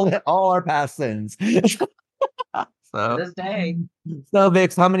all our past sins. So this day. So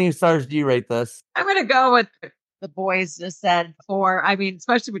Vix, how many stars do you rate this? I'm gonna go with the boys just said 4. I mean,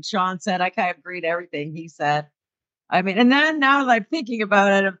 especially what Sean said, I kind of agreed to everything he said. I mean, and then now that I'm thinking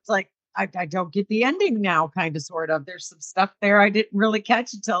about it, it's like I don't get the ending now, kind of sort of. There's some stuff there I didn't really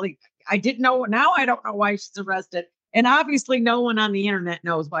catch until I didn't know. Now I don't know why she's arrested. And obviously no one on the internet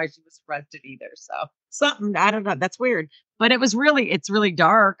knows why she was arrested either. So something, I don't know. That's weird. But it's really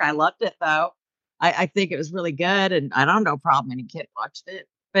dark. I loved it though. I think it was really good, and I don't know problem any kid watched it.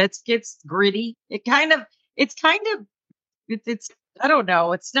 But it's gritty. It's I don't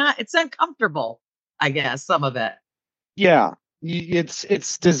know. It's uncomfortable, I guess, some of it. Yeah.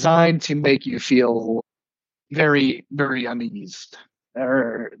 It's designed to make you feel very, very uneased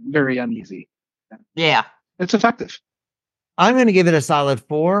or very uneasy. Yeah. It's effective. I'm going to give it a solid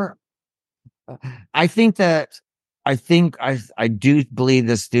 4. I do believe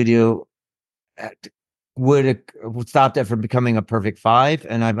the studio would have stopped it from becoming a perfect 5,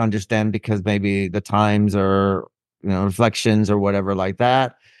 and I understand because maybe the times or reflections or whatever like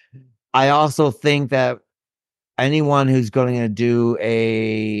that. I also think that anyone who's going to do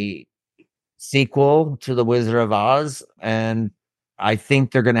a sequel to The Wizard of Oz, and I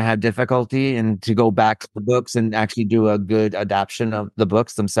think they're going to have difficulty and to go back to the books and actually do a good adaptation of the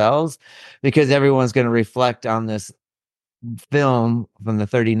books themselves, because everyone's going to reflect on this film from the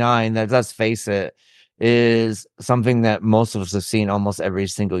 39 that, let's face it, is something that most of us have seen almost every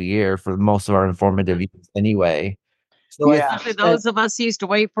single year for most of our informative years anyway. So those of us used to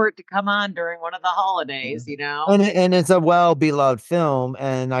wait for it to come on during one of the holidays, and it's a well-beloved film,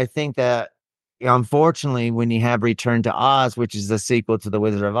 and I think that unfortunately when you have Return to Oz, which is the sequel to The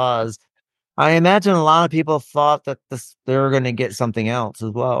Wizard of Oz, I imagine a lot of people thought that they were going to get something else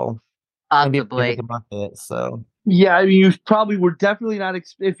as well. Possibly. So yeah, I mean, you probably were definitely not.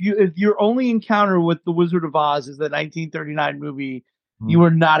 If your only encounter with The Wizard of Oz is the 1939 movie, you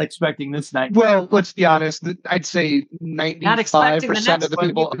were not expecting this night. Well, let's be honest. I'd say 95% of the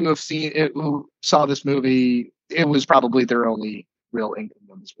people who have seen it, who saw this movie, it was probably their only real inkling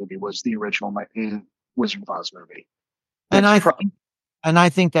of this movie was the original Wizard of Oz movie. And I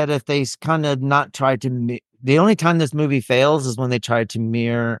think that if they kind of not tried to, the only time this movie fails is when they tried to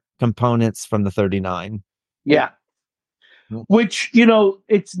mirror components from the 39. Yeah. Which,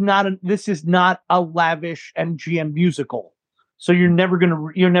 it's not this is not a lavish MGM musical. So you're never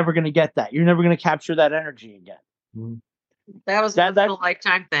gonna get that. You're never gonna capture that energy again. That was a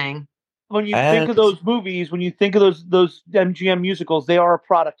lifetime thing. When you think of those movies, when you think of those MGM musicals, they are a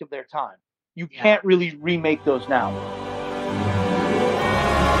product of their time. You can't really remake those now.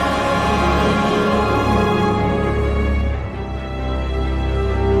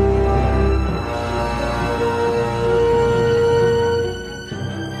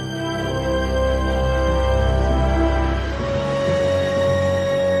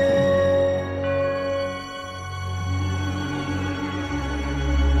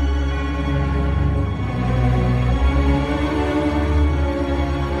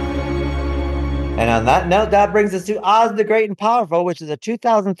 And on that note, that brings us to Oz the Great and Powerful, which is a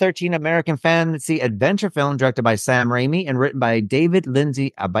 2013 American fantasy adventure film directed by Sam Raimi and written by David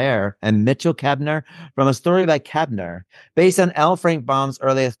Lindsay Abair and Mitchell Kabner from a story by Kabner. Based on L. Frank Baum's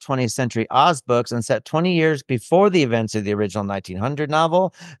earliest 20th century Oz books and set 20 years before the events of the original 1900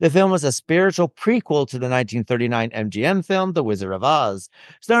 novel, the film was a spiritual prequel to the 1939 MGM film The Wizard of Oz.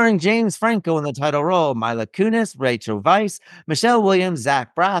 Starring James Franco in the title role, Mila Kunis, Rachel Weisz, Michelle Williams,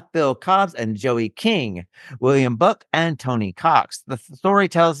 Zach Braff, Bill Cobbs, and Joey King, William Buck, and Tony Cox. The film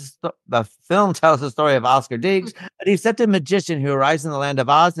tells the story of Oscar Diggs, a deceptive magician who arrives in the land of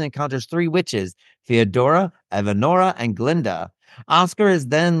Oz and encounters three witches, Theodora, Evanora, and Glinda. Oscar is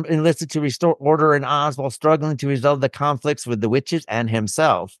then enlisted to restore order in Oz while struggling to resolve the conflicts with the witches and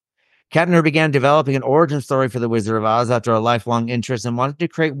himself. Kabner began developing an origin story for the Wizard of Oz after a lifelong interest and wanted to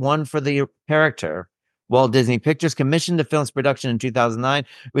create one for the character. Walt Disney Pictures commissioned the film's production in 2009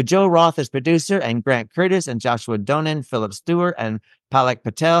 with Joe Roth as producer and Grant Curtis and Joshua Donen, Philip Stewart, and Palak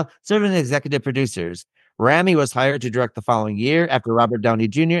Patel serving as executive producers. Raimi was hired to direct the following year after Robert Downey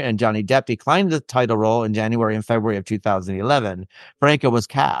Jr. and Johnny Depp declined the title role in January and February of 2011. Franco was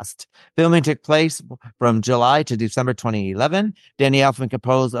cast. Filming took place from July to December 2011. Danny Elfman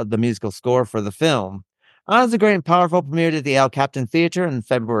composed the musical score for the film. Oz the Great and Powerful premiered at the El Capitan Theater on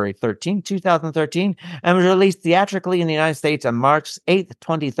February 13, 2013, and was released theatrically in the United States on March 8,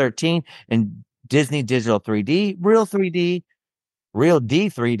 2013 in Disney Digital 3D, Real D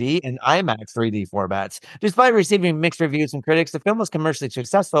 3D, and IMAX 3D formats. Despite receiving mixed reviews from critics, the film was commercially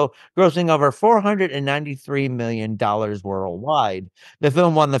successful, grossing over $493 million worldwide. The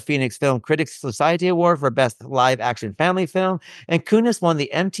film won the Phoenix Film Critics Society Award for Best Live Action Family Film, and Kunis won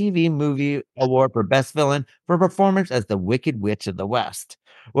the MTV Movie Award for Best Villain for performance as the Wicked Witch of the West.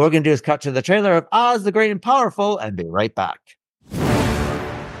 What we're going to do is cut to the trailer of Oz the Great and Powerful and be right back.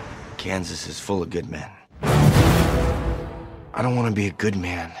 Kansas is full of good men. I don't want to be a good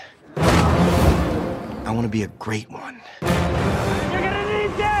man. I want to be a great one. You're gonna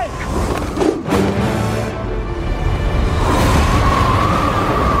need this!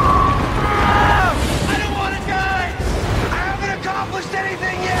 I don't want to die! I haven't accomplished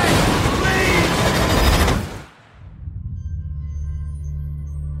anything yet! Please!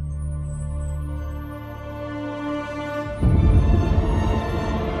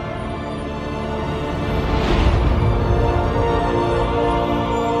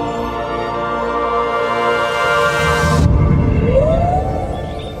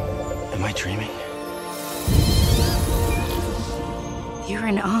 You're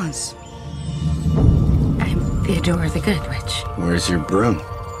in Oz. I'm Theodora the Good Witch. Where's your broom?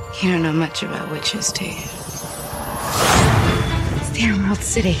 You don't know much about witches, do you? It's the Emerald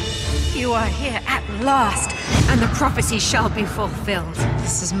City. You are here at last, and the prophecy shall be fulfilled.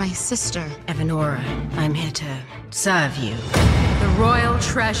 This is my sister, Evanora. I'm here to serve you. The royal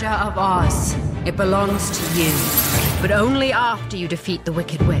treasure of Oz. It belongs to you, but only after you defeat the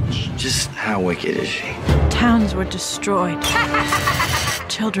Wicked Witch. Just how wicked is she? Towns were destroyed.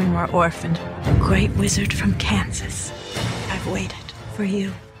 Children were orphaned. Great wizard from Kansas. I've waited for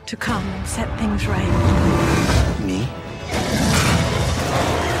you to come and set things right. Me?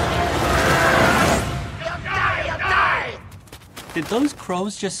 You'll die! You'll die! Did those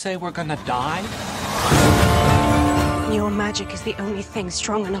crows just say we're gonna die? Your magic is the only thing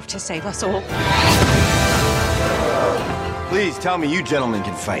strong enough to save us all. Please tell me you gentlemen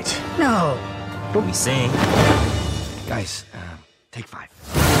can fight. No. But we sing. Guys, take 5.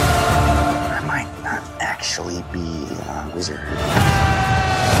 I might not actually be a wizard.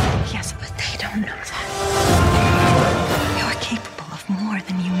 Yes, but they don't know that. You're capable of more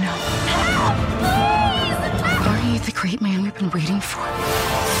than you know. Are you the great man we've been waiting for?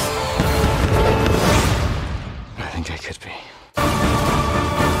 I think I could be.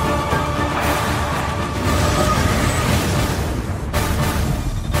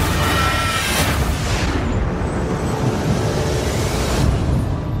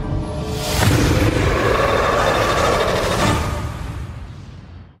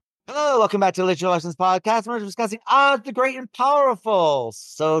 Welcome back to Literature Lessons Podcast. We're discussing Oz the Great and Powerful.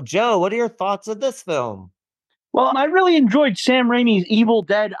 So, Joe, what are your thoughts of this film? Well, I really enjoyed Sam Raimi's Evil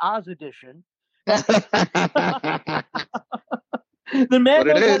Dead Oz edition. The man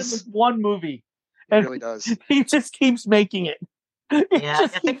knows how to make one movie. And he really does. He just keeps making it. Yeah, I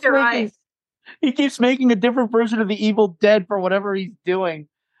think you're right. He keeps making a different version of the Evil Dead for whatever he's doing.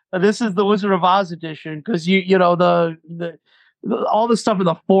 This is the Wizard of Oz edition because you know the all the stuff in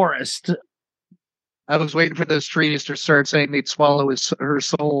the forest. I was waiting for those trees to start saying they'd swallow her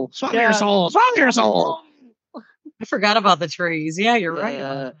soul. Swallow your soul. Swallow your soul. I forgot about the trees. Yeah, you're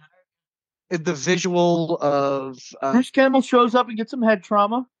right. the visual of Bruce Campbell shows up and gets some head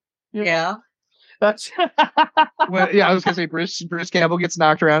trauma. Yeah. That's I was gonna say Bruce Campbell gets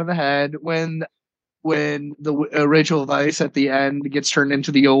knocked around in the head when the Rachel Weisz at the end gets turned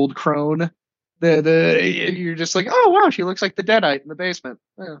into the old crone. You're just like, oh wow, she looks like the Deadite in the basement.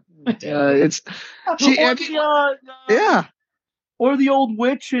 It's she. Yeah, or the old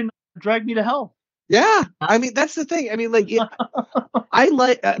witch in Drag Me to Hell. Yeah, I mean that's the thing. I mean, like, I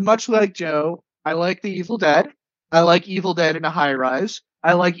like much like Joe. I like the Evil Dead. I like Evil Dead in a high rise.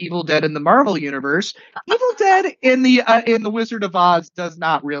 I like Evil Dead in the Marvel universe. Evil Dead in the Wizard of Oz does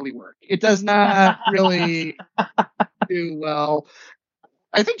not really work. It does not really do well.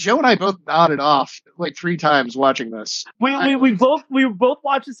 I think Joe and I both nodded off like 3 times watching this. We both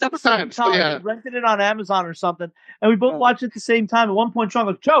watched it at the same time. Yeah. We rented it on Amazon or something, and we both watched it at the same time. At one point, Sean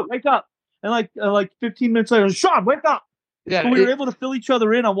goes, "Joe, wake up!" And like 15 minutes later, Sean, wake up! Yeah, so we were able to fill each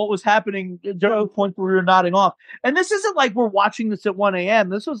other in on what was happening during the point where we were nodding off. And this isn't like we're watching this at 1 a.m.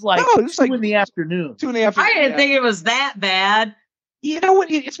 This was like 2 in the afternoon. 2 in the afternoon. I didn't think it was that bad. You know what?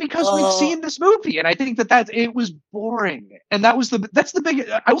 It's because we've seen this movie, and I think it was boring. And that's the big.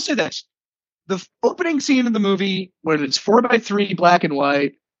 I will say this: the opening scene of the movie, when it's 4:3 black and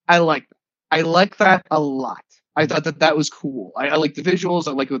white, I like that a lot. I thought that was cool. I like the visuals.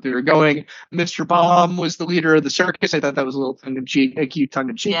 I like what they were going. Mr. Baum was the leader of the circus. I thought that was a little cute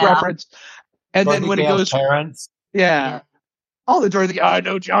tongue-in-cheek reference. And then when it goes, parents, all the Dorothy, I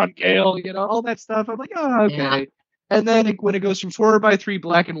know John Gale, all that stuff. I'm like, oh, okay. Yeah. And then when it goes from 4:3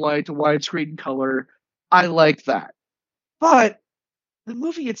 black and white to widescreen color, I like that. But the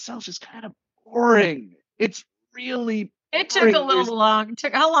movie itself is kind of boring. It's really. It took a little long.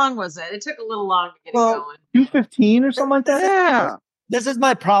 How long was it? It took a little long to get it going. 2:15 or something like that? Yeah. This is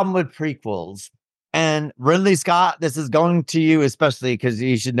my problem with prequels. And Ridley Scott, this is going to you, especially because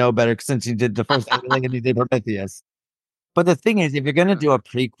you should know better since you did the first Alien and you did Prometheus. But the thing is, if you're going to do a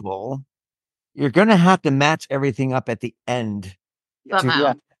prequel, you're going to have to match everything up at the end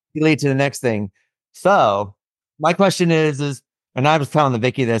to lead to the next thing. So my question is, and I was telling the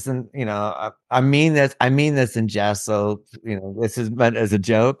Vicky this, and I mean this in jest. So this is meant as a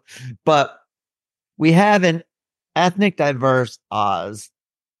joke, but we have an ethnic diverse Oz.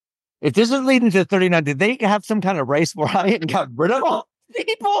 If this is leading to 39, did they have some kind of race riot and got rid of all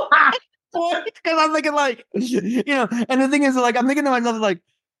people? Because I'm thinking and the thing is, I'm thinking to myself,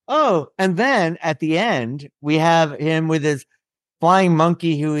 oh, and then at the end we have him with his flying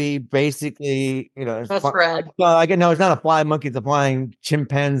monkey, who he basically, that's Fred. Well, I get no, it's not a flying monkey; it's a flying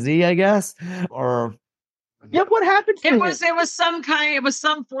chimpanzee, I guess. Or what happened? It was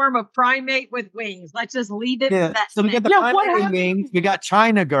some form of primate with wings. Let's just leave it. Yeah. So we get the primate with wings. We got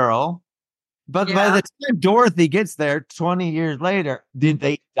China Girl, but by the time Dorothy gets there, 20 years later, did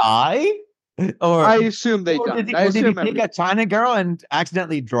they die? Or I assume they died. Did he pick a China Girl and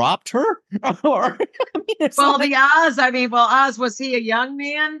accidentally dropped her? Or Oz, was he a young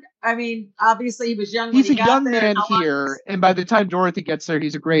man? I mean, obviously he was young. He's a young man here, and by the time Dorothy gets there,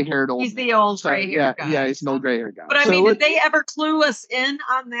 he's a gray-haired old. He's the old gray-haired guy. Yeah, he's an old gray-haired guy. But did they ever clue us in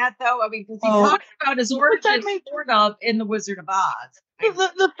on that though? I mean, because he talked about his origin sort of in the Wizard of Oz.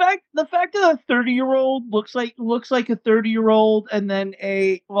 The fact that a 30-year-old looks like a 30-year-old, and then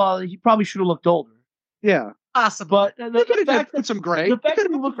he probably should have looked older. Yeah, possible. But the fact that some gray. The fact that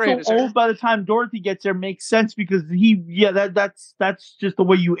he looks so old by the time Dorothy gets there makes sense because that's just the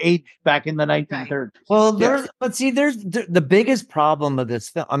way you aged back in the 1930s. Well, there's the biggest problem of this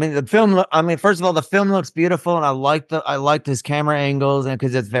film. I mean, first of all, the film looks beautiful, and I liked his camera angles, and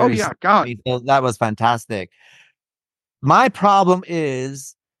because it's very so that was fantastic. My problem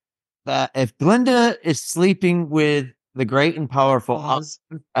is that if Glinda is sleeping with the great and powerful Oz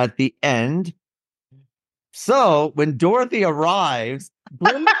at the end, so when Dorothy arrives,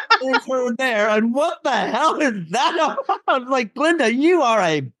 Glinda is her there, and what the hell is that about? Like, Glinda, you are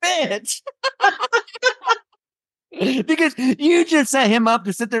a bitch. Because you just set him up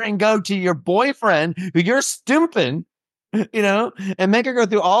to sit there and go to your boyfriend, who you're stooping, and make her go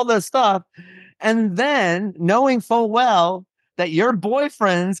through all this stuff. And then knowing full well that your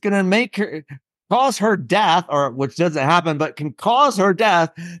boyfriend's going to cause her death, or which doesn't happen, but can cause her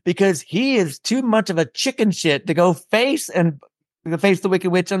death because he is too much of a chicken shit to go face the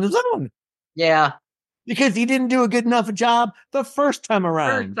Wicked Witch on his own. Yeah. Because he didn't do a good enough job the first time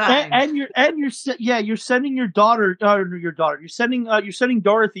around. You're sending your daughter, you're sending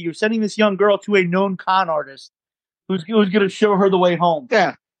Dorothy, you're sending this young girl to a known con artist who's going to show her the way home.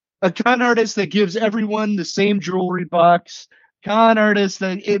 Yeah. A con artist that gives everyone the same jewelry box. Con artist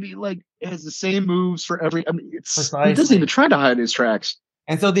that has the same moves for every. I mean, he doesn't even try to hide his tracks.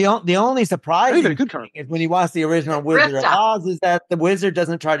 And so the only surprising thing is when you watch the original Wizard of Oz is that the wizard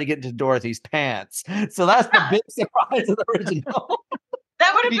doesn't try to get into Dorothy's pants. So that's the big surprise of the original.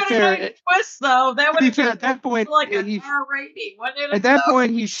 That would have been a nice twist, though. That would have been at that point like a R rating. At that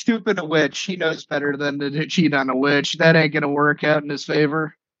point, he's stupid a witch. He knows better than to cheat on a witch. That ain't gonna work out in his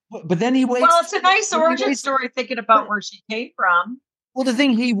favor. But then he waits. Well, it's a nice origin story thinking about where she came from. Well, the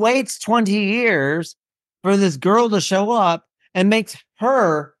thing, he waits 20 years for this girl to show up and makes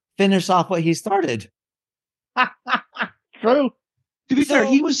her finish off what he started. True. To be fair,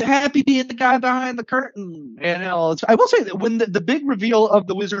 he was happy being the guy behind the curtain. And I will say that when the big reveal of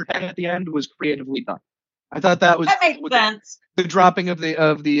the wizard head at the end was creatively done. I thought that makes sense. The dropping of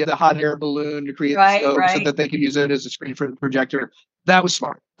the hot air balloon to create the scope so that they could use it as a screen for the projector. That was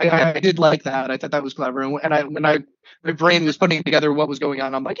smart. I did like that. I thought that was clever. And when my brain was putting together what was going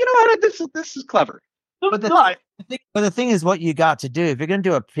on, I'm like, you know what? This is clever. But the thing is, what you got to do if you're going to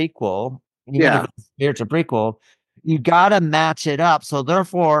do a prequel, spiritual prequel, you got to match it up. So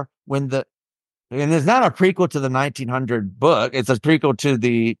therefore, and it's not a prequel to the 1900 book; it's a prequel to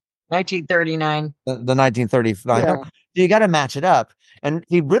the 1939, the 1935. Yeah. So you got to match it up. And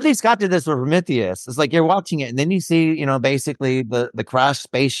Ridley Scott did this with Prometheus. It's like you're watching it, and then you see, basically the crashed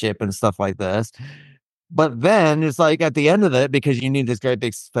spaceship and stuff like this. But then it's like at the end of it, because you need this great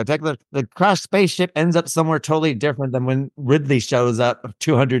big spectacular, the crashed spaceship ends up somewhere totally different than when Ridley shows up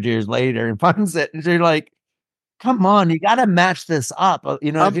 200 years later and finds it. And you're like, come on, you got to match this up. If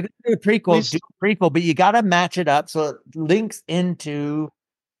you're going to do a prequel, do a prequel, but you got to match it up so it links into.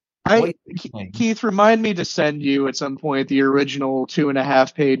 Keith, remind me to send you at some point the original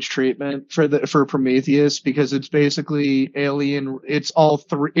 2.5-page treatment for Prometheus, because it's basically Alien. It's all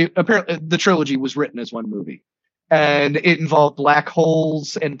three. Apparently, the trilogy was written as one movie, and it involved black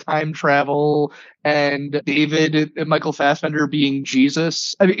holes and time travel, and Michael Fassbender being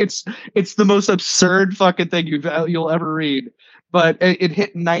Jesus. I mean, it's the most absurd fucking thing you'll ever read. But it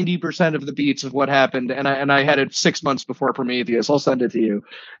hit 90% of the beats of what happened, and I had it 6 months before Prometheus. I'll send it to you.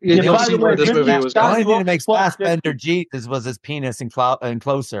 You'll see where this movie was going. The only thing that makes Fassbender Jesus was his penis and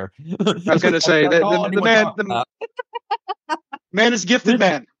Closer. I was going to say the man is gifted,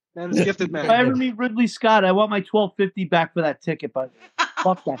 man. Man is gifted, man. If I ever meet Ridley Scott, I want my $12.50 back for that ticket, but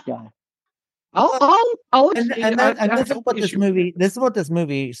fuck that guy. This is what this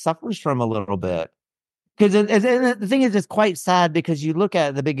movie suffers from a little bit. Because the thing is, it's quite sad because you look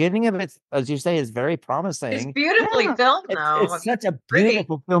at the beginning of it, as you say, is very promising. It's beautifully filmed, though. It's such a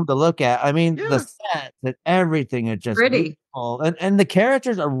beautiful film to look at. I mean, the sets and everything is just pretty. Beautiful. And the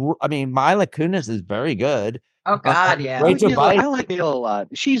characters are, I mean, Mila Kunis is very good. Oh, God, yeah. I like Mila a lot.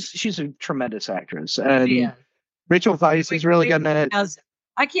 She's a tremendous actress. And Rachel Weisz is really good at it.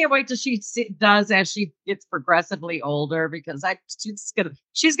 I can't wait till she does as she gets progressively older, because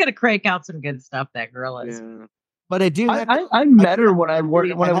she's gonna crank out some good stuff. That girl is. Yeah. But I do. I met her when I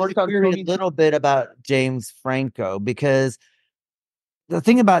worked on a little bit about James Franco, because the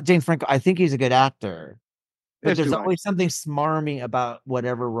thing about James Franco, I think he's a good actor, but there's always something smarmy about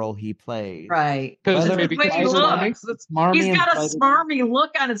whatever role he plays. Right. Because the way he looks, he's got a smarmy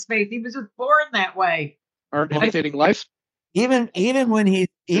look on his face. He was just born that way. Aren't imitating life. Even when he's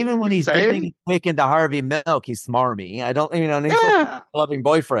dipping quick into Harvey Milk, he's smarmy. I don't, he's a loving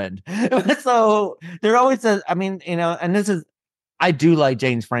boyfriend. So there always and this is, I do like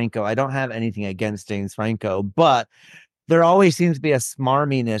James Franco. I don't have anything against James Franco, but there always seems to be a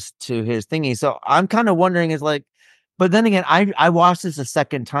smarminess to his thingy. So I'm kind of wondering, but then again, I watched this a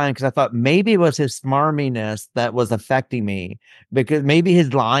second time because I thought maybe it was his smarminess that was affecting me, because maybe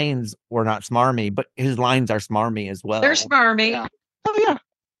his lines were not smarmy, but his lines are smarmy as well. They're smarmy. Yeah. Oh, yeah.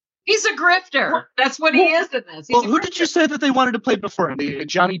 He's a grifter. That's what he is in this. Who did you say that they wanted to play before him?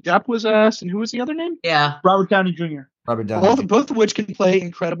 Johnny Depp was asked, and who was the other name? Yeah. Robert Downey Jr. Both of which can play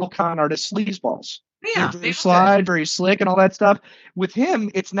incredible con artist sleazeballs. Yeah. Very slide, very slick, and all that stuff. With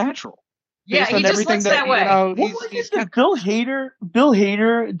him, it's natural. Yeah, he just looks that way. Bill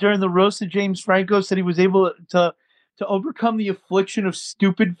Hader during the roast of James Franco said he was able to overcome the affliction of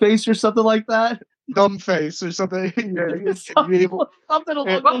stupid face or something like that. Dumb face or something. Something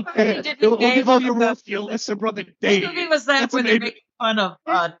along He'll give up the rest of your lesson, brother Dave. What movie was that when they make fun of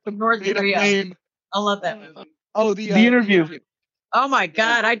North Korea? I love that movie. Oh, the Interview. Oh my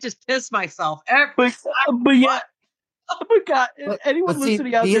God, I just pissed myself. But yeah. Oh my God! Anyone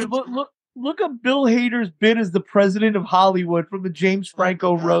listening out there, look up Bill Hader's bit as the president of Hollywood from the James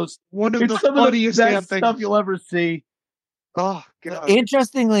Franco roast. One of the funniest best stuff you'll ever see. Oh God!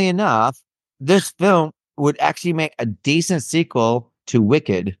 Interestingly enough, this film would actually make a decent sequel to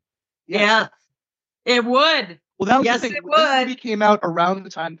Wicked. Yeah, it would. Well, that was Yes, the thing. it This would. movie came out around the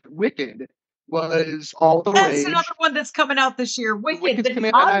time that Wicked was all the That's rage. another one that's coming out this year. Wicked. Wicked's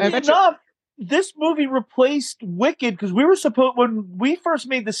coming out. Oddly enough, this movie replaced Wicked because we were supposed, when we first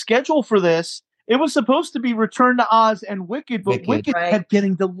made the schedule for this, it was supposed to be Return to Oz and Wicked, but Wicked kept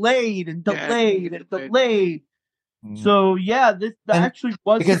getting delayed and delayed and delayed. So yeah, this actually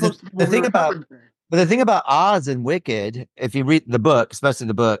was supposed to be the thing about but the thing about Oz and Wicked, if you read the book, especially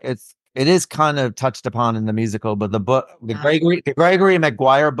the book, it is kind of touched upon in the musical, but the book, the Gregory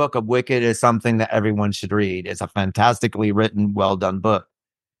Maguire book of Wicked is something that everyone should read. It's a fantastically written, well done book,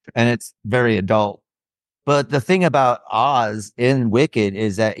 and it's very adult. But the thing about Oz in Wicked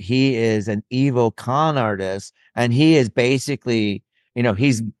is that he is an evil con artist, and he is basically,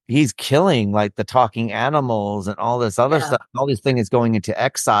 he's killing like the talking animals and all this other stuff. All this thing is going into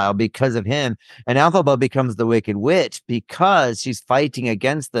exile because of him. And Elphaba becomes the Wicked Witch because she's fighting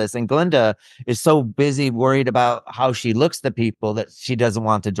against this. And Glinda is so busy worried about how she looks to people that she doesn't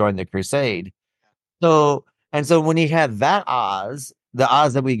want to join the crusade. So when you have that Oz, the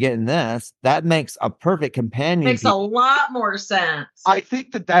Oz that we get in this, that makes a perfect companion. Makes a lot more sense. I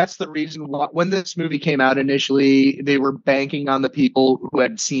think that's the reason why when this movie came out initially, they were banking on the people who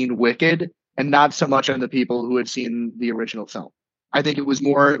had seen Wicked and not so much on the people who had seen the original film. I think it was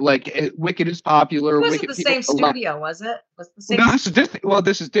more like Wicked is popular. It wasn't the same studio, was it? Was the same? No, this is Disney. Well,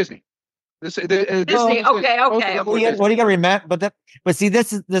 this is Disney. Disney. Okay. What do you got to remember? But see,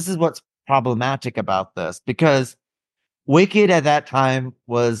 this is what's problematic about this, because Wicked at that time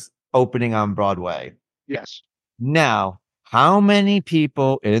was opening on Broadway. Yes. Now, how many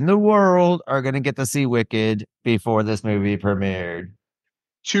people in the world are going to get to see Wicked before this movie premiered?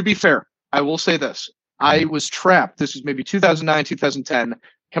 To be fair, I will say this. I was trapped. This was maybe 2009, 2010,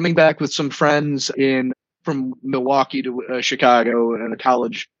 coming back with some friends from Milwaukee to Chicago and a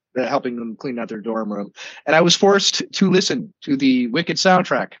college, helping them clean out their dorm room. And I was forced to listen to the Wicked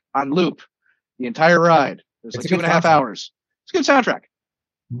soundtrack on loop the entire ride. It was like 2.5 hours. It's a good soundtrack.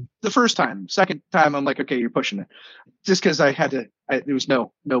 The first time. Second time, I'm like, okay, you're pushing it. Just because I had to, there was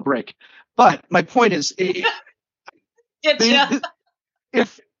no break. But my point is, if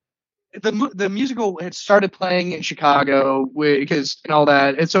the musical had started playing in Chicago because and all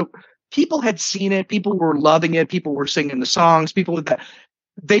that, and so people had seen it, people were loving it, people were singing the songs,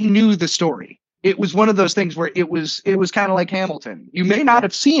 they knew the story. It was one of those things where it was kind of like Hamilton. You may not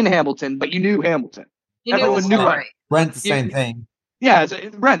have seen Hamilton, but you knew Hamilton. Everyone knew it. Rent, the same thing. Yeah,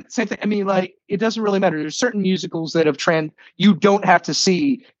 Rent, same thing. I mean, like, it doesn't really matter. There's certain musicals that have you don't have to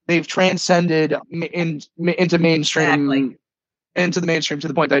see. They've transcended into mainstream, into the mainstream to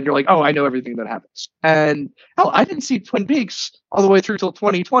the point that you're like, oh, I know everything that happens. And hell, I didn't see Twin Peaks all the way through till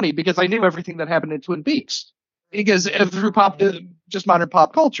 2020 because I knew everything that happened in Twin Peaks because through just modern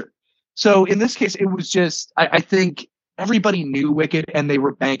pop culture. So in this case, it was just, I think everybody knew Wicked and they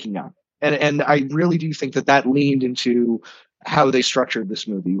were banking on it. And I really do think that leaned into how they structured this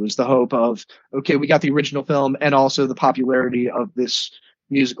movie, was the hope of, okay, we got the original film and also the popularity of this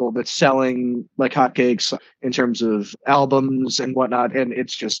musical that's selling like hotcakes in terms of albums and whatnot. And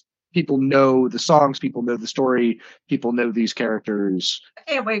it's just, people know the songs, people know the story, people know these characters. I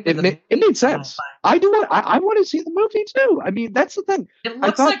can't wait. It made sense. I want to see the movie too. I mean, that's the thing. It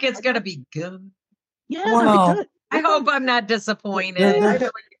looks like it's going to be good. Yeah, well, I hope I'm not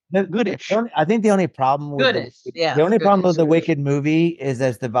disappointed. The goodish. I think the only problem with the Wicked movie is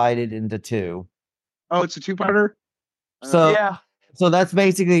that it's divided into two. Oh, it's a two-parter? So that's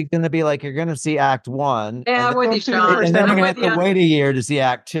basically going to be like you're going to see Act 1. Yeah, and then you're going to have to wait a year to see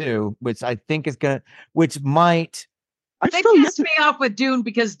Act 2, which I think is going to, They pissed me off with Dune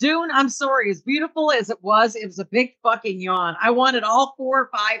because Dune, I'm sorry, as beautiful as it was a big fucking yawn. I wanted all 4 or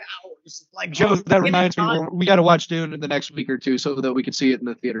 5 hours. Like, Joe, that reminds me, we got to watch Dune in the next week or two so that we can see it in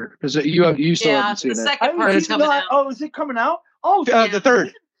the theater because you still haven't seen it. The second part is coming out. Oh, is it coming out? Oh, the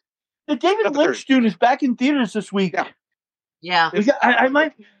third. The David Lynch Dune is back in theaters this week. Yeah. I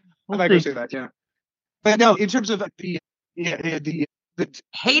might go see that. Yeah, but no, in terms of the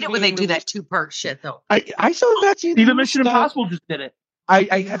hate it when they do that 2-part shit though. I still have not seen even Mission Impossible just did it.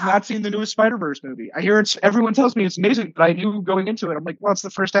 I have not seen the newest Spider-Verse movie. I hear everyone tells me it's amazing, but I knew going into it, I'm like, well, it's the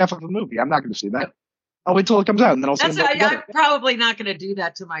first half of a movie. I'm not going to see that. I'll wait till it comes out and then I'll see them I'm probably not going to do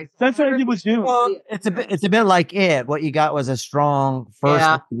that to myself. That's what I was doing. Well, it's a bit like it. What you got was a strong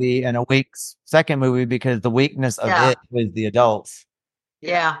first movie and a weak second movie because the weakness of it was the adults.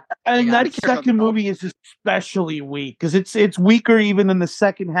 Yeah. And that second movie is especially weak because it's weaker even than the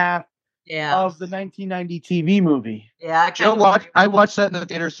second half of the 1990 TV movie. Yeah. I watched that in the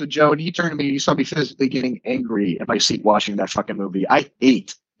theater, so Joe, and he turned to me and he saw me physically getting angry in my seat watching that fucking movie. I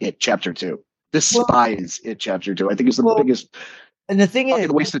hate it, Chapter 2. despise it. Chapter 2, I think, is the biggest. And the thing is,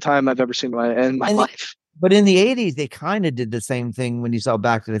 waste of time I've ever seen in my life. But in the 80s, they kind of did the same thing when you saw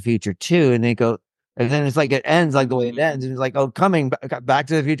Back to the Future 2, and they go, and then it's like it ends like the way it ends, and it's like, oh, coming Back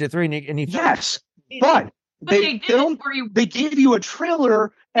to the Future 3, and you yes, but they gave you a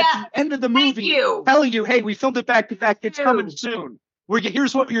trailer at the end of the movie telling you, hey, we filmed it back to back. It's coming soon.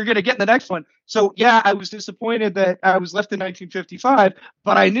 Here's what you're going to get in the next one. So, yeah, I was disappointed that I was left in 1955,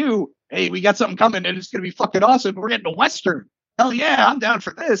 but I knew, hey, we got something coming, and it's going to be fucking awesome. We're getting a Western. Hell yeah, I'm down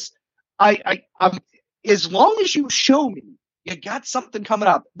for this. I'm as long as you show me you got something coming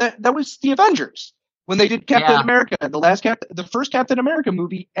up. That was the Avengers. When they did Captain America, the first Captain America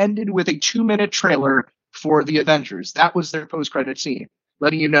movie ended with a 2-minute trailer for the Avengers. That was their post-credit scene,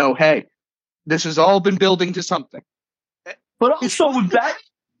 letting you know, hey, this has all been building to something. But also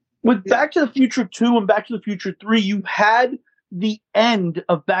with Back to the Future 2 and Back to the Future 3, you had the end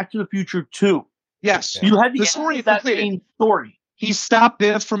of Back to the Future 2. Yes. You had the story of that main story. He stopped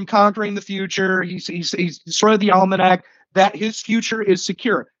Biff from conquering the future. He's destroyed the almanac. That his future is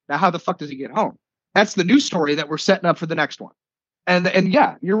secure. Now, how the fuck does he get home? That's the new story that we're setting up for the next one. And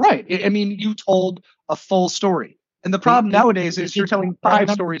yeah, you're right. I mean, you told a full story. And the problem nowadays is you're telling 5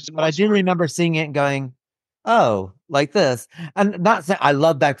 stories. But I do remember seeing it and going, oh, like this. And not saying I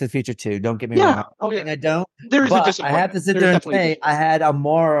love Back to the Future 2. Don't get me wrong. I don't. There's but I have to sit there and say I had a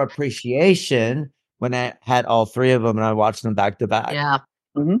more appreciation when I had all 3 of them and I watched them back to back. Yeah.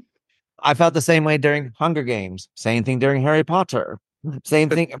 Mm-hmm. I felt the same way during Hunger Games. Same thing during Harry Potter. Same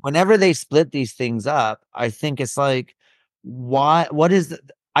thing. Whenever they split these things up, I think it's like, why? What is?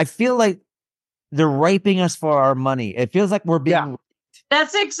 I feel like they're raping us for our money. It feels like we're being.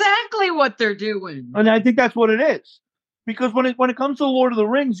 That's exactly what they're doing, and I think that's what it is. Because when it comes to Lord of the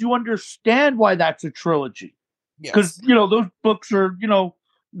Rings, you understand why that's a trilogy. Because those books are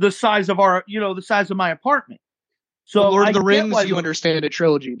the size of the size of my apartment. So Lord of the Rings, you understand a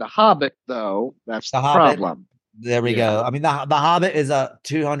trilogy. The Hobbit, though, that's the problem. There we go. I mean, the Hobbit is a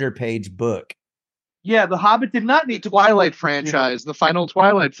 200-page book. Yeah, the Hobbit did not need Twilight franchise, the final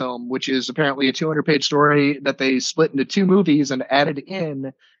Twilight film, which is apparently a 200-page story that they split into 2 movies and added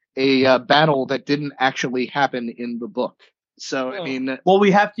in a battle that didn't actually happen in the book. So, I mean... Well,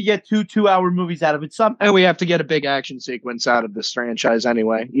 we have to get 2 2-hour movies out of it somehow. And we have to get a big action sequence out of this franchise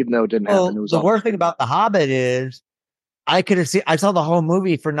anyway, even though it didn't happen. It was the worst thing about The Hobbit is I saw the whole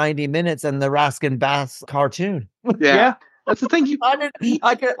movie for 90 minutes and the Raskin Bass cartoon. Yeah. That's the thing.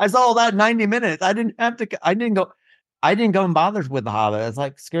 I saw all that 90 minutes. I didn't go and bother with The Hobbit. It's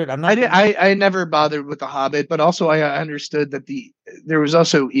like, screwed. I never bothered with The Hobbit, but also I understood that there was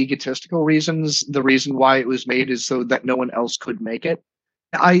also egotistical reasons. The reason why it was made is so that no one else could make it.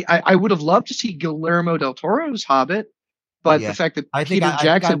 I would have loved to see Guillermo del Toro's Hobbit, but the fact that Peter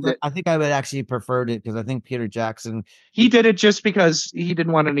Jackson I think I would actually preferred it because I think Peter Jackson he did it just because he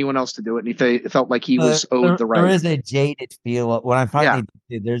didn't want anyone else to do it, and he felt like he was owed the right. There is a jaded feel when I finally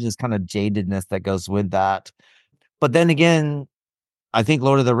there's this kind of jadedness that goes with that. But then again, I think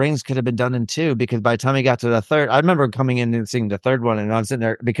Lord of the Rings could have been done in 2 because by the time we got to the third, I remember coming in and seeing the third one, and I was sitting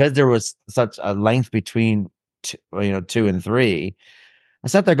there because there was such a length between 2 and 3. I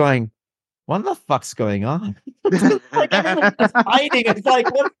sat there going, what the fuck's going on? Like everyone's just fighting. It's like,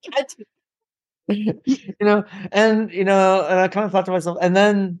 what? And I kind of thought to myself, and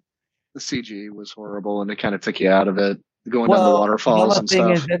then the CG was horrible, and it kind of took you out of it, going down the waterfalls and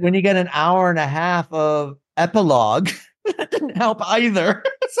stuff. Is that when you get an hour and a half of epilogue, that didn't help either.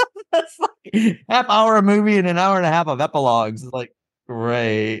 So that's like half hour of movie and an hour and a half of epilogues. It's like,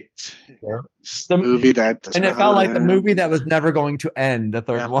 great. The movie that and it felt like the movie that was never going to end. The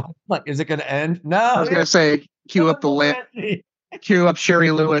third one, like, is it going to end? No. I was going to say, cue up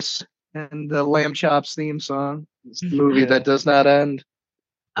Sherry Lewis and the Lamb Chops theme song. It's the movie that does not end.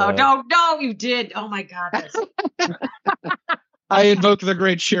 Oh no, you did! Oh my God! I invoke the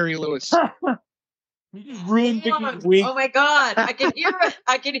great Sherry Lewis. You just ruined Vicky's week. Oh my God! I can hear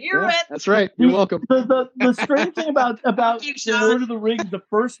it. That's right. You're welcome. The strange thing about the Lord of the Rings, the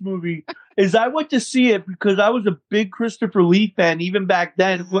first movie, is I went to see it because I was a big Christopher Lee fan even back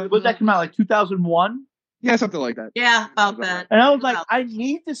then. Was that come out like 2001? Yeah, something like that. Yeah, about that. And I was like, I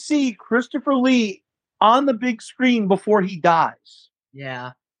need to see Christopher Lee on the big screen before he dies.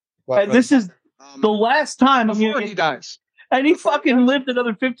 Yeah. And this is the last time before he dies. And he fucking lived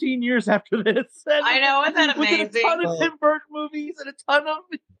another 15 years after this. And I know, isn't that amazing? A ton of Tim Burton movies and a ton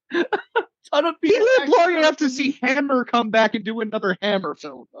of people. He lived long enough to see Hammer come back and do another Hammer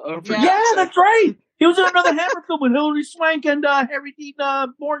film. Yeah, that's right. He was in another Hammer film with Hilary Swank and Harry Dean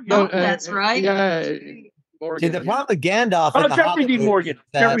Morgan. That's right. Yeah. See, the problem with Gandalf. Jeffrey Dean Morgan.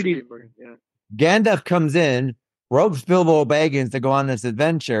 Jeffrey Dean Morgan. Yeah. Gandalf comes in, ropes Bilbo Baggins to go on this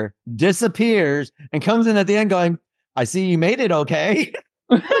adventure, disappears, and comes in at the end going, I see you made it okay.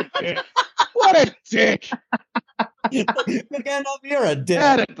 What a dick. Gandalf, you're a dick.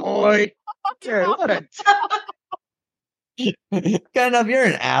 That boy. Dude, what a Gandalf, you're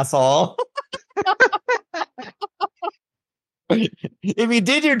an asshole. If you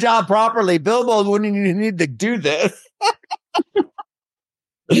did your job properly, Bilbo wouldn't even need to do this.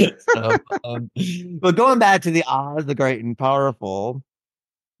 So, but going back to the Oz, the Great and Powerful,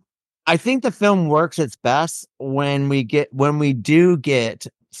 I think the film works its best when we do get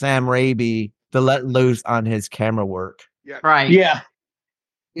Sam Raimi to let loose on his camera work. Yeah. Right. Yeah.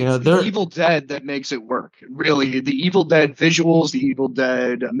 It's the Evil Dead that makes it work. Really, the Evil Dead visuals, the Evil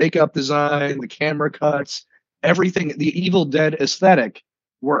Dead makeup design, the camera cuts, everything. The Evil Dead aesthetic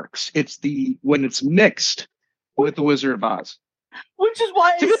works. It's when it's mixed with the Wizard of Oz. Which is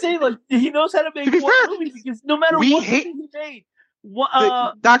why I say, like, he knows how to make movies, because no matter what movie he made,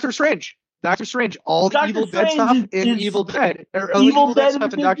 Doctor Strange. Doctor Strange, all the Evil Dead stuff in Evil Dead. Evil Dead in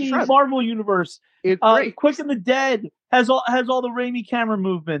the Marvel Universe. Quick and the Dead has all the Raimi camera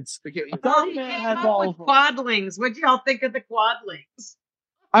movements. Darkman has all of them. Quadlings. What do y'all think of the Quadlings?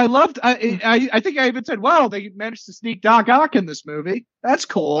 I loved. I think I even said, "Wow, they managed to sneak Doc Ock in this movie. That's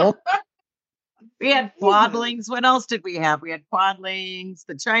cool." We had Quadlings. What else did we have? We had Quadlings,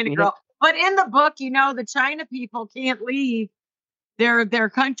 the China girl. But in the book, the China people can't leave their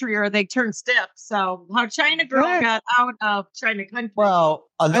country or they turn stiff. So how China girl got out of China country. Well,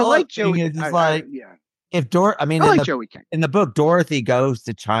 I like Joey. Is like if Joey King. In the book, Dorothy goes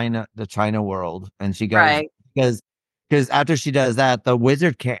to China, the China world, and she goes because after she does that, the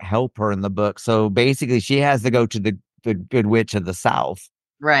wizard can't help her in the book. So basically, she has to go to the Good Witch of the South.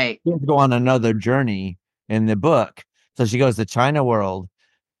 Right. She has to go on another journey in the book. So she goes to China world,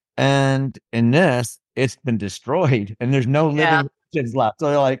 and in this, it's been destroyed, and there's no living kids left. So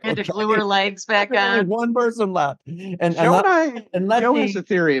they're like, and to glue her legs back on. Only one person left. And Joe has a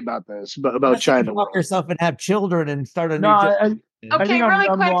theory about this, about China. Lock yourself and have children and start a new. Okay, really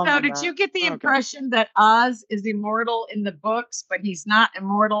quick though, did you get the impression that Oz is immortal in the books, but he's not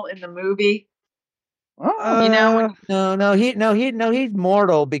immortal in the movie? No, he's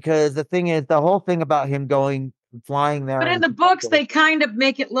mortal, because the thing is, the whole thing about him flying there. But in the books, they kind of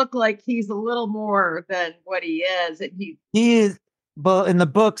make it look like he's a little more than what he is, and he is. But in the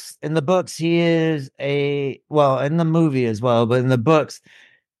books, he is in the movie as well. But in the books,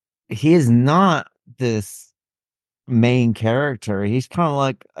 he is not this main character. He's kind of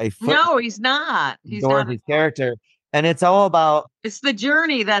like no, he's not. He's Dorothy's character, and it's all about the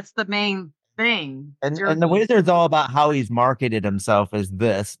journey. That's the main thing. And the wizard's all about how he's marketed himself as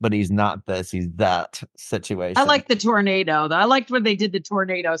this, but he's not this. He's that situation. I like the tornado, though. I liked when they did the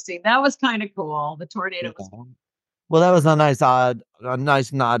tornado scene. That was kind of cool. The tornado was cool. Well, that was a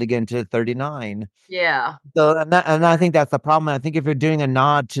nice nod again to 39. Yeah. So, and I think that's the problem. I think if you're doing a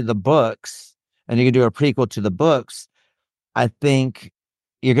nod to the books and you can do a prequel to the books, I think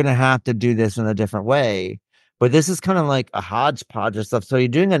you're going to have to do this in a different way. But this is kind of like a hodgepodge of stuff. So you're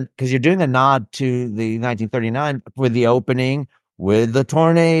doing a nod to the 1939 with the opening, with the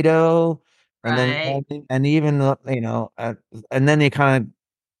tornado, and then and then you kind of.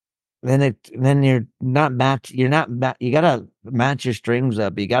 Then you're not match. You're not. You gotta match your strings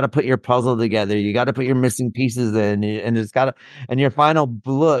up. You gotta put your puzzle together. You gotta put your missing pieces in, and it's gotta. And your final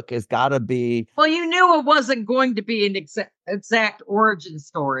look has gotta be. Well, you knew it wasn't going to be an exact origin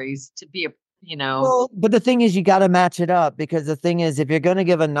stories to be a. Well, but the thing is, you got to match it up, because the thing is, if you're going to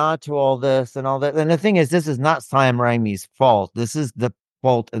give a nod to all this and all that, and the thing is, this is not Sam Raimi's fault. This is the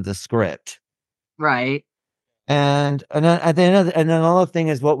fault of the script, right? And then another thing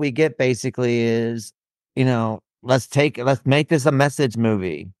is, what we get basically is, let's make this a message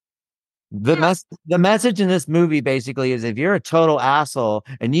movie. The message in this movie basically is, if you're a total asshole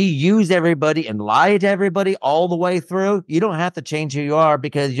and you use everybody and lie to everybody all the way through, you don't have to change who you are,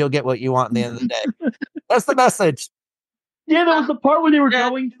 because you'll get what you want at the end of the day. That's the message. Yeah, that was the part where they were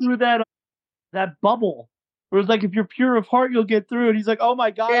going through that bubble. Where it was like, if you're pure of heart, you'll get through it. He's like, oh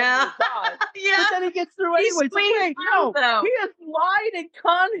my God, yeah. Yeah. But then he gets through anyway. He has lied and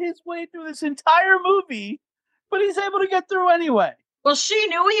conned his way through this entire movie, but he's able to get through anyway. Well, she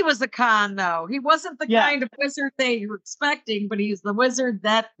knew he was a con, though. He wasn't the kind of wizard they were expecting, but he's the wizard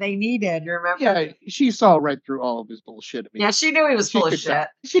that they needed, remember? Yeah, she saw right through all of his bullshit. Yeah, she knew he was full of shit.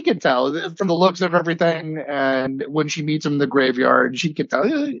 She could tell from the looks of everything, and when she meets him in the graveyard, she could tell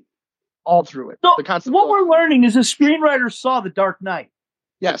all through it. So what we're learning is the screenwriter saw The Dark Knight.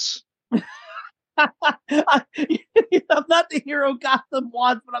 Yes. I'm not the hero Gotham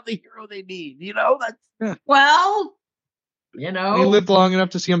wants, but I'm the hero they need. That's well, he lived long enough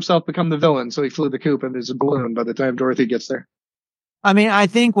to see himself become the villain, so he flew the coop and there's a balloon by the time Dorothy gets there. I mean, I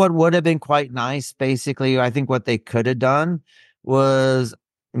think what would have been quite nice, basically, I think what they could have done was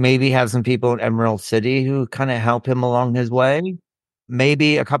maybe have some people in Emerald City who kind of help him along his way.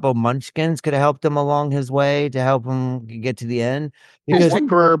 Maybe a couple of Munchkins could have helped him along his way to help him get to the end. Because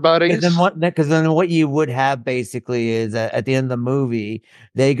then what you would have basically is that at the end of the movie,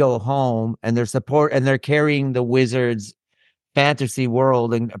 they go home and they're carrying the wizard's fantasy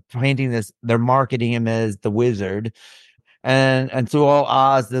world and painting this. They're marketing him as the wizard. And through all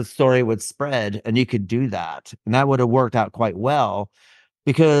Oz, the story would spread, and you could do that. And that would have worked out quite well.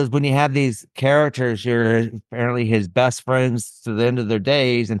 Because when you have these characters, you're apparently his best friends to the end of their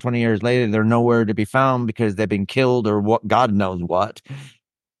days, and 20 years later, they're nowhere to be found because they've been killed or what God knows what.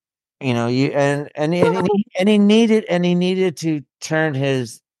 He needed to turn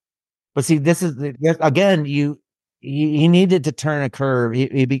his. But see, this is again, he needed to turn a curve.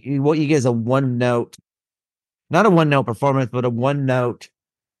 What you get is a one note, not a one note performance, but a one note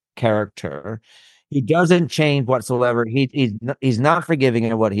character. He doesn't change whatsoever. He's not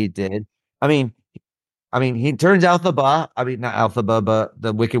forgiving of what he did. I mean, he turns Elphaba. I mean, not Elphaba, but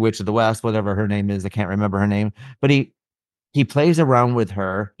the Wicked Witch of the West, whatever her name is. I can't remember her name. But he plays around with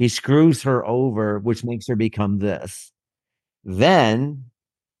her. He screws her over, which makes her become this. Then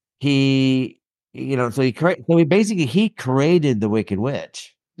he created the Wicked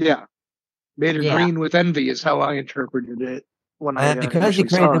Witch. Yeah, made her green with envy is how I interpreted it. Because he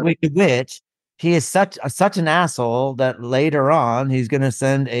created the Wicked Witch. He is such an asshole that later on he's going to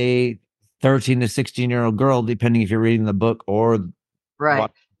send a 13 to 16-year-old girl, depending if you're reading the book or right.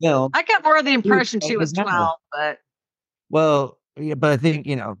 Film. I got more of the impression she was 12, but I think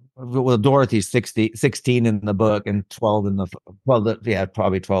Dorothy's 16 in the book and 12 in the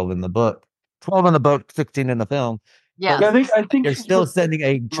probably 12 in the book, 12 in the book, 16 in the film. Yeah, I think you're still sending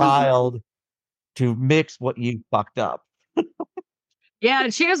a child to mix what you fucked up. Yeah,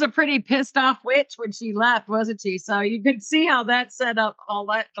 and she was a pretty pissed off witch when she left, wasn't she? So you could see how that set up all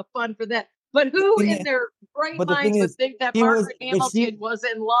that the fun for that. But who in their right minds would think that Margaret Hamilton was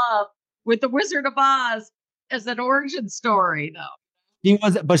in love with the Wizard of Oz as an origin story, though?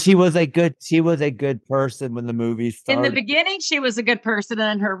 She was a good person when the movie started. In the beginning, she was a good person,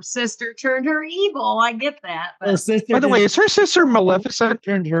 and her sister turned her evil. I get that. By the way, is her sister Maleficent?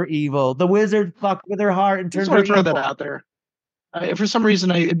 Turned her evil. The wizard fucked with her heart and turned her evil. Throw that out there. For some reason,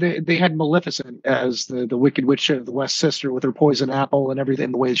 they had Maleficent as the Wicked Witch of the West sister with her poison apple and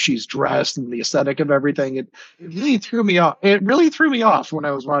everything, the way she's dressed and the aesthetic of everything. It really threw me off. It really threw me off when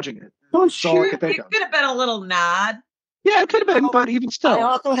I was watching it. It could have been a little nod. Yeah, it could have been, but even still. I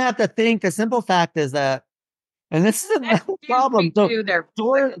also have to think the simple fact is that, and this is a problem. So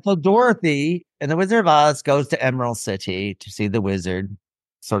Dorothy and the Wizard of Oz goes to Emerald City to see the wizard,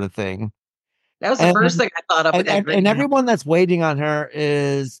 sort of thing. That was the first thing I thought of. And everyone that's waiting on her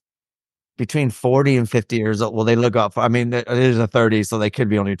is between 40 and 50 years old. Well, they look up. I mean, it is a 30, so they could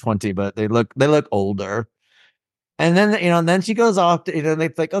be only 20, but they look older. And then, then she goes off to, they're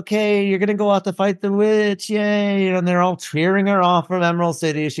like, okay, you're going to go off to fight the witch. Yay. And they're all cheering her off from Emerald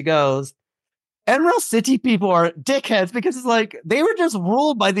City as she goes. Emerald City people are dickheads because it's like they were just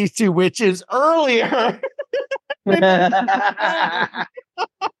ruled by these two witches earlier.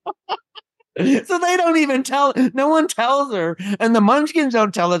 So they don't even no one tells her. And the Munchkins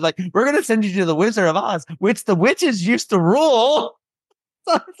don't tell her, like, we're going to send you to the Wizard of Oz, which the witches used to rule.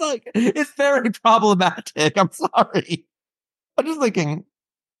 So it's like, it's very problematic. I'm sorry. I'm just thinking.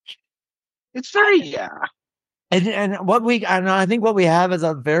 It's very, And I think what we have is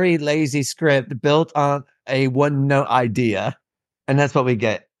a very lazy script built on a one note idea. And that's what we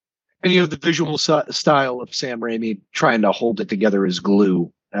get. And you have the visual style of Sam Raimi trying to hold it together as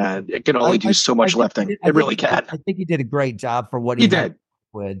glue. And it can only do so much lifting. It really can. I think he did a great job for what he did.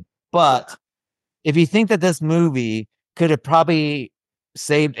 But if you think that this movie could have probably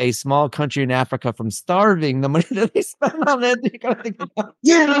saved a small country in Africa from starving, the money that they spent on it, you gotta think about.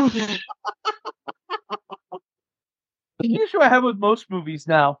 Yeah. The issue I have with most movies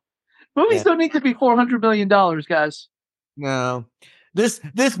now. Movies don't need to be $400 million, guys. No. This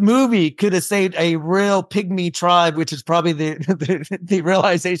movie could have saved a real pygmy tribe, which is probably the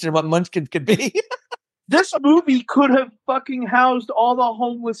realization of what Munchkins could be. This movie could have fucking housed all the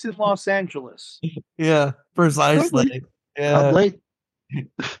homeless in Los Angeles. Yeah, precisely. Yeah.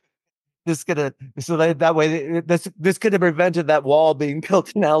 This could have that way. This could have prevented that wall being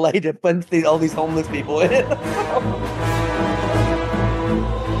built in LA to fund all these homeless people in it.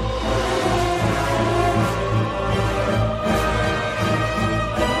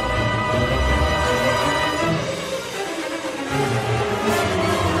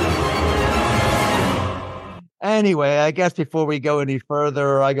 Anyway, I guess before we go any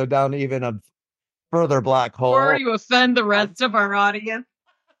further, I go down even a further black hole. Or you offend the rest of our audience.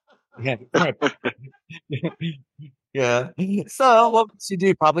 Yeah. Yeah. So what you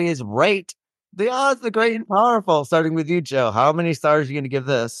do probably is rate The Oz, the Great and Powerful, starting with you, Joe. How many stars are you going to give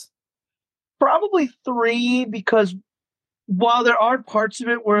this? Probably 3, because while there are parts of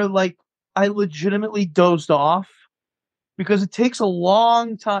it where like I legitimately dozed off, because it takes a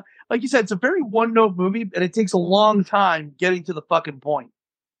long time. Like you said, it's a very one-note movie, and it takes a long time getting to the fucking point.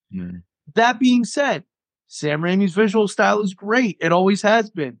 Mm. That being said, Sam Raimi's visual style is great. It always has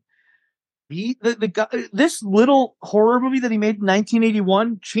been. The guy, this little horror movie that he made in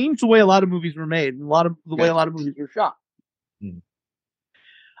 1981 changed the way a lot of movies were made and way a lot of movies were shot. Mm.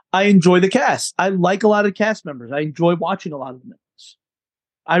 I enjoy the cast. I like a lot of cast members. I enjoy watching a lot of them.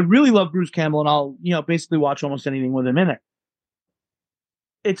 I really love Bruce Campbell, and I'll basically watch almost anything with him in it.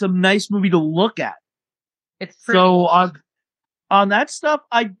 It's a nice movie to look at. It's pretty. So on that stuff,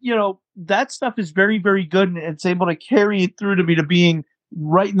 that stuff is very, very good, and it's able to carry it through to me to being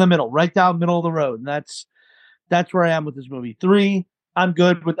right in the middle, right down middle of the road. And that's where I am with this movie. 3, I'm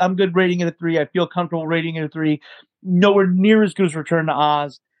good rating it a 3. I feel comfortable rating it a 3. Nowhere near as good as Return to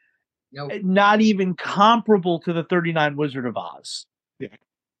Oz. Nope. Not even comparable to the 39 Wizard of Oz. Yeah.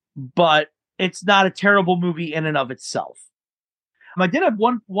 But it's not a terrible movie in and of itself. I did have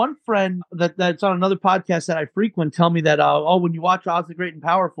one friend that's on another podcast that I frequent tell me that when you watch Oz the Great and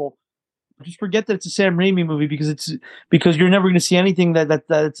Powerful, just forget that it's a Sam Raimi movie because you're never going to see anything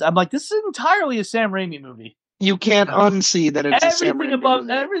that's. I'm like, this is entirely a Sam Raimi movie. You can't unsee that it's a Sam Raimi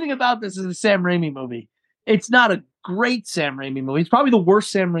movie. Everything about this is a Sam Raimi movie. It's not a great Sam Raimi movie. It's probably the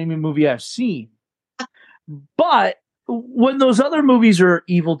worst Sam Raimi movie I've seen. But when those other movies are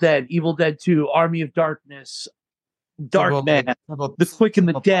Evil Dead 2, Army of Darkness, Darkman, The Quick and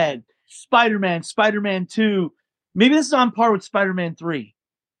the Dead, Spider-Man 2, maybe this is on par with Spider-Man 3.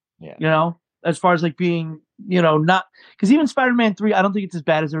 Yeah. As far as like being, not because even Spider-Man 3, I don't think it's as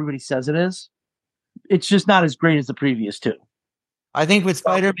bad as everybody says it is. It's just not as great as the previous 2. I think with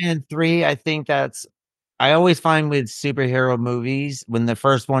Spider-Man 3, I always find with superhero movies, when the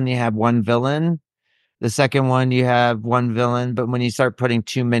first one you have one villain, the second one you have one villain, but when you start putting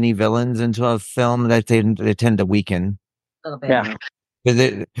too many villains into a film, they tend to weaken. A little bit. Yeah.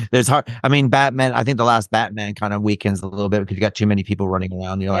 Because there's hard. I mean, Batman. I think the last Batman kind of weakens a little bit because you got too many people running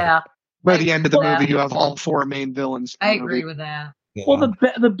around. By the end of the movie, you have all 4 main villains. I agree with that. Yeah. Well,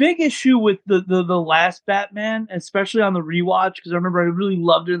 the big issue with the last Batman, especially on the rewatch, because I remember I really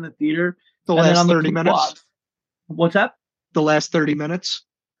loved it in the theater. The last 30 minutes. What's that? The last 30 minutes.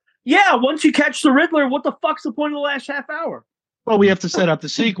 Yeah, once you catch the Riddler, what the fuck's the point of the last half hour? Well, we have to set up the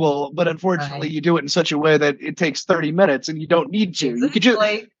sequel, but unfortunately, you do it in such a way that it takes 30 minutes, and you don't need to. You could just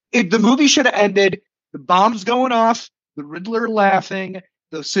the movie should have ended. The bombs going off, the Riddler laughing,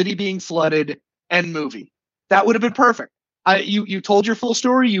 the city being flooded, end movie. That would have been perfect. You told your full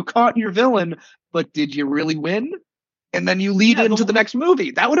story, you caught your villain, but did you really win? And then you lead into the next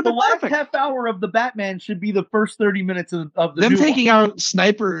movie. That would have been perfect. The last half hour of the Batman should be the first 30 minutes of the them taking out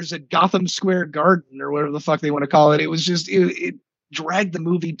snipers at Gotham Square Garden or whatever the fuck they want to call it. It was just it dragged the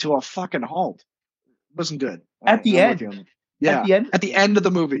movie to a fucking halt. It wasn't good. At the end. Yeah. At the end of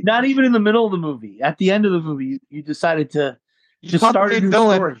the movie. Not even in the middle of the movie. At the end of the movie, you decided to just start a new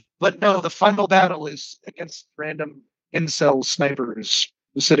story. But no, the final battle is against random incel snipers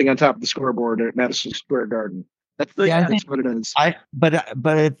sitting on top of the scoreboard at Madison Square Garden. That's what it is. But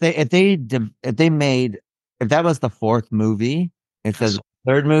if that was the fourth movie, it says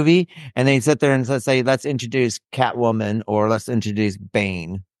third movie, and they sit there and let's say, let's introduce Catwoman or let's introduce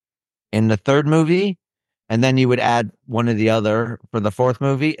Bane in the third movie, and then you would add one or the other for the fourth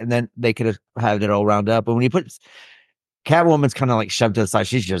movie, and then they could have had it all round up. But when you put Catwoman's kind of like shoved to the side,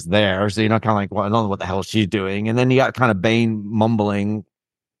 she's just there, so you're not kind of like, well, I don't know what the hell she's doing, and then you got kind of Bane mumbling,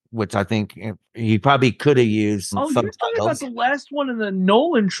 which I think he probably could have used. Oh, you're talking about the last one in the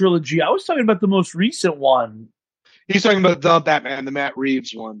Nolan trilogy. I was talking about the most recent one. He's talking about the Batman, the Matt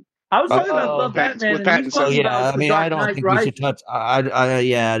Reeves one. I was talking about the Batman. With Pattinson. So yeah, I mean, I don't think we should touch.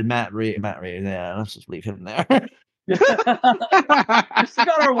 Matt Reeves. Yeah, let's just leave him there. We still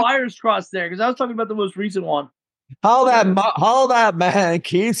got our wires crossed there because I was talking about the most recent one. How that man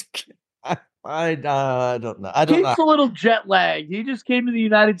keeps. I don't know. He's a little jet lagged. He just came to the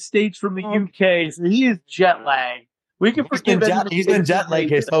United States from the UK, so he is jet lagged. We can forgive him. He's been jet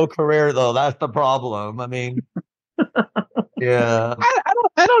lagged his whole career, though. That's the problem. I mean, yeah.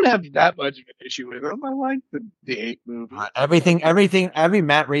 I don't have that much of an issue with him. I like the 8 movie. Every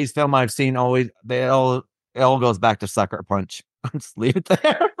Matt Reeves film I've seen it all goes back to Sucker Punch. I'll just leave it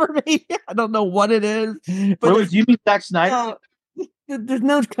there for me. I don't know what it is. But do you mean Zack Snyder? There's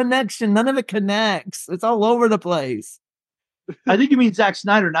no connection. None of it connects. It's all over the place. I think you mean Zack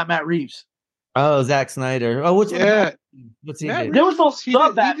Snyder, not Matt Reeves. Oh, Zack Snyder. Oh, what's yeah? What's he Matt did? There was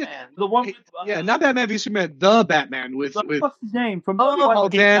the Batman, the one. With, not Batman v Superman, the Batman with what's his name from? Paul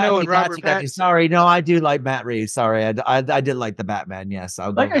Dano and Robert Pattinson. Sorry, no, I do like Matt Reeves. Sorry, I did like the Batman. Yes,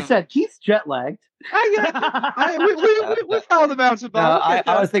 I said, Keith's jet lagged. We follow the bounce of I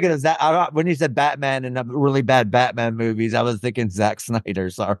was thinking of that when you said Batman and really bad Batman movies. I was thinking Zack Snyder.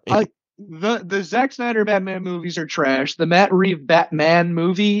 Sorry. The Zack Snyder Batman movies are trash. The Matt Reeves Batman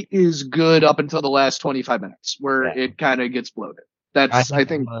movie is good up until the last 25 minutes, where it kind of gets bloated. I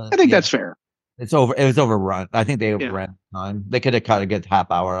think that's fair. It's over. It was overrun. I think they overran time. They could have cut a good half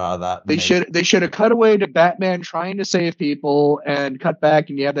hour out of that. They should have cut away to Batman trying to save people and cut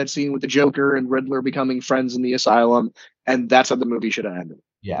back, and you have that scene with the Joker and Riddler becoming friends in the asylum, and that's how the movie should have ended.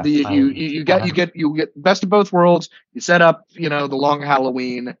 Yeah, you get best of both worlds. You set up, the Long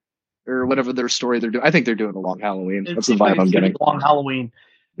Halloween. Or whatever their story they're doing. I think they're doing a Long Halloween. That's the vibe I'm getting. Long Halloween.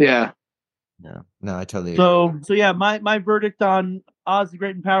 Yeah. No, I totally agree. So yeah, my verdict on Oz the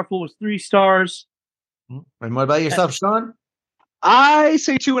Great and Powerful was 3 stars. And what about yourself, Sean? I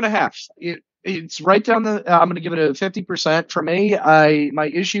say 2.5. It's right down the. I'm going to give it a 50% for me. My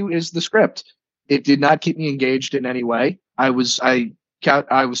issue is the script. It did not keep me engaged in any way. I was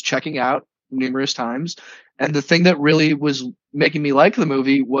checking out numerous times. And the thing that really was making me like the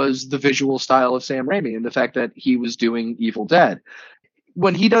movie was the visual style of Sam Raimi and the fact that he was doing Evil Dead.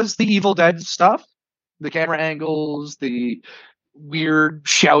 When he does the Evil Dead stuff, the camera angles, the weird,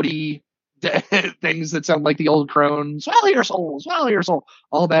 shouty things that sound like the old crone, swallow your soul,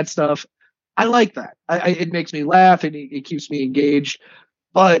 all that stuff. I like that. It makes me laugh and it keeps me engaged.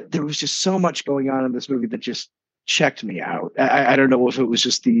 But there was just so much going on in this movie that just checked me out. I don't know if it was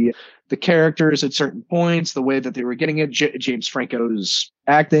just the characters at certain points, the way that they were getting it, James Franco's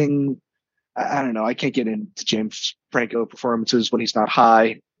acting. I don't know. I can't get into James Franco performances when he's not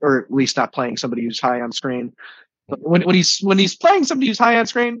high, or at least not playing somebody who's high on screen. But when he's playing somebody who's high on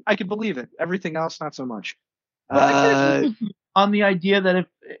screen, I can believe it. Everything else, not so much. On the idea that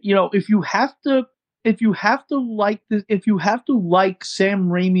if you have to like Sam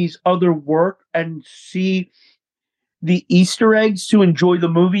Raimi's other work and see the Easter eggs to enjoy the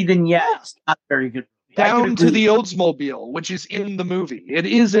movie, then it's not very good. Down to the Oldsmobile, which is in the movie. It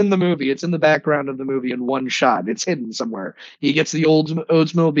is in the movie. It's in the background of the movie in one shot. It's hidden somewhere. He gets the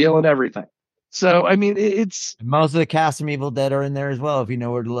Oldsmobile and everything. So, I mean, it's... Most of the cast from Evil Dead are in there as well, if you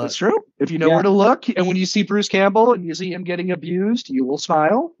know where to look. That's true. If you know where to look, and when you see Bruce Campbell and you see him getting abused, you will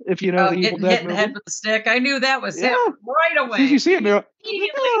smile. If you know the Evil Dead movie. Head with the stick. I knew that was him right away. You see him, you're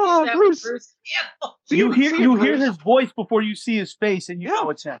like, Bruce. You hear his voice before you see his face, and you know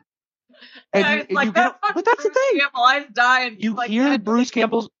it's him. But that's the thing. I'm dying. You hear Bruce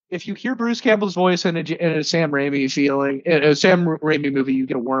Campbell's. If you hear Bruce Campbell's voice in a Sam Raimi feeling, in a Sam Raimi movie, you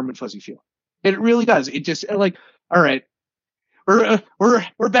get a warm and fuzzy feeling. It really does. It just all right.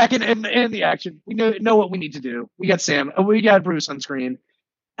 We're back in the action. We know what we need to do. We got Sam. We got Bruce on screen.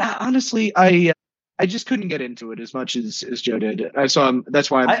 Honestly, I just couldn't get into it as much as Joe did. So that's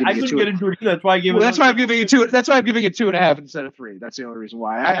why I'm giving it 2. Get into it. That's why I gave it. That's why I'm giving it 2. That's why I'm giving it 2.5 instead of 3. That's the only reason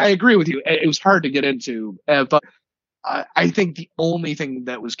why. I agree with you. It was hard to get into, but I think the only thing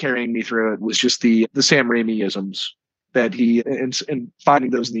that was carrying me through it was just the Sam Raimi-isms that he and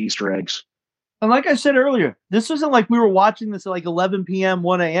finding those in the Easter eggs. And like I said earlier, this wasn't like we were watching this at 11 p.m.,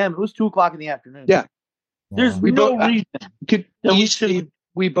 1 a.m. It was 2 o'clock in the afternoon. Yeah. There's no reason.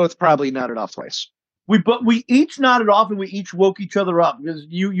 We both probably nodded off twice. We each nodded off and we each woke each other up because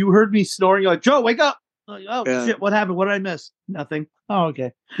you heard me snoring. You're like, Joe, wake up. Like, shit, what happened? What did I miss? Nothing. Oh,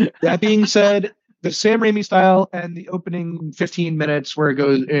 okay. That being said, the Sam Raimi style and the opening 15 minutes where it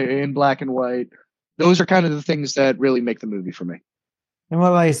goes in black and white, those are kind of the things that really make the movie for me. And what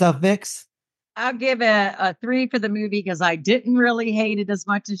about yourself, Vix? I'll give it a 3 for the movie because I didn't really hate it as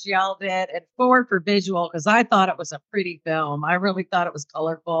much as y'all did, and 4 for visual because I thought it was a pretty film. I really thought it was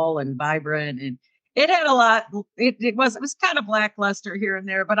colorful and vibrant, and it had a lot. It was kind of lackluster here and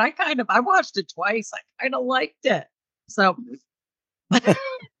there, but I watched it twice. I kind of liked it. So,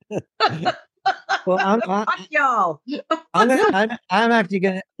 well, fuck y'all. I'm actually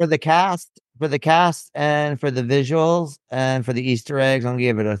gonna for the cast and for the visuals and for the Easter eggs. I'm gonna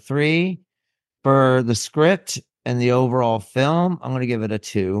give it a 3. For the script and the overall film, I'm going to give it a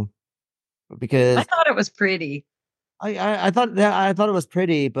 2 because I thought it was pretty. I thought it was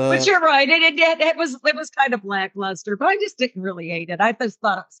pretty, but you're right. It was kind of lackluster, but I just didn't really hate it. I just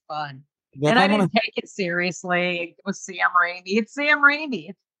thought it was fun. And I didn't take it seriously. It was Sam Raimi. It's Sam Raimi.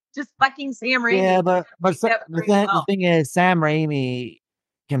 It's just fucking Sam Raimi. Yeah, but the thing is, Sam Raimi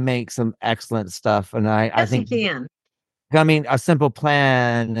can make some excellent stuff, and I think he can. I mean, A Simple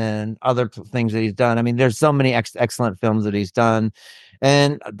Plan and other things that he's done. I mean, there's so many excellent films that he's done,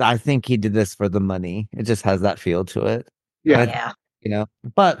 and I think he did this for the money. It just has that feel to it. Yeah.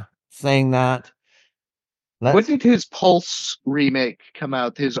 But saying that, when did his Pulse remake come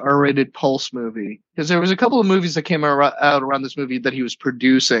out? His R-rated Pulse movie? Because there was a couple of movies that came out around this movie that he was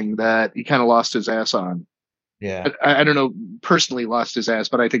producing that he kind of lost his ass on. Yeah, I don't know, personally lost his ass,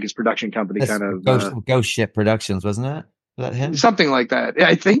 but I think his production company kind of Ghost Ship Productions, wasn't it? Was that him? Something like that.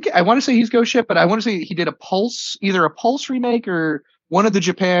 I want to say he's Ghost Ship, but I want to say he did a Pulse, either a Pulse remake or one of the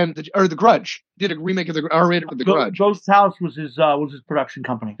The Grudge. Did a remake of the R-rated for The Grudge. Ghost House was his production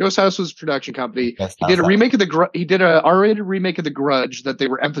company. Ghost House was his production company. He did a remake of he did a R-rated remake of The Grudge that they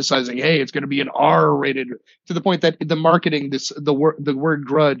were emphasizing. Hey, it's going to be an R-rated, to the point that the marketing, the word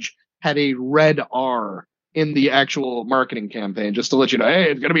Grudge had a red R in the actual marketing campaign, just to let you know,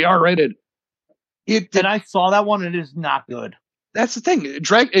 hey, it's going to be R-rated. And I saw that one. It is not good. That's the thing.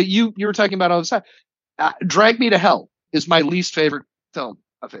 You were talking about all the time. Drag Me to Hell is my least favorite film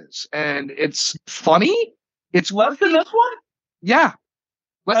of his, and it's funny. It's less than this one. Yeah,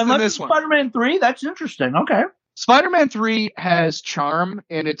 less than this one. Spider-Man 3. That's interesting. Okay. Spider-Man 3 has charm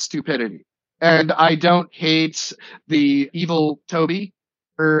in its stupidity, and I don't hate the evil Toby.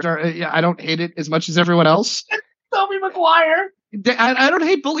 I don't hate it as much as everyone else. Tobey Maguire. I don't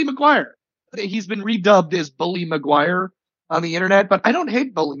hate Bully Maguire. He's been redubbed as Bully Maguire on the internet, but I don't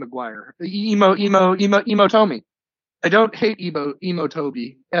hate Bully Maguire. Emo Tommy. I don't hate emo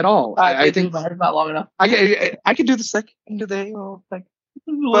Toby at all. I think my head's not long enough. I can do the second, do the emo thing.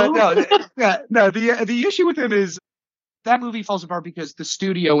 But no, the issue with him is that movie falls apart because the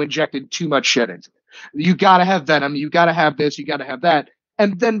studio injected too much shit into it. You got to have Venom. You got to have this. You got to have that.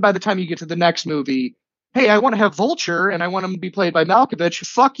 And then by the time you get to the next movie, hey, I want to have Vulture and I want him to be played by Malkovich.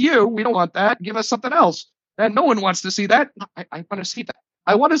 Fuck you. We don't want that. Give us something else. And no one wants to see that. I want to see that.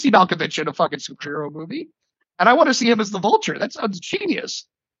 I want to see Malkovich in a fucking superhero movie. And I want to see him as the Vulture. That sounds genius.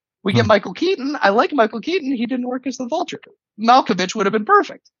 We get Michael Keaton. I like Michael Keaton. He didn't work as the Vulture. Malkovich would have been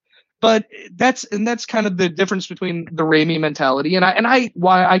perfect. But that's kind of the difference between the Raimi mentality and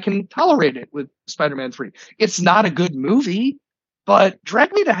why I can tolerate it with Spider-Man 3. It's not a good movie, but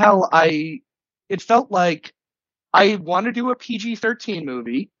Drag Me to Hell, it felt like I want to do a PG-13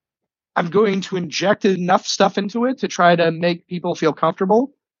 movie. I'm going to inject enough stuff into it to try to make people feel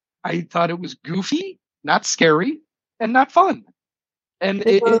comfortable. I thought it was goofy, not scary, and not fun. And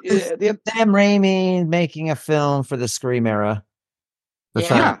Sam Raimi making a film for the Scream era. That's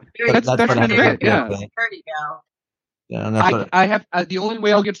kind of it. Yeah. There you go. Yeah, I have the only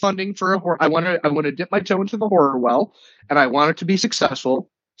way I'll get funding for a horror. I want to dip my toe into the horror well, and I want it to be successful.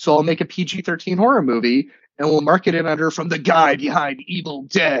 So I'll make a PG-13 horror movie, and we'll market it under from the guy behind Evil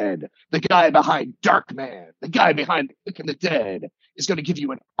Dead, the guy behind Darkman, the guy behind Quick and the Dead is going to give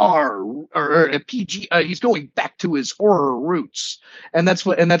you an R or a PG. He's going back to his horror roots, and that's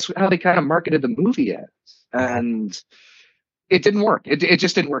how they kind of marketed the movie as, and it didn't work. It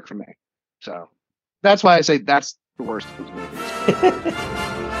just didn't work for me. So that's why I say that's the worst of his movies.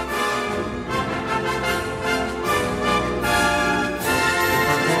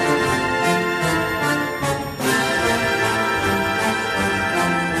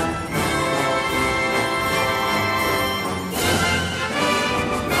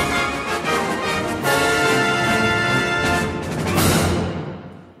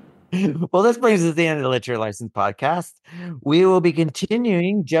 Well, this brings us to the end of the Literature License podcast. We will be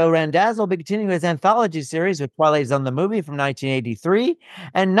continuing. Joe Randazzo will be continuing his anthology series with Twilight Zone the movie from 1983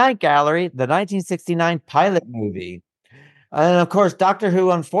 and Night Gallery, the 1969 pilot movie. And of course, Doctor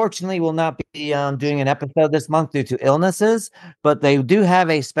Who, unfortunately, will not be doing an episode this month due to illnesses, but they do have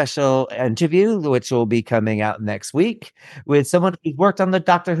a special interview, which will be coming out next week with someone who's worked on the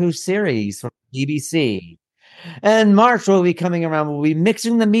Doctor Who series from BBC. And March will be coming around. We'll be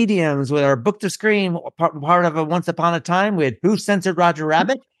mixing the mediums with our book to screen, part of a Once Upon a Time with Who Censored Roger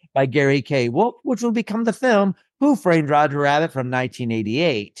Rabbit by Gary K. Wolfe, which will become the film Who Framed Roger Rabbit from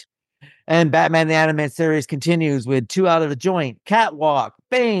 1988. And Batman the Animated Series continues with Two Out of the Joint, Catwalk,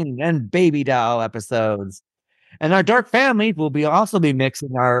 Bane, and Baby Doll episodes. And our Dark Family will also be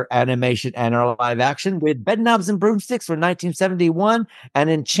mixing our animation and our live action with Bedknobs and Broomsticks from 1971 and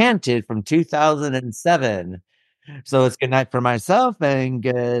Enchanted from 2007. So it's good night for myself and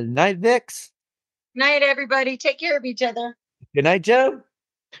good night, Vix. Night, everybody. Take care of each other. Good night, Joe.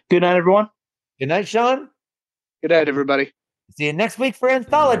 Good night, everyone. Good night, Sean. Good night, everybody. See you next week for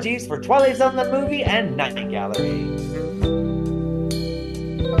anthologies for Twilight Zone the Movie and Night Gallery.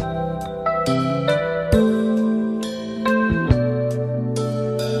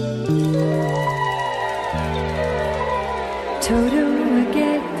 Toto, I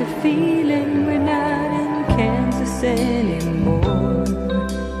get the feeling we're not in Kansas anymore.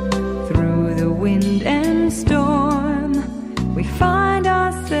 Through the wind and storm, we find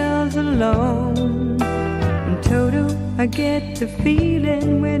ourselves alone. And Toto, I get the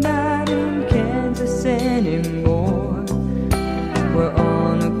feeling we're not in Kansas anymore. We're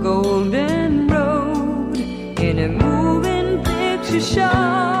on a golden road in a moving picture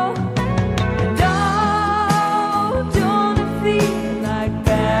show.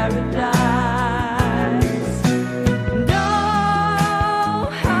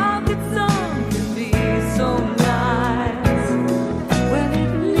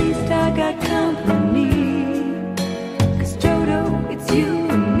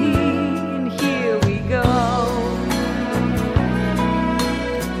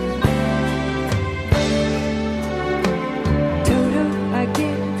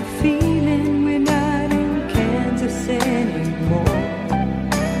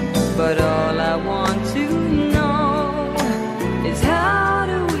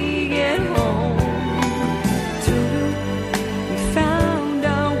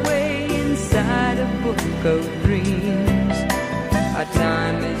 Of dreams, our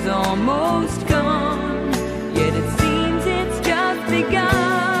time is almost gone.